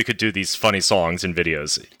just so he could do these funny songs and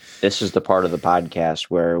videos. This is the part of the podcast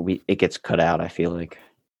where it gets cut out, I feel like.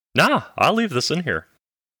 Nah, I'll leave this in here.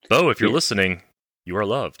 Bo, if you're listening, you are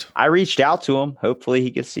loved. I reached out to him. Hopefully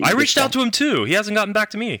he gets. I reached out to him too. He hasn't gotten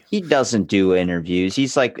back to me. He doesn't do interviews.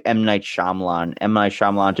 He's like M. Night Shyamalan. M. Night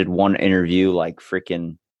Shyamalan did one interview, like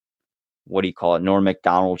freaking, what do you call it? Norm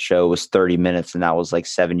Macdonald show was 30 minutes, and that was like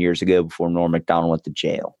 7 years ago before Norm Macdonald went to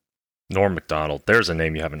jail. Norm Macdonald. There's a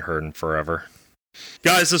name you haven't heard in forever.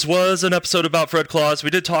 Guys, this was an episode about Fred Claus.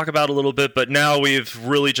 We did talk about it a little bit, but now we've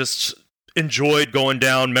really just enjoyed going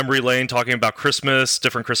down memory lane, talking about Christmas,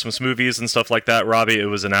 different Christmas movies and stuff like that. Robbie, it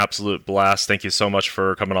was an absolute blast. Thank you so much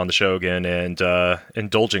for coming on the show again and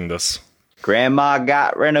indulging this. Grandma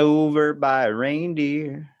got run over by a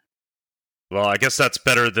reindeer. Well, I guess that's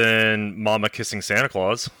better than Mama kissing Santa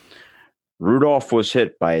Claus. Rudolph was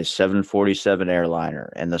hit by a 747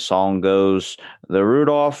 airliner, and the song goes, the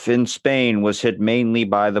Rudolph in Spain was hit mainly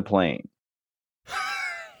by the plane.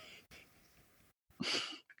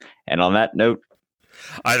 And on that note,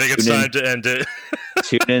 I think it's time to end it.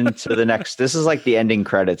 Tune in to the next. This is like the ending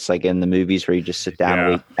credits, like in the movies where you just sit down and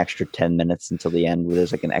wait an extra 10 minutes until the end where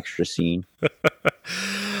there's like an extra scene.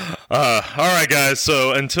 All right, guys.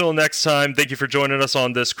 So until next time, thank you for joining us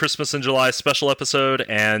on this Christmas in July special episode.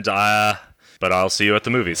 And but I'll see you at the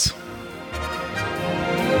movies.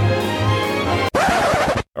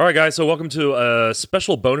 All right, guys, so welcome to a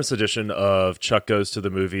special bonus edition of Chuck Goes to the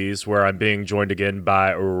Movies, where I'm being joined again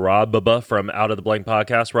by Rob Bubba from Out of the Blank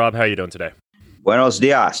Podcast. Rob, how are you doing today? Buenos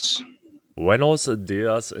dias. Buenos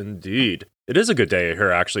dias, indeed. It is a good day here,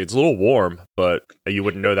 actually. It's a little warm, but you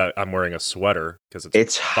wouldn't know that I'm wearing a sweater because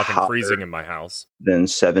it's fucking freezing in my house. Then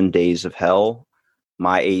 7 days of hell.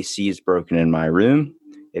 My AC is broken in my room.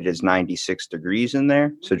 It is 96 degrees in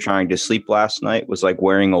there. So trying to sleep last night was like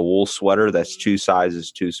wearing a wool sweater that's 2 sizes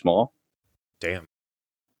too small. Damn.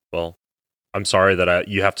 Well, I'm sorry that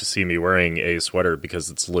you have to see me wearing a sweater because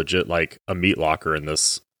it's legit like a meat locker in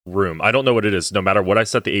this room. I don't know what it is. No matter what I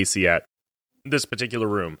set the AC at, this particular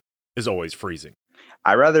room is always freezing.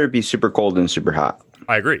 I'd rather it be super cold than super hot.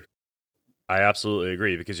 I agree. I absolutely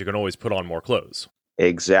agree because you can always put on more clothes.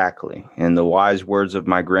 Exactly. And the wise words of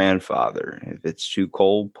my grandfather, if it's too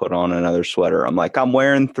cold, put on another sweater. I'm like, I'm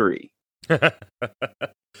wearing 3.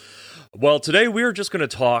 Well, today we're just going to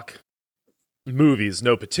talk movies.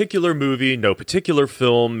 No particular movie, no particular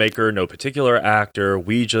filmmaker, no particular actor.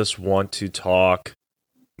 We just want to talk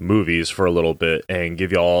movies for a little bit and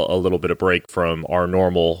give y'all a little bit of break from our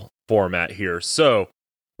normal format here. So,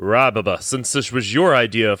 Rababa, since this was your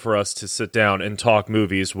idea for us to sit down and talk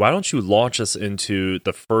movies, why don't you launch us into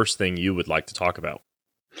the first thing you would like to talk about?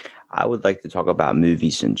 I would like to talk about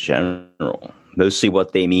movies in general, mostly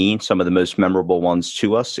what they mean, some of the most memorable ones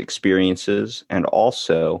to us, experiences, and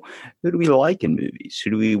also who do we like in movies? Who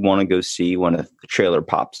do we want to go see when a trailer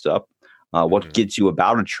pops up? What gets you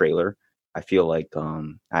about a trailer? I feel like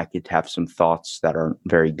I could have some thoughts that aren't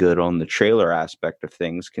very good on the trailer aspect of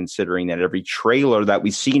things, considering that every trailer that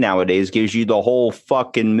we see nowadays gives you the whole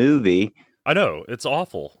fucking movie. I know, it's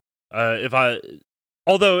awful.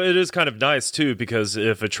 Although it is kind of nice, too, because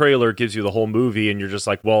if a trailer gives you the whole movie and you're just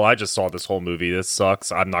like, well, I just saw this whole movie, this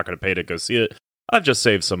sucks, I'm not going to pay to go see it, I've just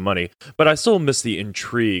saved some money. But I still miss the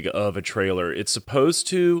intrigue of a trailer. It's supposed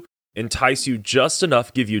to entice you just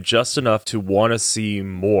enough, give you just enough to want to see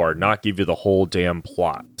more, not give you the whole damn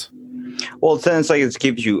plot. Well, it's like it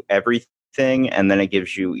gives you everything, and then it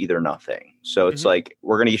gives you either nothing. So it's like,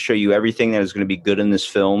 we're going to show you everything that is going to be good in this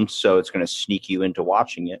film, so it's going to sneak you into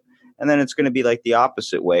watching it. And then it's going to be like the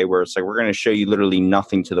opposite way, where it's like, we're going to show you literally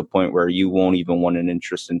nothing to the point where you won't even want an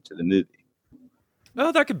interest into the movie.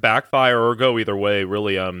 No, that could backfire or go either way,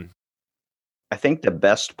 really. I think the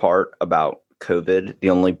best part about COVID, the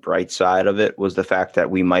only bright side of it was the fact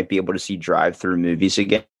that we might be able to see drive-through movies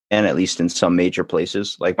again, at least in some major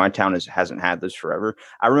places. Like my town hasn't had this forever.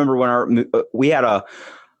 I remember when we had a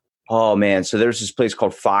Oh man, so there's this place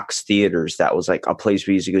called Fox Theaters that was like a place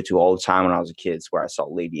we used to go to all the time when I was a kid. It's where I saw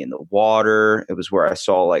Lady in the Water. It was where I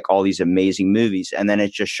saw like all these amazing movies. And then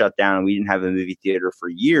it just shut down and we didn't have a movie theater for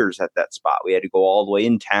years at that spot. We had to go all the way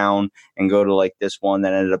in town and go to like this one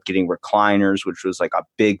that ended up getting recliners, which was like a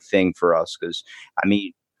big thing for us because I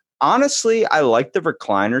mean, honestly, I like the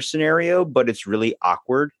recliner scenario, but it's really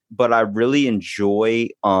awkward. But I really enjoy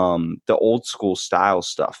the old school style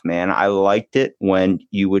stuff, man. I liked it when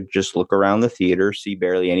you would just look around the theater, see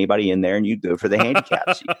barely anybody in there, and you'd go for the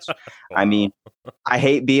handicap seats. I mean, I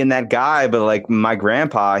hate being that guy, but like my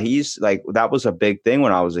grandpa, he's like, that was a big thing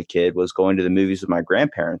when I was a kid, was going to the movies with my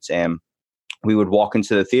grandparents. And we would walk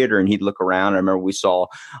into the theater and he'd look around. I remember we saw,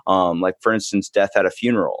 like, for instance, Death at a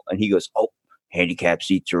Funeral. And he goes, "Oh, handicap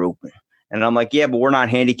seats are open." And I'm like, "Yeah, but we're not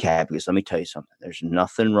handicapped." Because let me tell you something. There's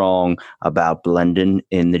nothing wrong about blending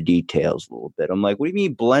in the details a little bit. I'm like, "What do you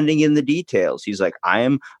mean blending in the details?" He's like, "I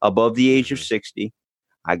am above the age of 60.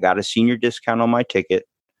 I got a senior discount on my ticket.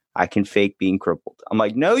 I can fake being crippled." I'm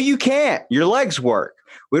like, "No, you can't. Your legs work.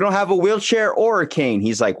 We don't have a wheelchair or a cane."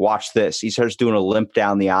 He's like, "Watch this." He starts doing a limp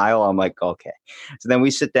down the aisle. I'm like, "Okay." So then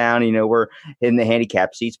we sit down, we're in the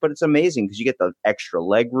handicap seats, but it's amazing because you get the extra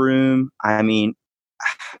leg room. I mean,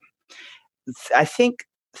 I think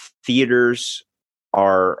theaters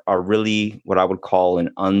are really what I would call an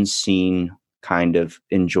unseen kind of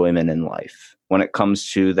enjoyment in life when it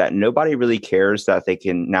comes to that. Nobody really cares that they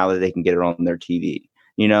can, now that they can get it on their TV,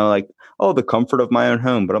 like, oh, the comfort of my own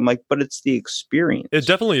home. But I'm like, but it's the experience. It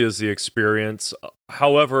definitely is the experience.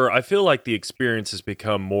 However, I feel like the experience has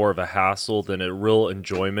become more of a hassle than a real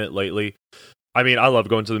enjoyment lately. I mean, I love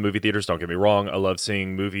going to the movie theaters, don't get me wrong. I love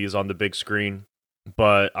seeing movies on the big screen.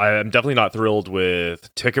 But I am definitely not thrilled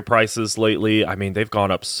with ticket prices lately. I mean, they've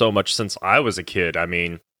gone up so much since I was a kid. I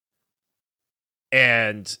mean,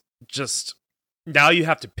 and just now you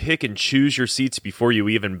have to pick and choose your seats before you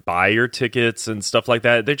even buy your tickets and stuff like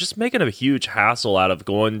that. They're just making a huge hassle out of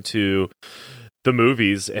going to the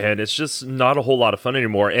movies, and it's just not a whole lot of fun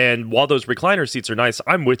anymore. And while those recliner seats are nice,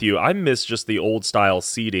 I'm with you. I miss just the old style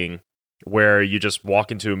seating where you just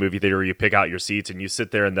walk into a movie theater, you pick out your seats, and you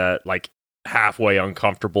sit there in that like halfway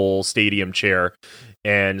uncomfortable stadium chair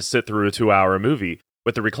and sit through a 2-hour movie.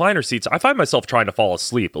 With the recliner seats, I find myself trying to fall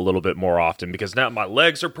asleep a little bit more often because now my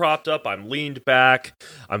legs are propped up, I'm leaned back,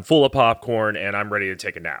 I'm full of popcorn, and I'm ready to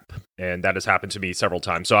take a nap. And that has happened to me several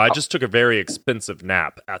times. So I just took a very expensive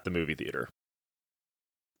nap at the movie theater.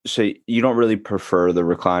 So you don't really prefer the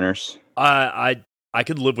recliners? I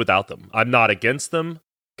could live without them. I'm not against them,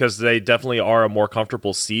 because they definitely are a more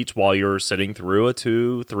comfortable seat while you're sitting through a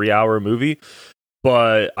 2-3 hour movie.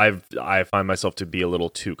 But I find myself to be a little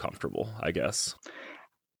too comfortable, I guess.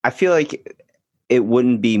 I feel like it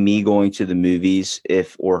wouldn't be me going to the movies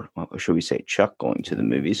or should we say Chuck going to the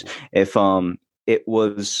movies, if it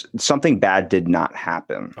was something bad did not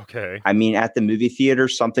happen. Okay. I mean, at the movie theater,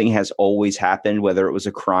 something has always happened, whether it was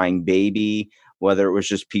a crying baby, whether it was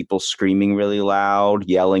just people screaming really loud,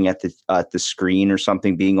 yelling at the screen, or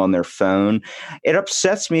something being on their phone. It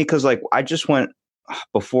upsets me because, like, I just went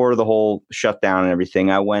before the whole shutdown and everything.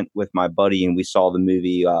 I went with my buddy and we saw the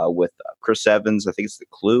movie with Chris Evans. I think it's The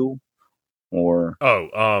Clue or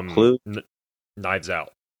Clue. Knives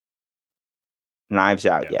Out. Knives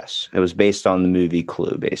Out, yeah. Yes. It was based on the movie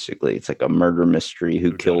Clue, basically. It's like a murder mystery.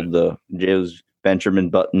 Who killed it was Benjamin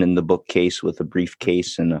Button in the bookcase with a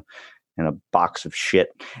briefcase and a box of shit.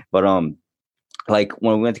 But like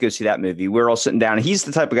when we went to go see that movie, we were all sitting down and he's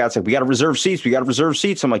the type of guy that's like, we got to reserve seats.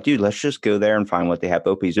 I'm like, dude, let's just go there and find what they have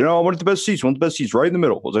open. He's like, "No, I want the best seats. Right in the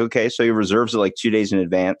middle." I was like, okay. So he reserves it like 2 days in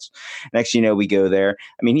advance. Next, we go there.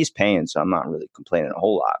 I mean, he's paying, so I'm not really complaining a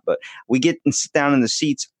whole lot, but we get and sit down in the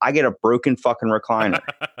seats. I get a broken fucking recliner.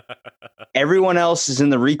 Everyone else is in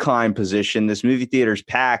the recline position. This movie theater's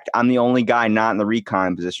packed. I'm the only guy not in the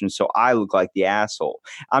recline position, so I look like the asshole.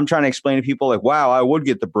 I'm trying to explain to people like, wow, I would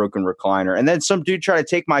get the broken recliner. And then some dude tried to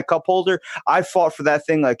take my cup holder. I fought for that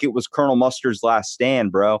thing like it was Colonel Mustard's last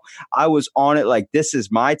stand, bro. I was on it like, this is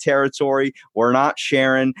my territory. We're not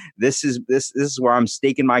sharing. This is where I'm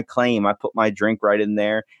staking my claim. I put my drink right in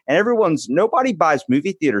there. And nobody buys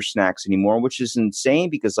movie theater snacks anymore, which is insane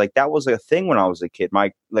because like that was a thing when I was a kid.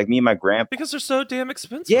 Me and my grandpa. Because they're so damn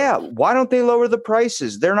expensive. Yeah. Why don't they lower the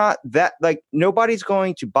prices? They're not that, like, nobody's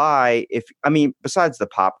going to buy besides the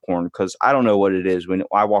popcorn, because I don't know what it is when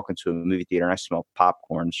I walk into a movie theater and I smell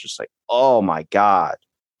popcorn. It's just like, oh my God.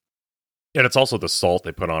 And it's also the salt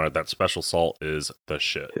they put on it. That special salt is the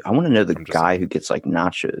shit. I want to know the guy who gets like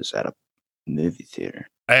nachos at a movie theater.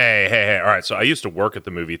 Hey. All right. So I used to work at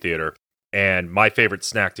the movie theater. And my favorite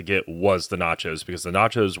snack to get was the nachos because the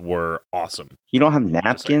nachos were awesome. You don't have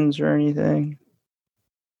napkins or anything?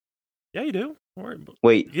 Yeah, you do.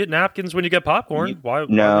 Wait, you get napkins when you get popcorn. Why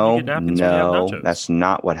no, would you get napkins when you have nachos? That's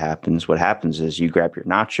not what happens. What happens is you grab your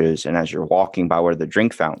nachos, and as you're walking by where the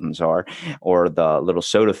drink fountains are, or the little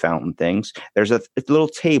soda fountain things, there's a little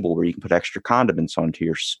table where you can put extra condiments onto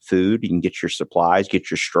your food. You can get your supplies, get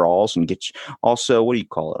your straws, and also, what do you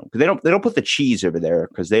call it? Because they don't put the cheese over there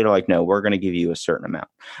because they're like, no, we're going to give you a certain amount.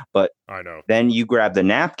 But I know. Then you grab the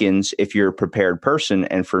napkins if you're a prepared person.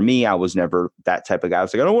 And for me, I was never that type of guy. I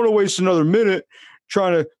was like, I don't want to waste another minute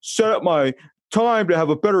trying to set up my time to have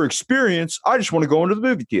a better experience. I just want to go into the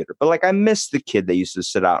movie theater. But like, I miss the kid that used to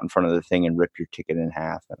sit out in front of the thing and rip your ticket in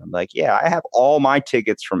half. And I'm like, yeah, I have all my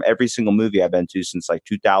tickets from every single movie I've been to since like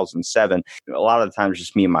 2007. A lot of the times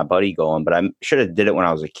just me and my buddy going, but I should have did it when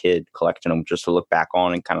I was a kid, collecting them just to look back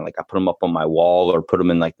on, and kind of like I put them up on my wall or put them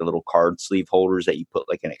in like the little card sleeve holders that you put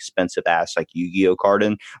like an expensive ass like Yu-Gi-Oh card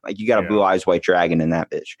in. Like, you got a Blue Eyes White Dragon in that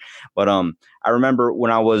bitch. But I remember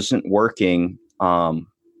when I wasn't working,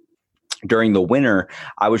 during the winter,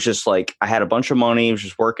 I was just like, I had a bunch of money, was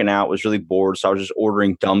just working out, was really bored. So I was just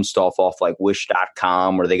ordering dumb stuff off like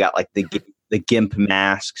wish.com, where they got like the GIMP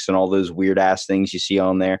masks and all those weird ass things you see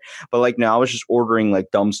on there. But like, no, I was just ordering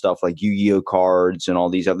like dumb stuff like Yu-Gi-Oh cards and all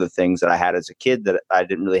these other things that I had as a kid that I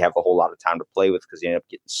didn't really have a whole lot of time to play with because they ended up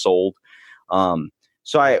getting sold.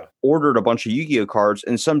 So I ordered a bunch of Yu-Gi-Oh cards,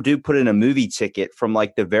 and some dude put in a movie ticket from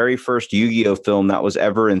like the very first Yu-Gi-Oh film that was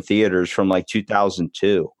ever in theaters from like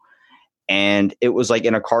 2002. And it was like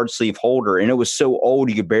in a card sleeve holder, and it was so old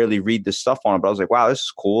you could barely read the stuff on it. But I was like, wow, this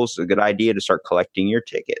is cool. It's a good idea to start collecting your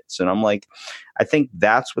tickets. And I'm like, I think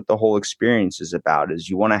that's what the whole experience is about, is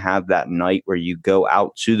you want to have that night where you go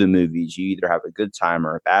out to the movies. You either have a good time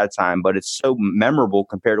or a bad time, but it's so memorable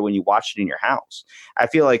compared to when you watch it in your house. I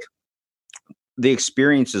feel like the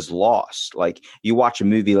experience is lost. Like, you watch a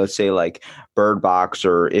movie, let's say like Bird Box,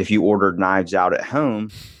 or if you ordered Knives Out at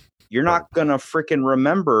home, you're not going to freaking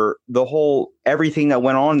remember everything that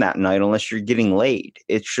went on that night unless you're getting laid.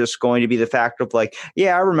 It's just going to be the fact of like,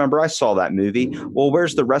 yeah, I remember I saw that movie. Well,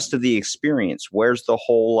 where's the rest of the experience? Where's the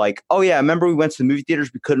whole like, oh yeah, I remember we went to the movie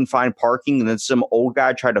theaters, we couldn't find parking, and then some old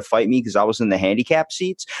guy tried to fight me because I was in the handicap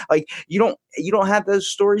seats. Like, you don't have those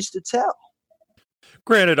stories to tell.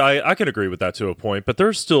 Granted, I can agree with that to a point, but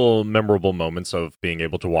there's still memorable moments of being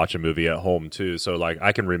able to watch a movie at home too. So like,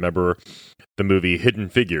 I can remember the movie Hidden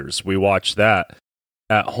Figures. We watched that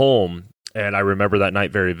at home, and I remember that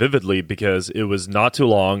night very vividly because it was not too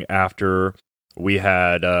long after we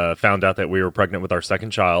had found out that we were pregnant with our second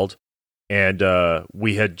child, and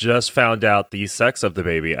we had just found out the sex of the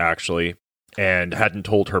baby, actually, and hadn't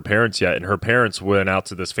told her parents yet. And her parents went out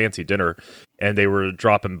to this fancy dinner, and they were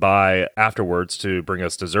dropping by afterwards to bring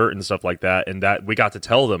us dessert and stuff like that. And that we got to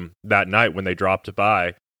tell them that night when they dropped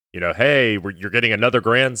by, you know, hey, you're getting another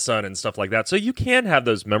grandson and stuff like that. So you can have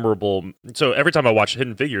those memorable. So every time I watch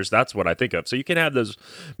Hidden Figures, that's what I think of. So you can have those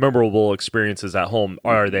memorable experiences at home.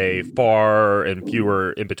 Are they far and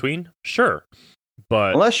fewer in between? Sure.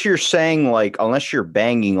 But unless you're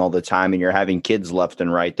banging all the time and you're having kids left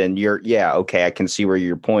and right, then okay, I can see where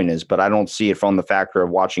your point is, but I don't see it from the factor of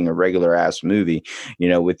watching a regular ass movie,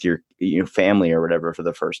 with your family or whatever for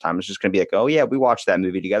the first time. It's just going to be like, oh yeah, we watched that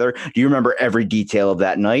movie together. Do you remember every detail of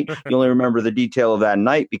that night? You only remember the detail of that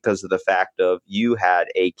night because of the fact of you had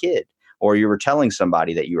a kid, or you were telling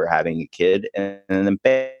somebody that you were having a kid, and then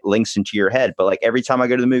it links into your head. But like, every time I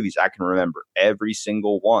go to the movies, I can remember every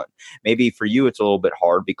single one. Maybe for you, it's a little bit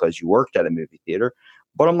hard because you worked at a movie theater,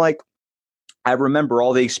 but I'm like, I remember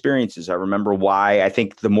all the experiences. I remember why I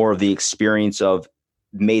think the more of the experience of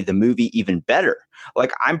made the movie even better.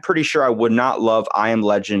 Like, I'm pretty sure I would not love I Am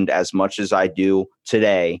Legend as much as I do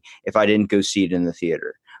today if I didn't go see it in the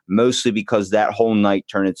theater. Mostly because that whole night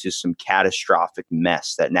turned into some catastrophic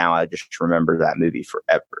mess that now I just remember that movie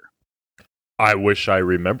forever. I wish I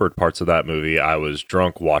remembered parts of that movie. I was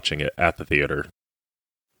drunk watching it at the theater.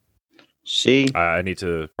 See? I need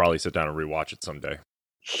to probably sit down and rewatch it someday.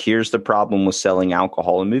 Here's the problem with selling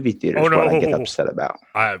alcohol in movie theaters. Oh, no. What I get upset about.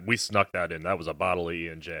 We snuck that in. That was a bottle of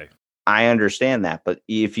E&J. I understand that, but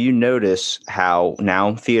if you notice how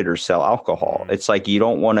now theaters sell alcohol, it's like you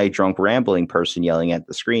don't want a drunk rambling person yelling at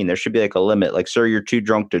the screen. There should be like a limit. Like, sir, you're too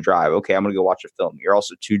drunk to drive. Okay, I'm going to go watch a film. You're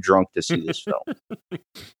also too drunk to see this film.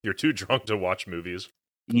 You're too drunk to watch movies.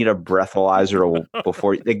 You need a breathalyzer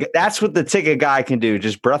before. That's what the ticket guy can do.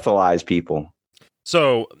 Just breathalyze people.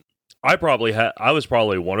 So I was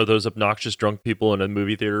probably one of those obnoxious drunk people in a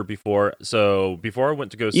movie theater before. So before I went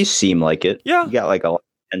to go, you seem like it. Yeah, you got like a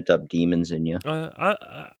pent up demons in you.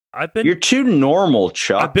 You're too normal,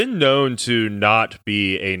 Chuck. I've been known to not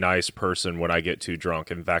be a nice person when I get too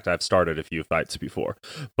drunk. In fact, I've started a few fights before.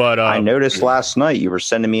 But I noticed last night you were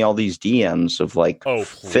sending me all these DMs of like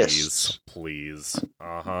fists. Please.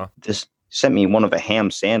 Uh-huh. Just sent me one of a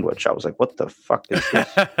ham sandwich. I was like, what the fuck is this?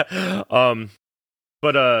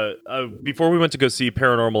 But before we went to go see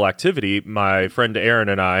Paranormal Activity, my friend Aaron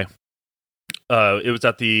and I, it was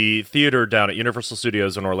at the theater down at Universal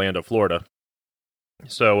Studios in Orlando, Florida.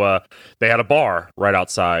 So they had a bar right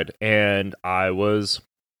outside, and I was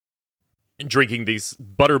drinking these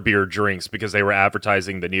butterbeer drinks because they were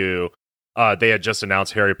advertising the new. They had just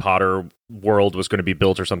announced Harry Potter World was going to be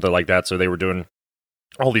built or something like that, so they were doing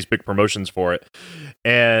all these big promotions for it.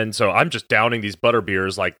 And so I'm just downing these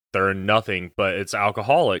butterbeers like they're nothing, but it's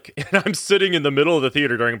alcoholic. And I'm sitting in the middle of the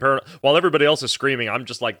theater while everybody else is screaming. I'm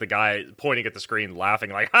just like the guy pointing at the screen, laughing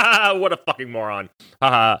like, ha, what a fucking moron. Ha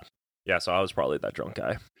ha. Yeah, so I was probably that drunk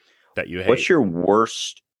guy that you hate. What's your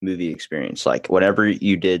worst movie experience? Like whatever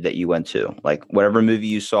you did that you went to, like whatever movie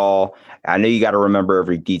you saw. I know you got to remember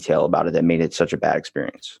every detail about it that made it such a bad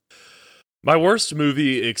experience. My worst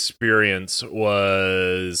movie experience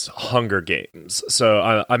was Hunger Games.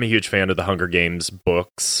 So I'm a huge fan of the Hunger Games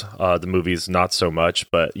books. The movies, not so much,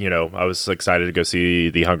 but I was excited to go see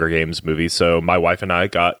the Hunger Games movie. So my wife and I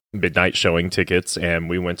got midnight showing tickets, and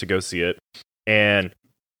we went to go see it. And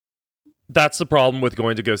that's the problem with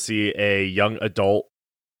going to go see a young adult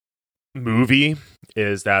movie,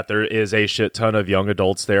 is that there is a shit ton of young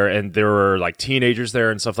adults there, and there were like teenagers there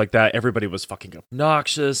and stuff like that. Everybody was fucking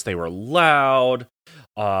obnoxious. They were loud.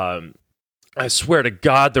 I swear to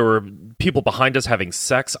God, there were people behind us having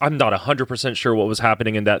sex. I'm not 100% sure what was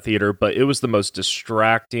happening in that theater, but it was the most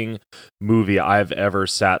distracting movie I've ever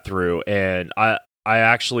sat through. And I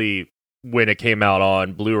actually, when it came out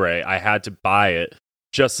on Blu-ray, I had to buy it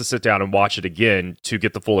just to sit down and watch it again to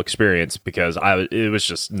get the full experience, because it was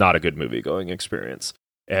just not a good movie going experience.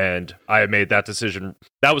 And I made that decision.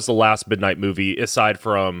 That was the last midnight movie, aside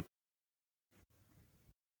from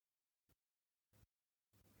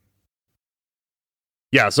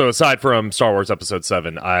aside from Star Wars Episode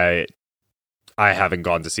 7, I haven't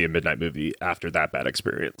gone to see a midnight movie after that bad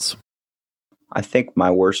experience. I think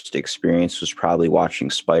my worst experience was probably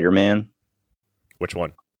watching Spider-Man. Which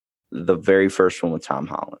one? The very first one with Tom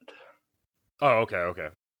Holland. Oh, okay.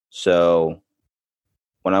 So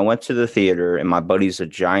when I went to the theater, and my buddy's a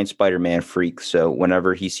giant Spider-Man freak, so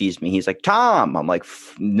whenever he sees me, he's like, Tom! I'm like,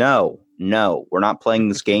 no, we're not playing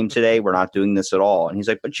this game today. We're not doing this at all. And he's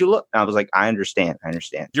like, but you look. And I was like, I understand.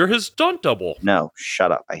 You're his stunt double. No,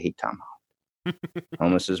 shut up. I hate Tom Holland.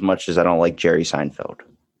 Almost as much as I don't like Jerry Seinfeld.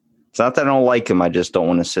 It's not that I don't like him. I just don't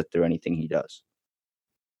want to sit through anything he does.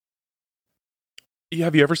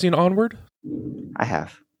 Have you ever seen Onward? I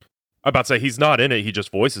have. I'm about to say, he's not in it. He just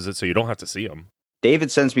voices it, so you don't have to see him. David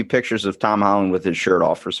sends me pictures of Tom Holland with his shirt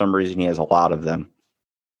off. For some reason, he has a lot of them.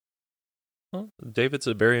 Well, David's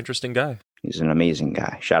a very interesting guy. He's an amazing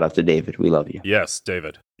guy. Shout out to David. We love you. Yes,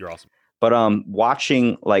 David. You're awesome. But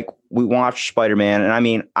we watched Spider-Man, and I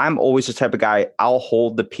mean, I'm always the type of guy, I'll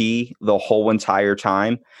hold the pee the whole entire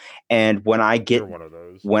time. And when I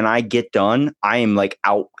get done, I am like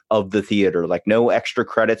out of the theater, like no extra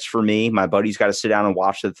credits for me. My buddy's got to sit down and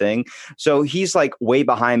watch the thing. So he's like way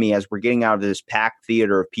behind me as we're getting out of this packed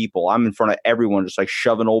theater of people. I'm in front of everyone, just like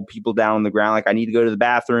shoving old people down on the ground. Like I need to go to the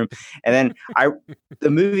bathroom. And then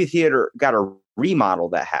the movie theater got a remodel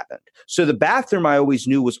that happened. So the bathroom I always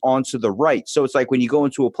knew was on to the right. So it's like when you go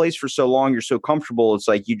into a place for so long, you're so comfortable. It's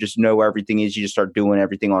like you just know everything is. You just start doing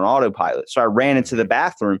everything on autopilot. So I ran into the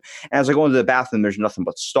bathroom, and as I go into the bathroom, there's nothing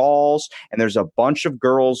but stalls, and there's a bunch of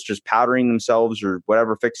girls just powdering themselves or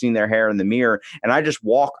whatever, fixing their hair in the mirror. And I just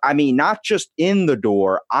walk. I mean, not just in the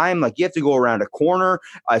door. I'm like, you have to go around a corner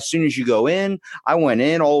as soon as you go in. I went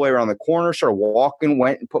in all the way around the corner, started walking,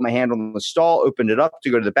 went and put my hand on the stall, opened it up to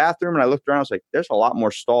go to the bathroom, and I looked around. I was like, there's a lot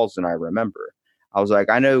more stalls than I remember. I was like,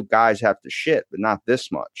 I know guys have to shit, but not this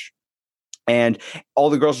much. And all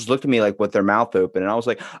the girls just looked at me like with their mouth open. And I was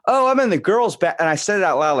like, oh, I'm in the girls' bath. And I said it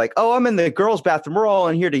out loud, like, oh, I'm in the girls' bathroom. We're all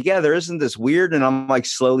in here together. Isn't this weird? And I'm like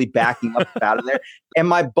slowly backing up out of there. And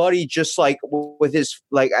my buddy just like with his,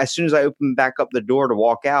 like, as soon as I open back up the door to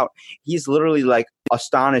walk out, he's literally like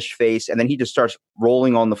astonished face. And then he just starts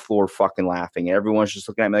rolling on the floor, fucking laughing. And everyone's just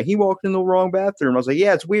looking at me like, he walked in the wrong bathroom. I was like,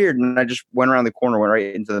 yeah, it's weird. And I just went around the corner, went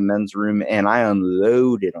right into the men's room, and I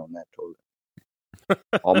unloaded on that toilet.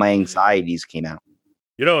 All my anxieties came out.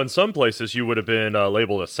 You know, in some places, you would have been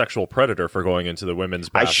labeled a sexual predator for going into the women's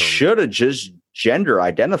bathroom. I should have just gender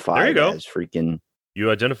identified. There you go. As freaking. You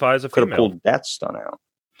identify as a female. Could have pulled that stunt out.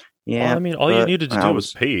 Yeah. Well, I mean, all you needed to do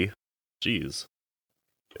was pee. Jeez.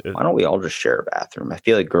 Why don't we all just share a bathroom? I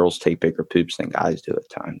feel like girls take bigger poops than guys do at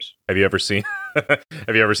times. Have you ever seen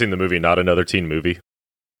the movie Not Another Teen Movie?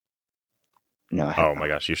 No. Oh my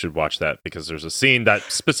gosh, you should watch that because there's a scene that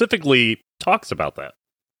specifically talks about that.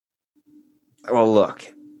 Well, look,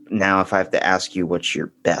 now if I have to ask you what's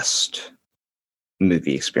your best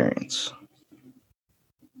movie experience?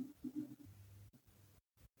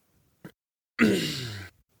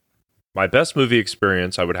 My best movie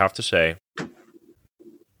experience, I would have to say,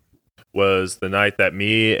 was the night that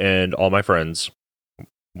me and all my friends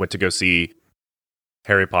went to go see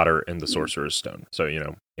Harry Potter and the Sorcerer's Stone. So,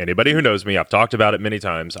 anybody who knows me, I've talked about it many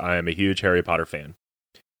times. I am a huge Harry Potter fan.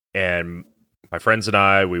 And my friends and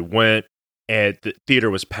I, we went, and the theater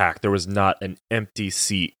was packed. There was not an empty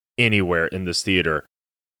seat anywhere in this theater.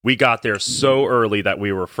 We got there so early that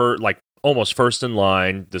we were almost first in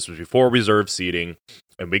line. This was before reserved seating,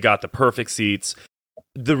 and we got the perfect seats.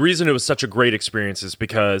 The reason it was such a great experience is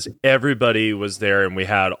because everybody was there, and we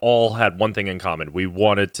all had one thing in common. We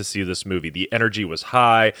wanted to see this movie. The energy was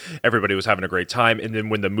high. Everybody was having a great time. And then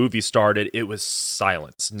when the movie started, it was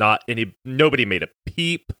silence. Nobody made a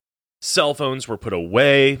peep. Cell phones were put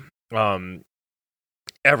away.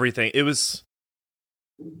 Everything.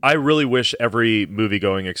 I really wish every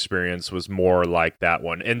movie-going experience was more like that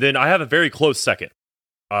one. And then I have a very close second.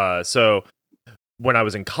 So when I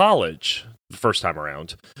was in college, the first time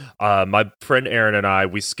around, my friend Aaron and I,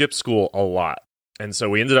 we skipped school a lot. And so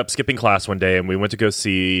we ended up skipping class one day, and we went to go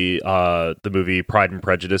see the movie Pride and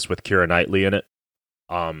Prejudice with Keira Knightley in it.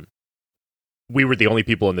 We were the only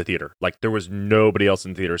people in the theater. Like, there was nobody else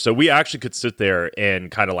in the theater. So we actually could sit there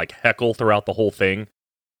and kind of like heckle throughout the whole thing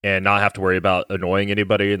and not have to worry about annoying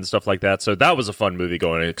anybody and stuff like that. So that was a fun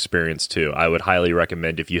movie-going experience, too. I would highly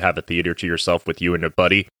recommend if you have a theater to yourself with you and a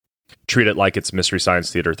buddy, treat it like it's Mystery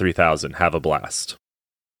Science Theater 3000. Have a blast.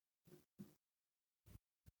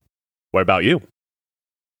 What about you?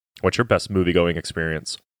 What's your best movie-going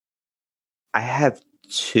experience? I have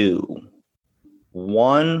two.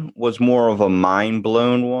 One was more of a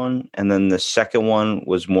mind-blown one, and then the second one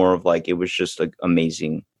was more of like, it was just an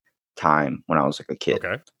amazing time when I was like a kid.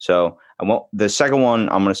 Okay. So the second one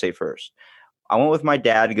I'm going to say first. I went with my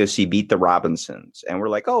dad to go see Beat the Robinsons, and we're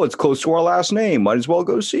like, oh, it's close to our last name. Might as well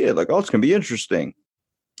go see it. Like, oh, it's going to be interesting.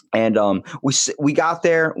 And we got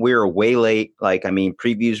there. We were way late. Like, I mean,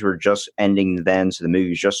 previews were just ending then, so the movie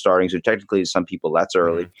was just starting. So technically, to some people, that's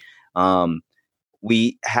early. Mm-hmm.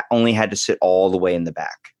 We only had to sit all the way in the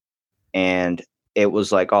back. And it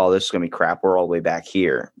was like, oh, this is going to be crap. We're all the way back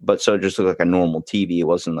here. But so it just looked like a normal TV. It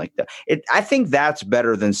wasn't like that. I think that's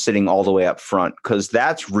better than sitting all the way up front, because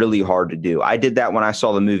that's really hard to do. I did that when I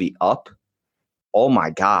saw the movie Up. Oh,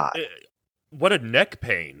 my God. What a neck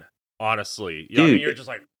pain, honestly. Dude, I mean, you're just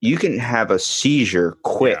like, you can have a seizure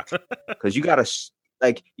quick because you got to,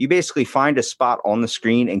 like, you basically find a spot on the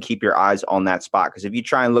screen and keep your eyes on that spot. Because if you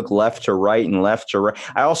try and look left to right and left to right,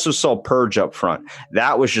 I also saw Purge up front.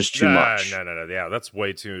 That was just too much. No. Yeah, that's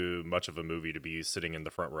way too much of a movie to be sitting in the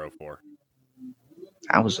front row for.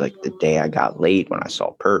 That was like the day I got late when I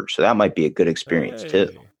saw Purge. So that might be a good experience too.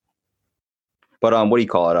 But what do you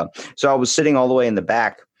call it? So I was sitting all the way in the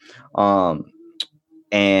back,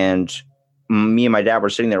 and me and my dad were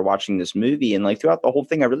sitting there watching this movie, and like throughout the whole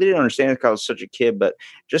thing, I really didn't understand it because I was such a kid, but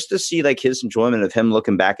just to see like his enjoyment of him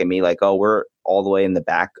looking back at me like, oh, we're all the way in the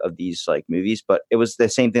back of these like movies. But it was the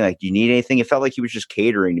same thing. Like, do you need anything? It felt like he was just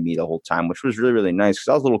catering to me the whole time, which was really, really nice because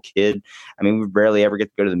I was a little kid. I mean, we barely ever get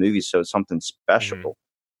to go to the movies, so it's something special.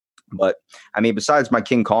 Mm-hmm. But I mean, besides my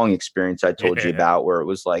King Kong experience I told you about, where it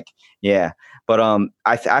was like, yeah. But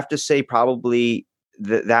I have to say probably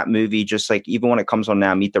that movie, just like even when it comes on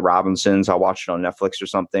now, Meet the Robinsons, I'll watch it on Netflix or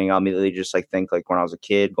something. I'll immediately just like think like when I was a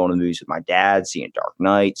kid, going to movies with my dad, seeing Dark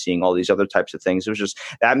Knight, seeing all these other types of things. It was just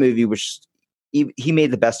that movie was he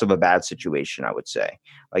made the best of a bad situation, I would say.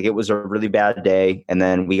 Like, it was a really bad day, and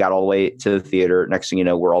then we got all the way to the theater. Next thing you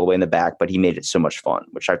know, we're all the way in the back, but he made it so much fun,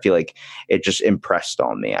 which I feel like it just impressed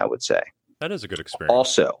on me, I would say. That is a good experience.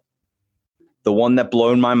 Also, the one that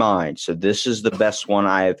blown my mind. So this is the best one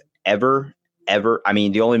I have ever, I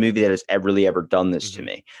mean, the only movie that has ever done this to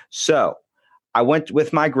me. So I went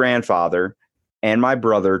with my grandfather and my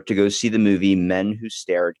brother to go see the movie Men Who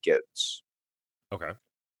Stare at Goats. Okay.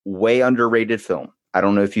 Way underrated film. I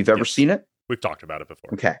don't know if you've ever seen it. We've talked about it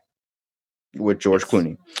before. Okay. With George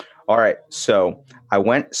Clooney. All right. So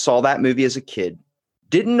I saw that movie as a kid.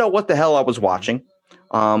 Didn't know what the hell I was watching.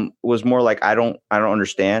 Was more like, I don't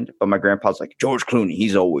understand. But my grandpa's like, George Clooney,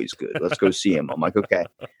 he's always good. Let's go see him. I'm like, okay.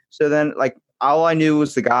 So then, like, all I knew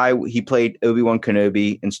was the guy, he played Obi-Wan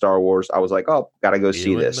Kenobi in Star Wars. I was like, oh, gotta go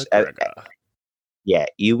see this. Yeah,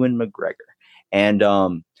 Ewan McGregor. And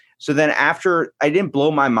so then after, I didn't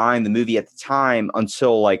blow my mind the movie at the time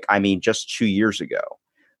until just 2 years ago.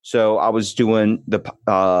 So I was doing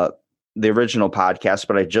the original podcast,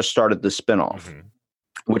 but I just started the spinoff,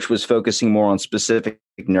 which was focusing more on specific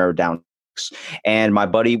narrowed down. And my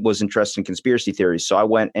buddy was interested in conspiracy theories. So I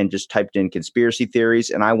went and just typed in conspiracy theories,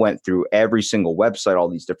 and I went through every single website, all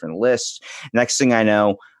these different lists. Next thing I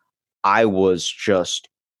know, I was just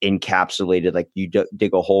encapsulated. Like you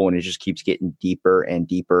dig a hole and it just keeps getting deeper and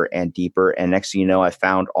deeper and deeper. And next thing you know, I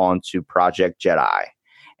found onto Project Jedi.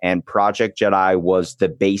 And Project Jedi was the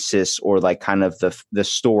basis, or like kind of the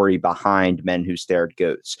story behind Men Who Stare at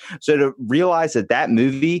Goats. So to realize that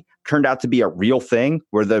movie turned out to be a real thing,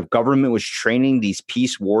 where the government was training these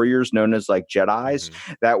peace warriors known as like Jedis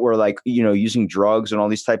that were like, using drugs and all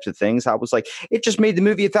these types of things. I was like, it just made the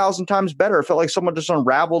movie 1,000 times better. It felt like someone just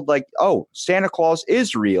unraveled like, oh, Santa Claus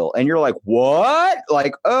is real. And you're like, what?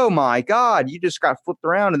 Like, oh my God, you just got flipped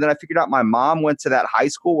around. And then I figured out my mom went to that high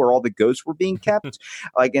school where all the ghosts were being kept.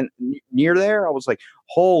 Like, and near there, I was like,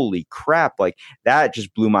 holy crap. Like that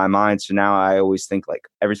just blew my mind. So now I always think, like,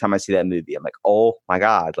 every time I see that movie, I'm like, oh my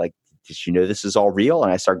God, like, did you know this is all real?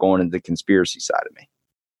 And I start going into the conspiracy side of me.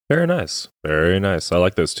 Very nice. Very nice. I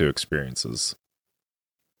like those two experiences.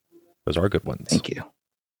 Those are good ones. Thank you.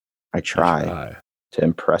 I try to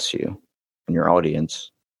impress you and your audience.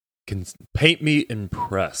 Can paint me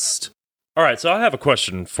impressed. All right, so I have a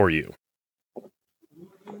question for you.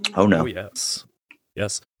 Oh, no. Oh, yes.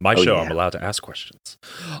 Yes. My show, yeah. I'm allowed to ask questions.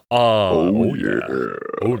 Yeah. Oh,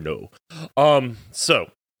 no. So.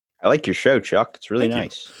 I like your show, Chuck. It's really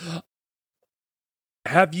nice.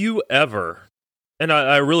 Have you ever, and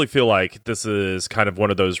I really feel like this is kind of one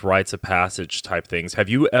of those rites of passage type things, have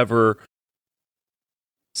you ever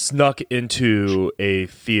snuck into a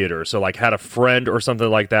theater? So like had a friend or something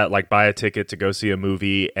like that, like buy a ticket to go see a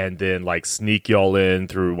movie and then like sneak y'all in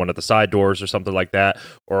through one of the side doors or something like that?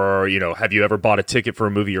 Or, have you ever bought a ticket for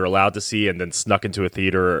a movie you're allowed to see and then snuck into a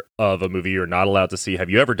theater of a movie you're not allowed to see? Have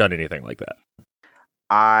you ever done anything like that?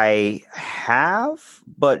 I have,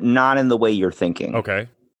 but not in the way you're thinking. Okay.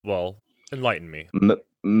 Well, enlighten me.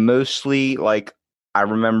 Mostly, like, I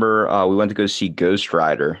remember we went to go see Ghost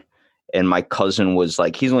Rider, and my cousin was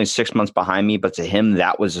like, he's only 6 months behind me, but to him,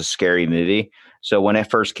 that was a scary movie. So when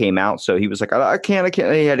it first came out, so he was like, I can't.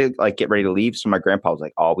 He had to like get ready to leave. So my grandpa was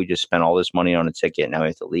like, oh, we just spent all this money on a ticket. Now we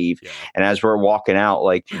have to leave. Yeah. And as we're walking out,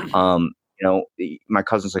 like, my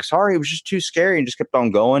cousin's like, sorry, it was just too scary, and just kept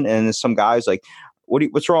on going. And then some guy's like,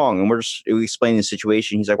 what's wrong? And we explain the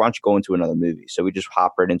situation. He's like, why don't you go into another movie? So we just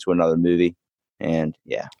hop right into another movie. And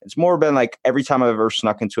yeah, it's more been like every time I've ever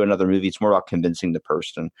snuck into another movie, it's more about convincing the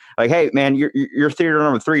person. Like, hey man, you're theater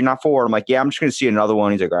number 3, not 4. I'm like, yeah, I'm just going to see another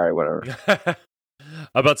one. He's like, all right, whatever. I'm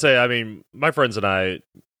about to say, I mean, my friends and I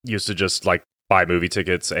used to just like buy movie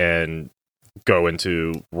tickets and go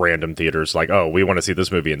into random theaters like, oh, we want to see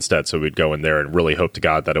this movie instead. So we'd go in there and really hope to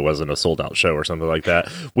God that it wasn't a sold out show or something like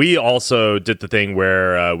that. We also did the thing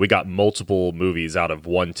where we got multiple movies out of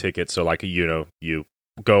one ticket. So like, you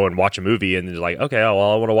go and watch a movie and you're like, okay,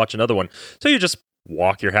 well, I want to watch another one. So you just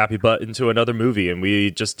walk your happy butt into another movie. And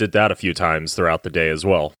we just did that a few times throughout the day as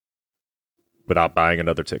well without buying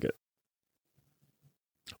another ticket.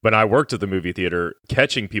 When I worked at the movie theater,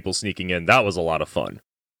 catching people sneaking in, that was a lot of fun.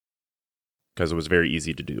 Because it was very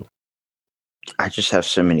easy to do. I just have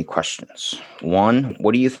so many questions. One,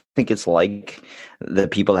 what do you think it's like, the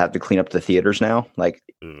people that have to clean up the theaters now? Like,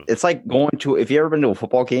 it's like going to, if you ever been to a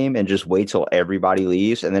football game and just wait till everybody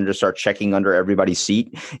leaves and then just start checking under everybody's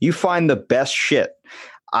seat, you find the best shit.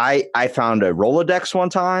 I found a Rolodex one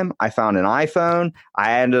time. I found an iPhone.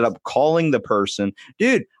 I ended up calling the person.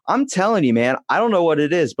 Dude, I'm telling you, man, I don't know what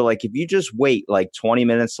it is, but like if you just wait like 20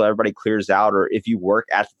 minutes till everybody clears out, or if you work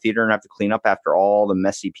at the theater and have to clean up after all the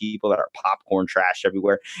messy people that are popcorn trash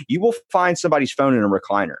everywhere, you will find somebody's phone in a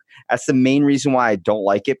recliner. That's the main reason why I don't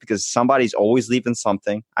like it, because somebody's always leaving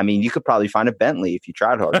something. I mean, you could probably find a Bentley if you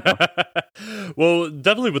tried hard enough. Well,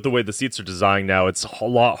 definitely with the way the seats are designed now, it's a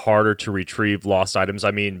lot harder to retrieve lost items.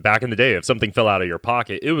 I mean, back in the day, if something fell out of your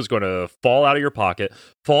pocket, it was going to fall out of your pocket,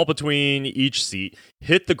 fall between each seat,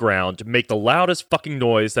 hit the ground, make the loudest fucking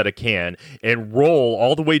noise that it can, and roll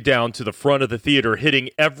all the way down to the front of the theater, hitting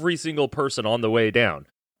every single person on the way down.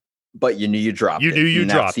 But you knew you dropped it. You knew you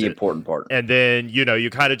dropped it. That's the important part. And then, you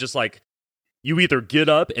kind of just like, you either get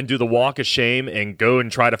up and do the walk of shame and go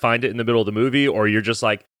and try to find it in the middle of the movie, or you're just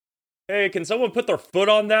like, hey, can someone put their foot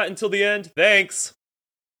on that until the end? Thanks.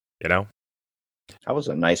 I was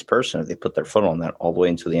a nice person if they put their foot on that all the way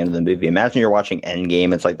until the end of the movie. Imagine you're watching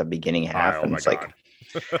Endgame. It's like the beginning half, and it's like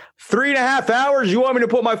 3.5 hours? You want me to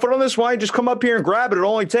put my foot on this? Why don't you just come up here and grab it?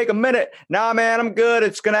 It'll only take a minute. Nah, man, I'm good.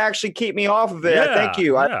 It's going to actually keep me off of it. Yeah, Thank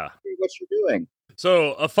you. Yeah. I see what you're doing.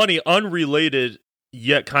 So a funny, unrelated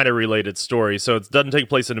yet kind of related story. So it doesn't take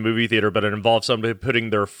place in a movie theater, but it involves somebody putting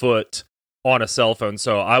their foot on a cell phone.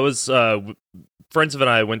 So I was friends of and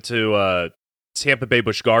I went to Tampa Bay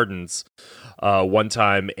Busch Gardens one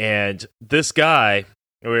time, and this guy,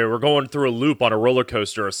 we were going through a loop on a roller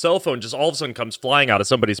coaster. A cell phone just all of a sudden comes flying out of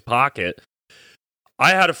somebody's pocket.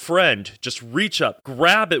 I had a friend just reach up,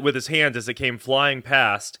 grab it with his hand as it came flying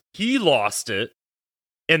past. He lost it.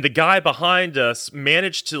 And the guy behind us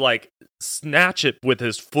managed to like snatch it with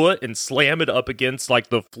his foot and slam it up against like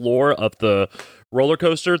the floor of the roller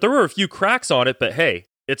coaster. There were a few cracks on it, but hey,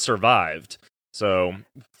 it survived. So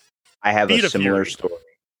I have a similar story.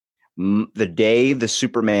 The day the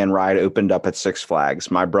Superman ride opened up at Six Flags,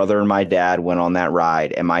 my brother and my dad went on that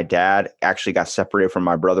ride, and my dad actually got separated from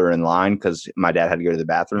my brother in line because my dad had to go to the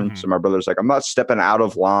bathroom. Mm-hmm. So my brother's like, I'm not stepping out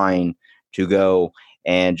of line to go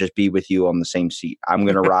and just be with you on the same seat. I'm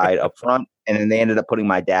going to ride up front. And then they ended up putting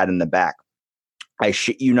my dad in the back. I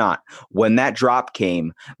shit you not. When that drop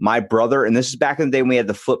came, my brother, and this is back in the day when we had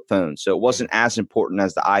the flip phone, so it wasn't as important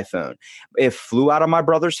as the iPhone. It flew out of my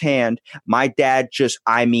brother's hand. My dad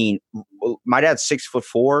my dad's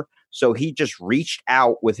 6'4", so he just reached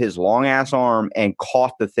out with his long ass arm and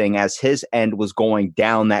caught the thing as his end was going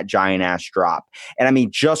down that giant ass drop. And I mean,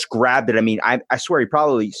 just grabbed it. I mean, I swear he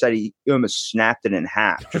probably said he almost snapped it in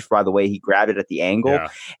half just by the way he grabbed it at the angle. Yeah.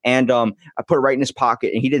 And I put it right in his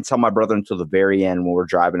pocket, and he didn't tell my brother until the very end when we were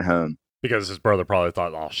driving home. Because his brother probably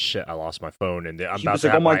thought, oh shit, I lost my phone, and I'm about to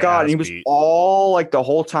like, oh my god! And he was all like, the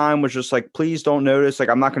whole time was just like, please don't notice. Like,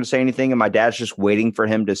 I'm not going to say anything, and my dad's just waiting for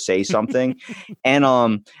him to say something. And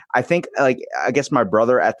I think I guess my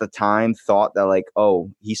brother at the time thought that like,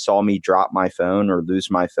 oh, he saw me drop my phone or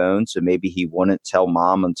lose my phone, so maybe he wouldn't tell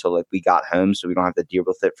mom until like we got home, so we don't have to deal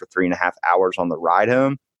with it for 3.5 hours on the ride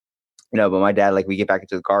home. But my dad, like, we get back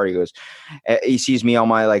into the car, he goes, he sees me on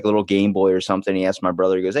my like little Game Boy or something. He asks my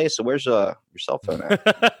brother, he goes, hey, so where's your cell phone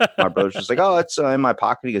at? My brother's just like, oh, it's in my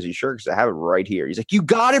pocket. He goes, you sure? Because I have it right here. He's like, you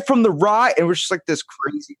got it from the ride? And it was just like this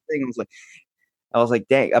crazy thing. I was like,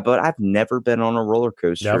 dang, but I've never been on a roller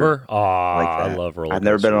coaster. Never? Oh, like I love roller coasters. I've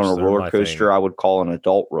never been on a roller coaster I would call an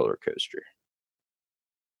adult roller coaster.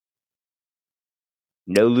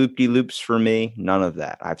 No loop-de-loops for me. None of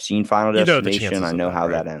that. I've seen Final Destination. I know how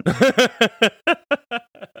that ends.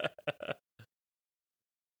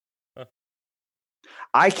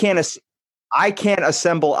 I can't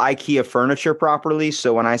assemble IKEA furniture properly.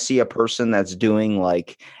 So when I see a person that's doing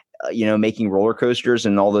like, making roller coasters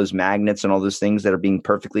and all those magnets and all those things that are being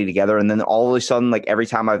perfectly together, and then all of a sudden, like every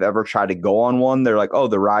time I've ever tried to go on one, they're like, oh,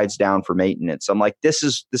 the ride's down for maintenance. I'm like, this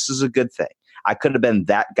is a good thing. I could have been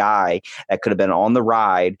that guy that could have been on the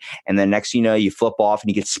ride, and then next thing you know, you flip off and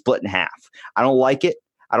you get split in half. I don't like it.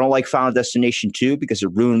 I don't like Final Destination 2 because it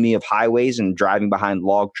ruined me of highways and driving behind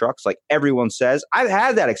log trucks. Like everyone says, I've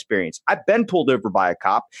had that experience. I've been pulled over by a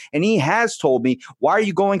cop, and he has told me, why are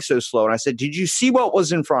you going so slow? And I said, did you see what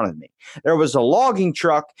was in front of me? There was a logging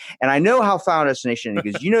truck, and I know how Final Destination is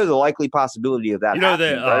because the likely possibility of that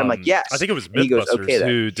happening. Right? I'm like, yes. I think it was Mythbusters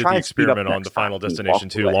who did the experiment on the Final Destination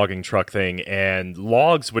 2 logging truck thing, and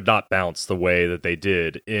logs would not bounce the way that they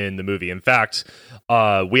did in the movie. In fact,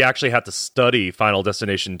 we actually had to study Final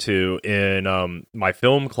Destination 2 in my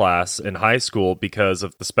film class in high school because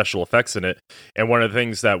of the special effects in it. And one of the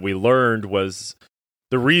things that we learned was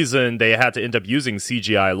the reason they had to end up using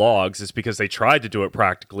CGI logs is because they tried to do it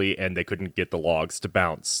practically and they couldn't get the logs to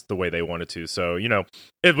bounce the way they wanted to. So,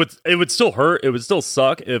 it would still hurt. It would still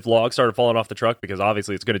suck if logs started falling off the truck because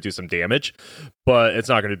obviously it's going to do some damage, but it's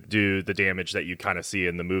not going to do the damage that you kind of see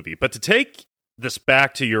in the movie. But to take this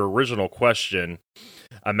back to your original question,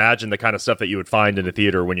 imagine the kind of stuff that you would find in a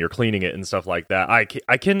theater when you're cleaning it and stuff like that. I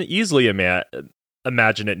can easily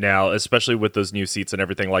imagine it now, especially with those new seats and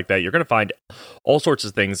everything like that. You're going to find all sorts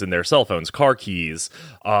of things in there: cell phones, car keys,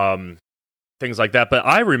 things like that. But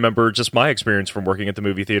I remember just my experience from working at the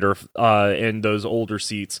movie theater in those older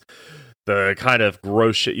seats. The kind of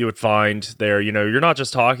gross shit you would find there, you're not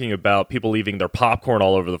just talking about people leaving their popcorn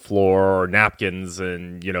all over the floor or napkins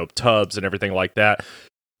and, tubs and everything like that.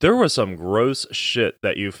 There was some gross shit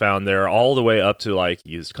that you found there all the way up to like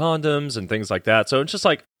used condoms and things like that. So it's just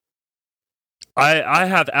like, I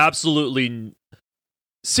have absolutely,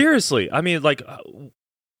 seriously, I mean, like,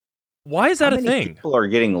 why is that a thing? People are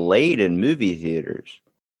getting laid in movie theaters.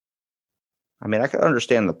 I mean, I could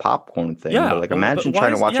understand the popcorn thing, Yeah, but like, well, imagine but why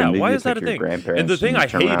trying to is watch a yeah, movie why with is that like a your thing? grandparents, And the thing you I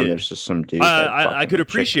turn around, hated, there's just some dude. I could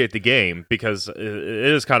appreciate the game because it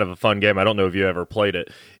is kind of a fun game. I don't know if you ever played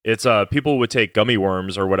it. It's people would take gummy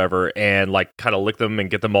worms or whatever and like kind of lick them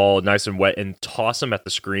and get them all nice and wet and toss them at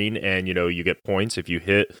the screen, and you know you get points if you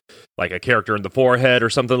hit like a character in the forehead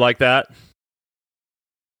or something like that.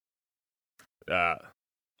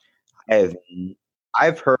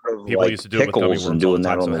 I've heard of People like used to do it with gummy pickles and worms all doing the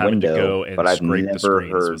that time, on so the having to go window, and but I've scrape the never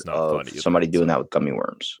screens heard was not of fun either, somebody doing so. that with gummy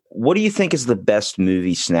worms. What do you think is the best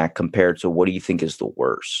movie snack compared to what do you think is the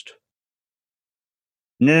worst?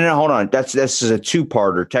 No, hold on. This is a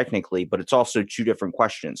two-parter technically, but it's also two different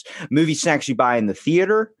questions. Movie snacks you buy in the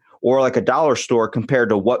theater or like a dollar store compared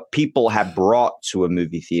to what people have brought to a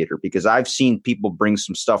movie theater, because I've seen people bring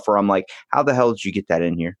some stuff where I'm like, how the hell did you get that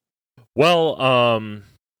in here? Well,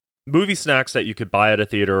 movie snacks that you could buy at a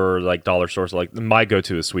theater or like dollar stores, like my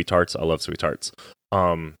go-to is Sweet Tarts. I love Sweet Tarts.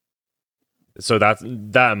 So that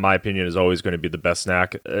in my opinion is always going to be the best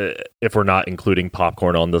snack if we're not including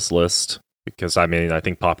popcorn on this list, because I mean I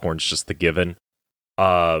think popcorn's just the given.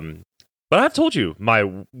 But I've told you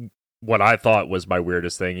what I thought was my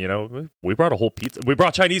weirdest thing. You know, we brought a whole pizza. We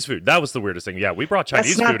brought Chinese food. That was the weirdest thing. Yeah, we brought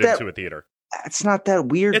Chinese food into a theater. It's not that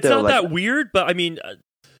weird. It's not that weird, but I mean,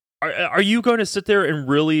 are you going to sit there and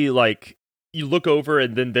really like you look over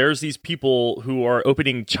and then there's these people who are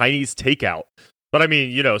opening Chinese takeout? But I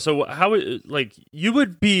mean, you know, so how like you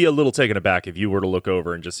would be a little taken aback if you were to look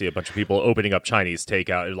over and just see a bunch of people opening up Chinese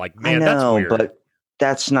takeout. Like, man, that's weird. But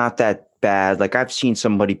that's not that bad. Like I've seen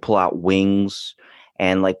somebody pull out wings.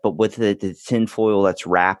 And like, but with the tinfoil that's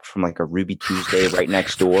wrapped from like a Ruby Tuesday right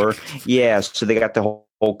next door. Yeah. So they got the whole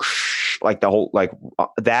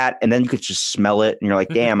that. And then you could just smell it. And you're like,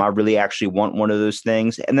 damn, I really actually want one of those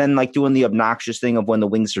things. And then like doing the obnoxious thing of when the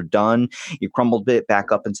wings are done, you crumble it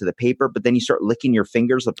back up into the paper, but then you start licking your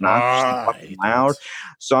fingers obnoxiously loud.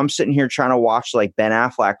 So I'm sitting here trying to watch like Ben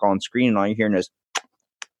Affleck on screen and all you're hearing is,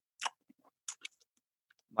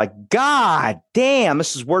 like, God damn,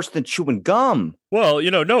 this is worse than chewing gum. Well, you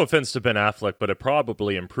know, no offense to Ben Affleck, but it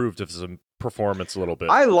probably improved his performance a little bit.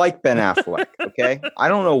 I like Ben Affleck, okay? I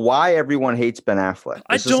don't know why everyone hates Ben Affleck.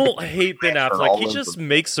 I don't hate Ben Affleck. He just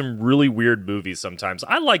makes some really weird movies sometimes.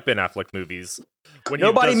 I like Ben Affleck movies.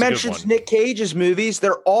 Nobody mentions Nick Cage's movies.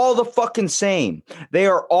 They're all the fucking same. They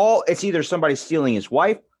are all, it's either somebody stealing his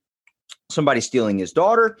wife, somebody stealing his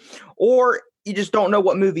daughter, or you just don't know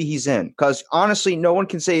what movie he's in. Because honestly, no one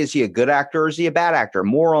can say, is he a good actor or is he a bad actor?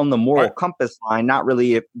 More on the moral compass line, not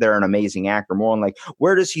really if they're an amazing actor. More on like,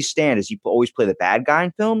 where does he stand? Does he always play the bad guy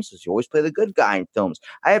in films? Does he always play the good guy in films?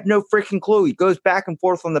 I have no freaking clue. He goes back and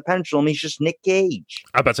forth on the pendulum. He's just Nick Cage.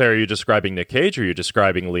 I about to say, are you describing Nick Cage or are you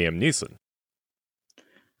describing Liam Neeson?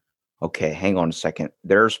 Okay, hang on a second.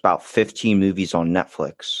 There's about 15 movies on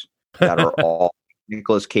Netflix that are all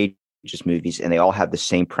Nicolas Cage movies, and they all have the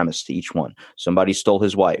same premise to each one. Somebody stole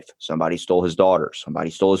his wife, somebody stole his daughter, somebody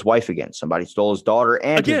stole his wife again, somebody stole his daughter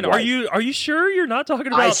and again. His wife. Are you sure you're not talking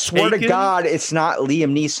about I swear Taken? to God, it's not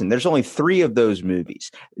Liam Neeson. There's only 3 of those movies.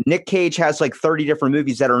 Nick Cage has like 30 different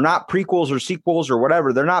movies that are not prequels or sequels or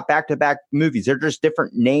whatever. They're not back-to-back movies. They're just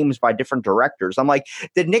different names by different directors. I'm like,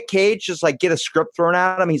 did Nick Cage just like get a script thrown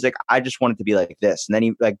at him? He's like, I just want it to be like this. And then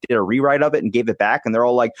he like did a rewrite of it and gave it back. And they're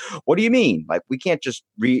all like, what do you mean? Like, we can't just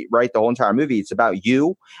rewrite the whole entire movie. It's about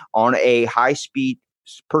you on a high-speed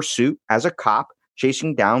pursuit as a cop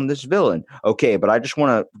chasing down this villain. Okay, but I just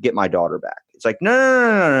want to get my daughter back. It's like,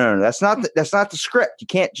 no. That's not the script. You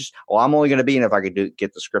can't just, I'm only going to be in if I could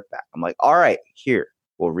get the script back. I'm like, all right, here,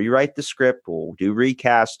 we'll rewrite the script. We'll do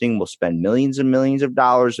recasting. We'll spend millions and millions of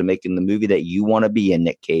dollars in making the movie that you want to be in,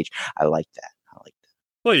 Nick Cage. I like that.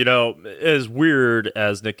 Well, you know, as weird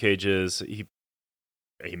as Nick Cage is, he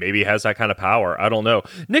maybe has that kind of power. I don't know.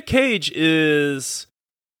 Nick Cage is...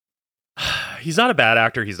 He's not a bad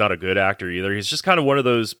actor. He's not a good actor either. He's just kind of one of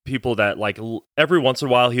those people that, like, every once in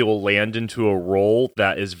a while he will land into a role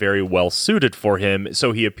that is very well suited for him.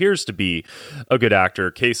 So he appears to be a good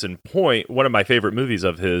actor. Case in point, one of my favorite movies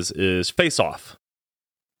of his is Face Off.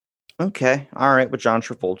 Okay. All right. With John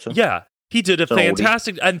Travolta. Yeah. He did a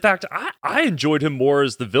fantastic... In fact, I enjoyed him more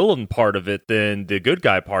as the villain part of it than the good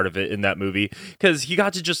guy part of it in that movie. Because he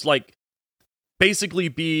got to just, like, basically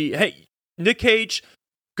be, hey, Nick Cage...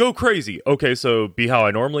 go crazy. Okay, so be how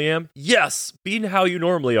I normally am? Yes, be how you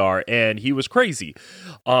normally are. And he was crazy.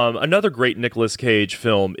 Another great Nicolas Cage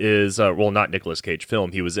film is, not Nicolas Cage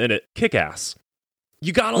film, he was in it, Kick-Ass.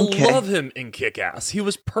 You gotta love him in Kick-Ass. He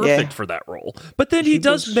was perfect for that role. But then he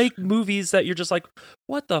does make movies that you're just like,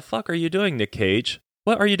 what the fuck are you doing, Nick Cage?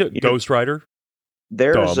 What are you doing? Ghost Rider?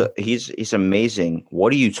 He's amazing.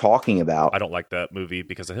 What are you talking about? I don't like that movie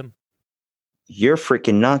because of him. You're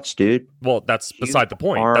freaking nuts, dude. Well, that's beside the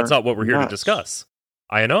point. That's not what we're here to discuss.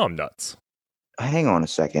 I know I'm nuts. Hang on a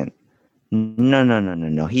second.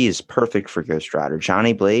 No. He is perfect for Ghost Rider.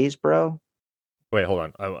 Johnny Blaze, bro. Wait, hold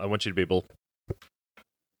on. I want you to be able.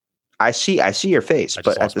 I see your face,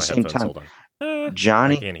 but at the same time,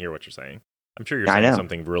 Johnny, I can't hear what you're saying. I'm sure you're saying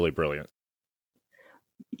something really brilliant.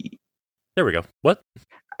 There we go. What?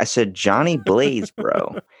 I said Johnny Blaze,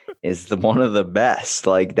 bro, is one of the best.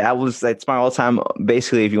 Like that's my all-time.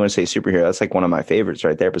 Basically, if you want to say superhero, that's like one of my favorites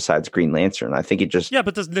right there. Besides Green Lantern, I think it just. Yeah,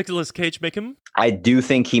 but does Nicolas Cage make him? I do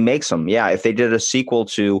think he makes them. Yeah, if they did a sequel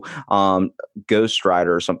to Ghost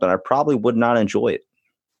Rider or something, I probably would not enjoy it.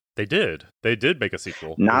 They did make a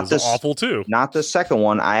sequel. Not it was awful too. Not the second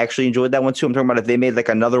one. I actually enjoyed that one too. I'm talking about if they made like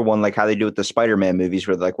another one, like how they do with the Spider-Man movies,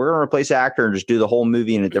 where they're like, we're going to replace the actor and just do the whole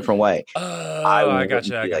movie in a different way. I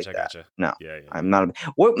gotcha. No, yeah. I'm not.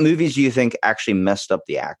 What movies do you think actually messed up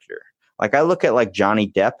the actor? Like I look at like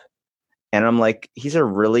Johnny Depp, and I'm like, he's a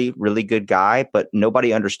really, really good guy, but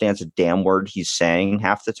nobody understands a damn word he's saying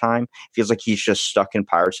half the time. Feels like he's just stuck in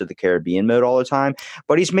Pirates of the Caribbean mode all the time.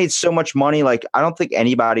 But he's made so much money. Like, I don't think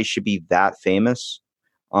anybody should be that famous.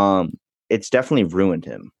 It's definitely ruined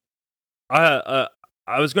him. I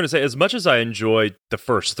was going to say, as much as I enjoyed the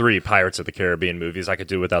first 3 Pirates of the Caribbean movies, I could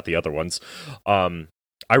do without the other ones.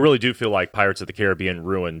 I really do feel like Pirates of the Caribbean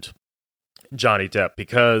ruined Johnny Depp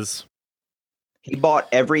because... He bought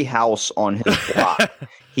every house on his block.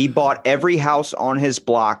 He bought every house on his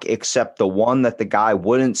block except the one that the guy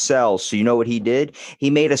wouldn't sell. So you know what he did? He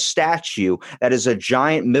made a statue that is a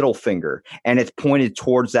giant middle finger and it's pointed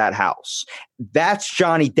towards that house. That's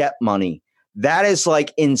Johnny Depp money. That is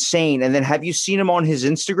like insane. And then have you seen him on his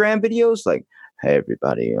Instagram videos? Like, hey,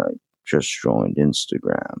 everybody, I just joined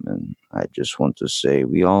Instagram and I just want to say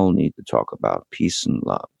we all need to talk about peace and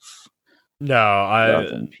love. No, love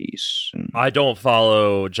and peace. I don't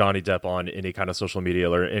follow Johnny Depp on any kind of social media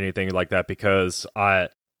or anything like that because I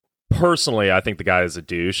think the guy is a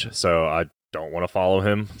douche, so I don't want to follow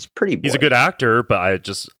him. He's a good actor, but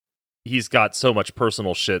he's got so much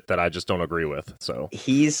personal shit that I just don't agree with. So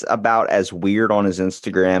he's about as weird on his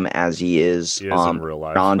Instagram as he is in real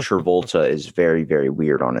life. John Travolta is very, very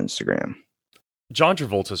weird on Instagram. John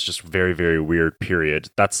Travolta is just very, very weird, period.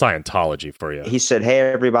 That's Scientology for you. He said, hey,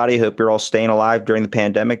 everybody, hope you're all staying alive during the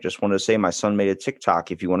pandemic. Just wanted to say my son made a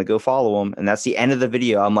TikTok if you want to go follow him. And that's the end of the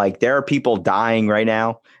video. I'm like, there are people dying right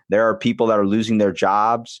now. There are people that are losing their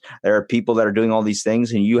jobs. There are people that are doing all these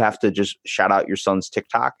things. And you have to just shout out your son's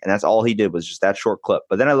TikTok. And that's all he did was just that short clip.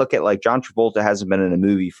 But then I look at like John Travolta hasn't been in a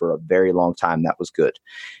movie for a very long time. That was good.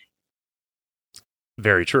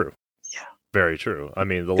 Very true. Very true. I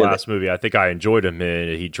mean, the last movie I think I enjoyed him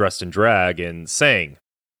in, he dressed in drag and sang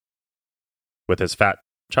with his fat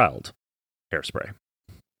child. Hairspray.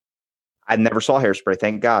 I never saw Hairspray.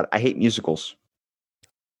 Thank God. I hate musicals.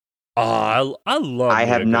 I love. I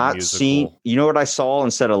have not seen. You know what I saw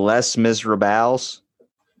instead of Les Miserables?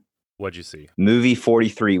 What'd you see? Movie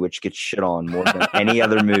 43, which gets shit on more than any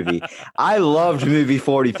other movie. I loved Movie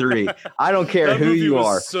 43. I don't care who you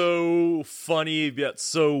are. So funny yet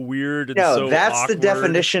so weird. And that's awkward. The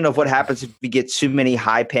definition of what happens if you get too many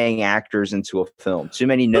high-paying actors into a film. Too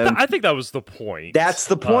many known. I think that was the point. That's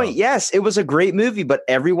the point. Yes, it was a great movie, but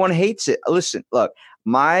everyone hates it. Listen, look,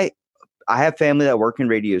 I have family that work in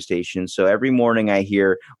radio stations. So every morning I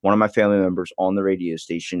hear one of my family members on the radio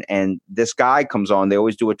station and this guy comes on. They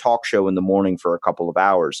always do a talk show in the morning for a couple of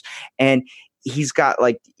hours. And he's got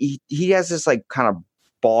like, he has this like kind of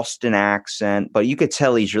Boston accent, but you could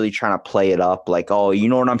tell he's really trying to play it up like, oh, you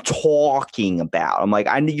know what I'm talking about. I'm like,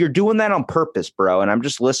 you're doing that on purpose, bro. And I'm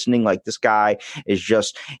just listening like this guy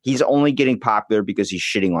is he's only getting popular because he's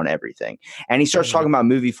shitting on everything. And he starts talking about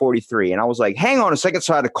Movie 43. And I was like, hang on a second.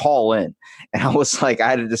 So I had to call in. And I was like, I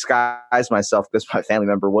had to disguise myself because my family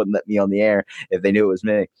member wouldn't let me on the air if they knew it was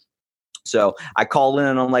me. So I called in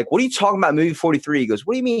and I'm like, what are you talking about Movie 43? He goes,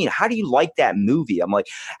 what do you mean? How do you like that movie? I'm like,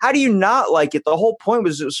 how do you not like it? The whole point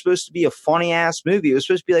was it was supposed to be a funny ass movie. It was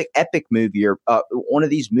supposed to be like epic movie or one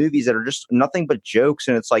of these movies that are just nothing but jokes.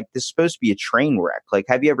 And it's like, this is supposed to be a train wreck. Like,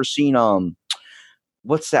 have you ever seen,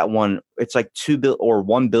 what's that one? It's like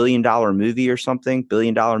 $1 billion movie or something, $1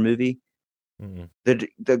 billion movie. Mm-hmm.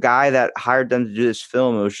 The guy that hired them to do this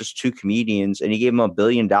film, it was just 2 comedians and he gave them $1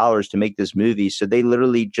 billion to make this movie. So they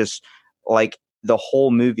literally just like the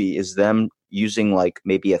whole movie is them using like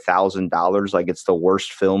maybe $1,000, like it's the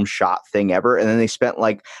worst film shot thing ever. And then they spent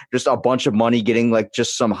like just a bunch of money getting like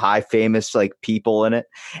just some high famous like people in it.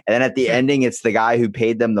 And then at the ending, it's the guy who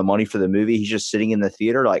paid them the money for the movie. He's just sitting in the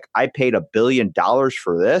theater like, I paid $1 billion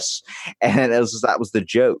for this. And that was the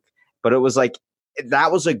joke. But it was like,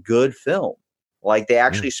 that was a good film. Like they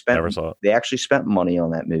actually spent money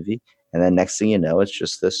on that movie. And then next thing you know, it's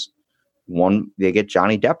just this one, they get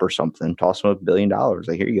Johnny Depp or something, toss him $1 billion.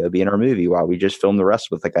 Like, here you go, be in our movie while we just film the rest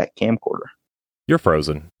with like a camcorder. You're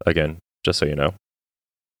frozen again, just so you know.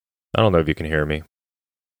 I don't know if you can hear me.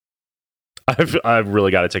 I've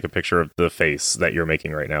really got to take a picture of the face that you're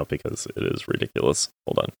making right now because it is ridiculous.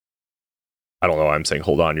 Hold on. I don't know why I'm saying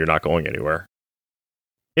hold on, you're not going anywhere.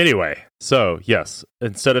 Anyway, so yes,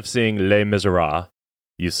 instead of seeing Les Miserables,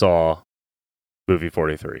 you saw movie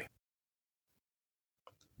 43.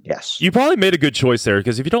 Yes. You probably made a good choice there,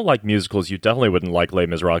 because if you don't like musicals, you definitely wouldn't like Les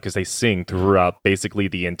Miserables, because they sing throughout basically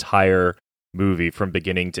the entire movie from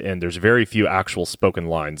beginning to end. There's very few actual spoken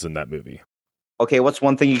lines in that movie. Okay, what's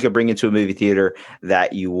one thing you could bring into a movie theater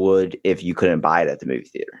that you would if you couldn't buy it at the movie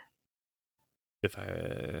theater? If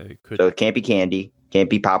I could. So it can't be candy, can't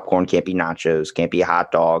be popcorn, can't be nachos, can't be a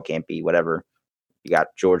hot dog, can't be whatever. You got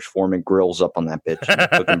George Foreman grills up on that bitch.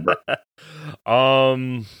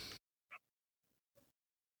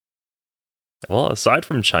 Well, aside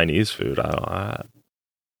from Chinese food, I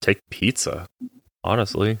take pizza,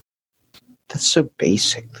 honestly. That's so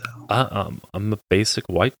basic, though. I'm a basic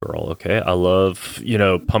white girl, okay? I love,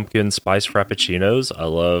 pumpkin spice frappuccinos. I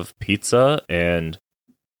love pizza and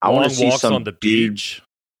I want to see walks some on the beach.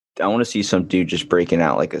 I want to see some dude just breaking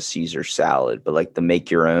out like a Caesar salad, but like the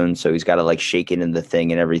make your own. So he's got to like shake it in the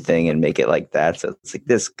thing and everything and make it like that. So it's like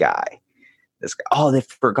this guy. Oh, they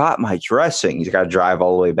forgot my dressing. He's got to drive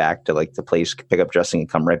all the way back to like the place, pick up dressing, and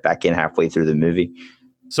come right back in halfway through the movie.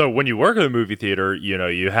 So when you work at a movie theater,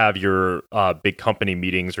 you have your big company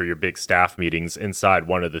meetings or your big staff meetings inside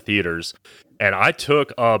one of the theaters. And I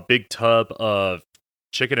took a big tub of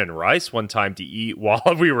chicken and rice one time to eat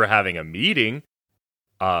while we were having a meeting.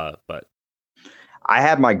 But I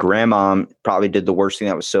had my grandma probably did the worst thing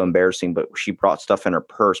that was so embarrassing, but she brought stuff in her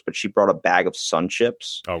purse, but she brought a bag of Sun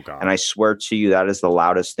Chips. Oh God. And I swear to you, that is the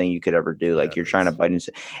loudest thing you could ever do. Like you're trying to bite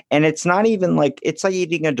into, and it's not even like, it's like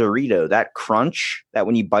eating a Dorito, that crunch that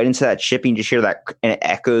when you bite into that chip, you just hear that and it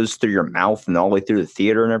echoes through your mouth and all the way through the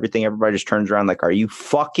theater and everything. Everybody just turns around like, are you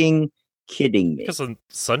fucking kidding me? Because the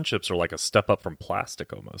Sun Chips are like a step up from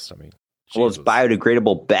plastic almost. I mean, well, it's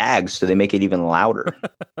biodegradable bags, so they make it even louder.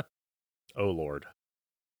 Oh, Lord.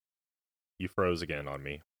 You froze again on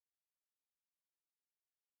me.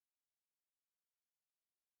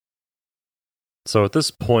 So at this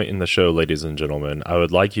point in the show, ladies and gentlemen, I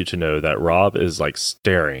would like you to know that Rob is like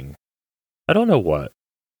staring. I don't know what.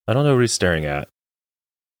 I don't know what he's staring at.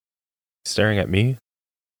 He's staring at me.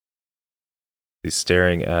 He's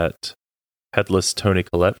staring at headless Tony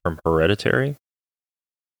Collette from Hereditary.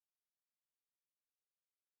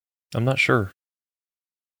 I'm not sure.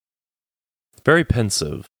 Very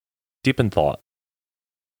pensive, deep in thought.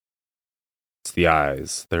 It's the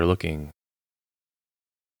eyes. They're looking.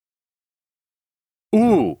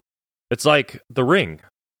 Ooh! It's like The Ring.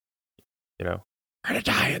 We're gonna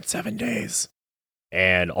die in 7 days.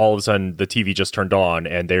 And all of a sudden, the TV just turned on,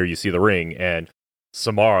 and there you see The Ring, and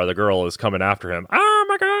Samara, the girl, is coming after him. Oh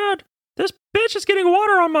my God! This bitch is getting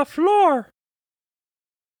water on my floor!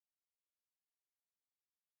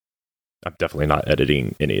 I'm definitely not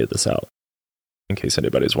editing any of this out, in case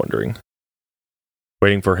anybody's wondering.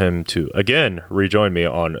 Waiting for him to, again, rejoin me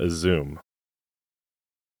on Zoom.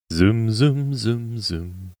 Zoom, zoom, zoom,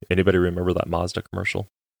 zoom. Anybody remember that Mazda commercial?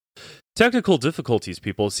 Technical difficulties,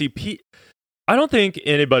 people. See, I don't think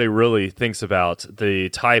anybody really thinks about the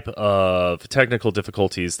type of technical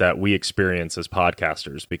difficulties that we experience as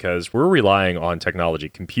podcasters, because we're relying on technology,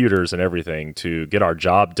 computers and everything to get our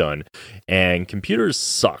job done. And computers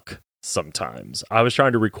suck. Sometimes. I was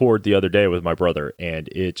trying to record the other day with my brother, and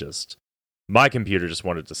my computer just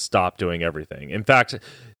wanted to stop doing everything. In fact,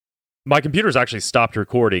 my computer's actually stopped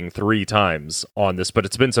recording 3 times on this, but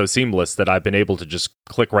it's been so seamless that I've been able to just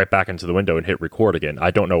click right back into the window and hit record again. I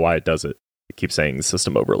don't know why it does it. It keeps saying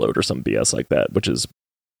system overload or some BS like that, which is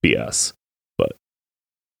BS. But,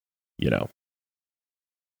 here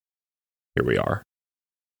we are.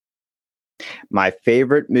 My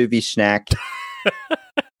favorite movie snack.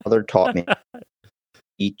 Mother taught me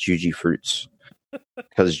eat Juji fruits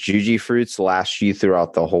because Juji fruits last you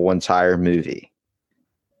throughout the whole entire movie.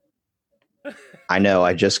 I know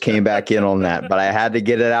I just came back in on that, but I had to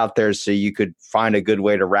get it out there so you could find a good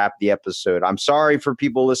way to wrap the episode. I'm sorry for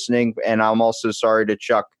people listening, and I'm also sorry to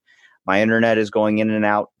Chuck My internet is going in and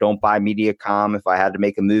out. Don't buy Mediacom. If I had to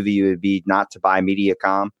make a movie, it would be not to buy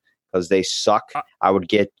Mediacom because they suck. I would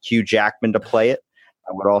get Hugh Jackman to play it.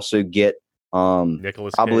 I would also get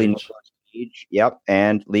Nicolas probably Cage. Nicolas Cage, yep,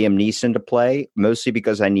 and Liam Neeson to play, mostly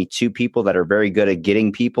because I need two people that are very good at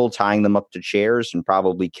getting people, tying them up to chairs, and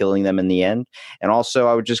probably killing them in the end. And also,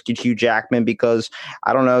 I would just get Hugh Jackman because,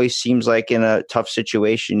 I don't know, he seems like in a tough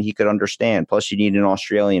situation he could understand. Plus, you need an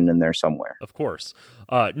Australian in there somewhere. Of course.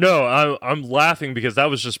 No, I'm laughing because that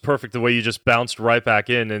was just perfect the way you just bounced right back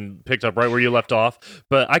in and picked up right where you left off.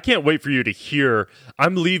 But I can't wait for you to hear.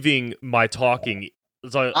 I'm leaving my talking.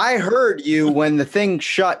 So, I heard you when the thing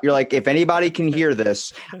shut. You're like, if anybody can hear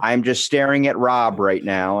this, I'm just staring at Rob right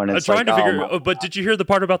now. And I'm it's trying like, to figure. But did you hear the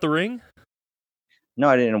part about the ring? No,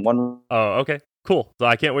 I didn't. Oh, okay. Cool. So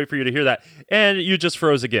I can't wait for you to hear that. And you just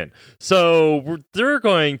froze again. So they're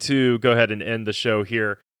going to go ahead and end the show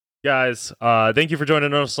here. Guys, thank you for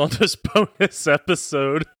joining us on this bonus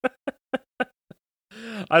episode.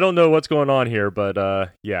 I don't know what's going on here, but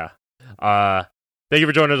yeah. Thank you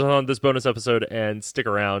for joining us on this bonus episode, and stick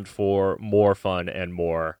around for more fun and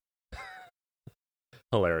more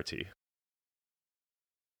hilarity.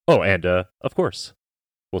 Oh, and of course,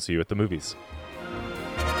 we'll see you at the movies.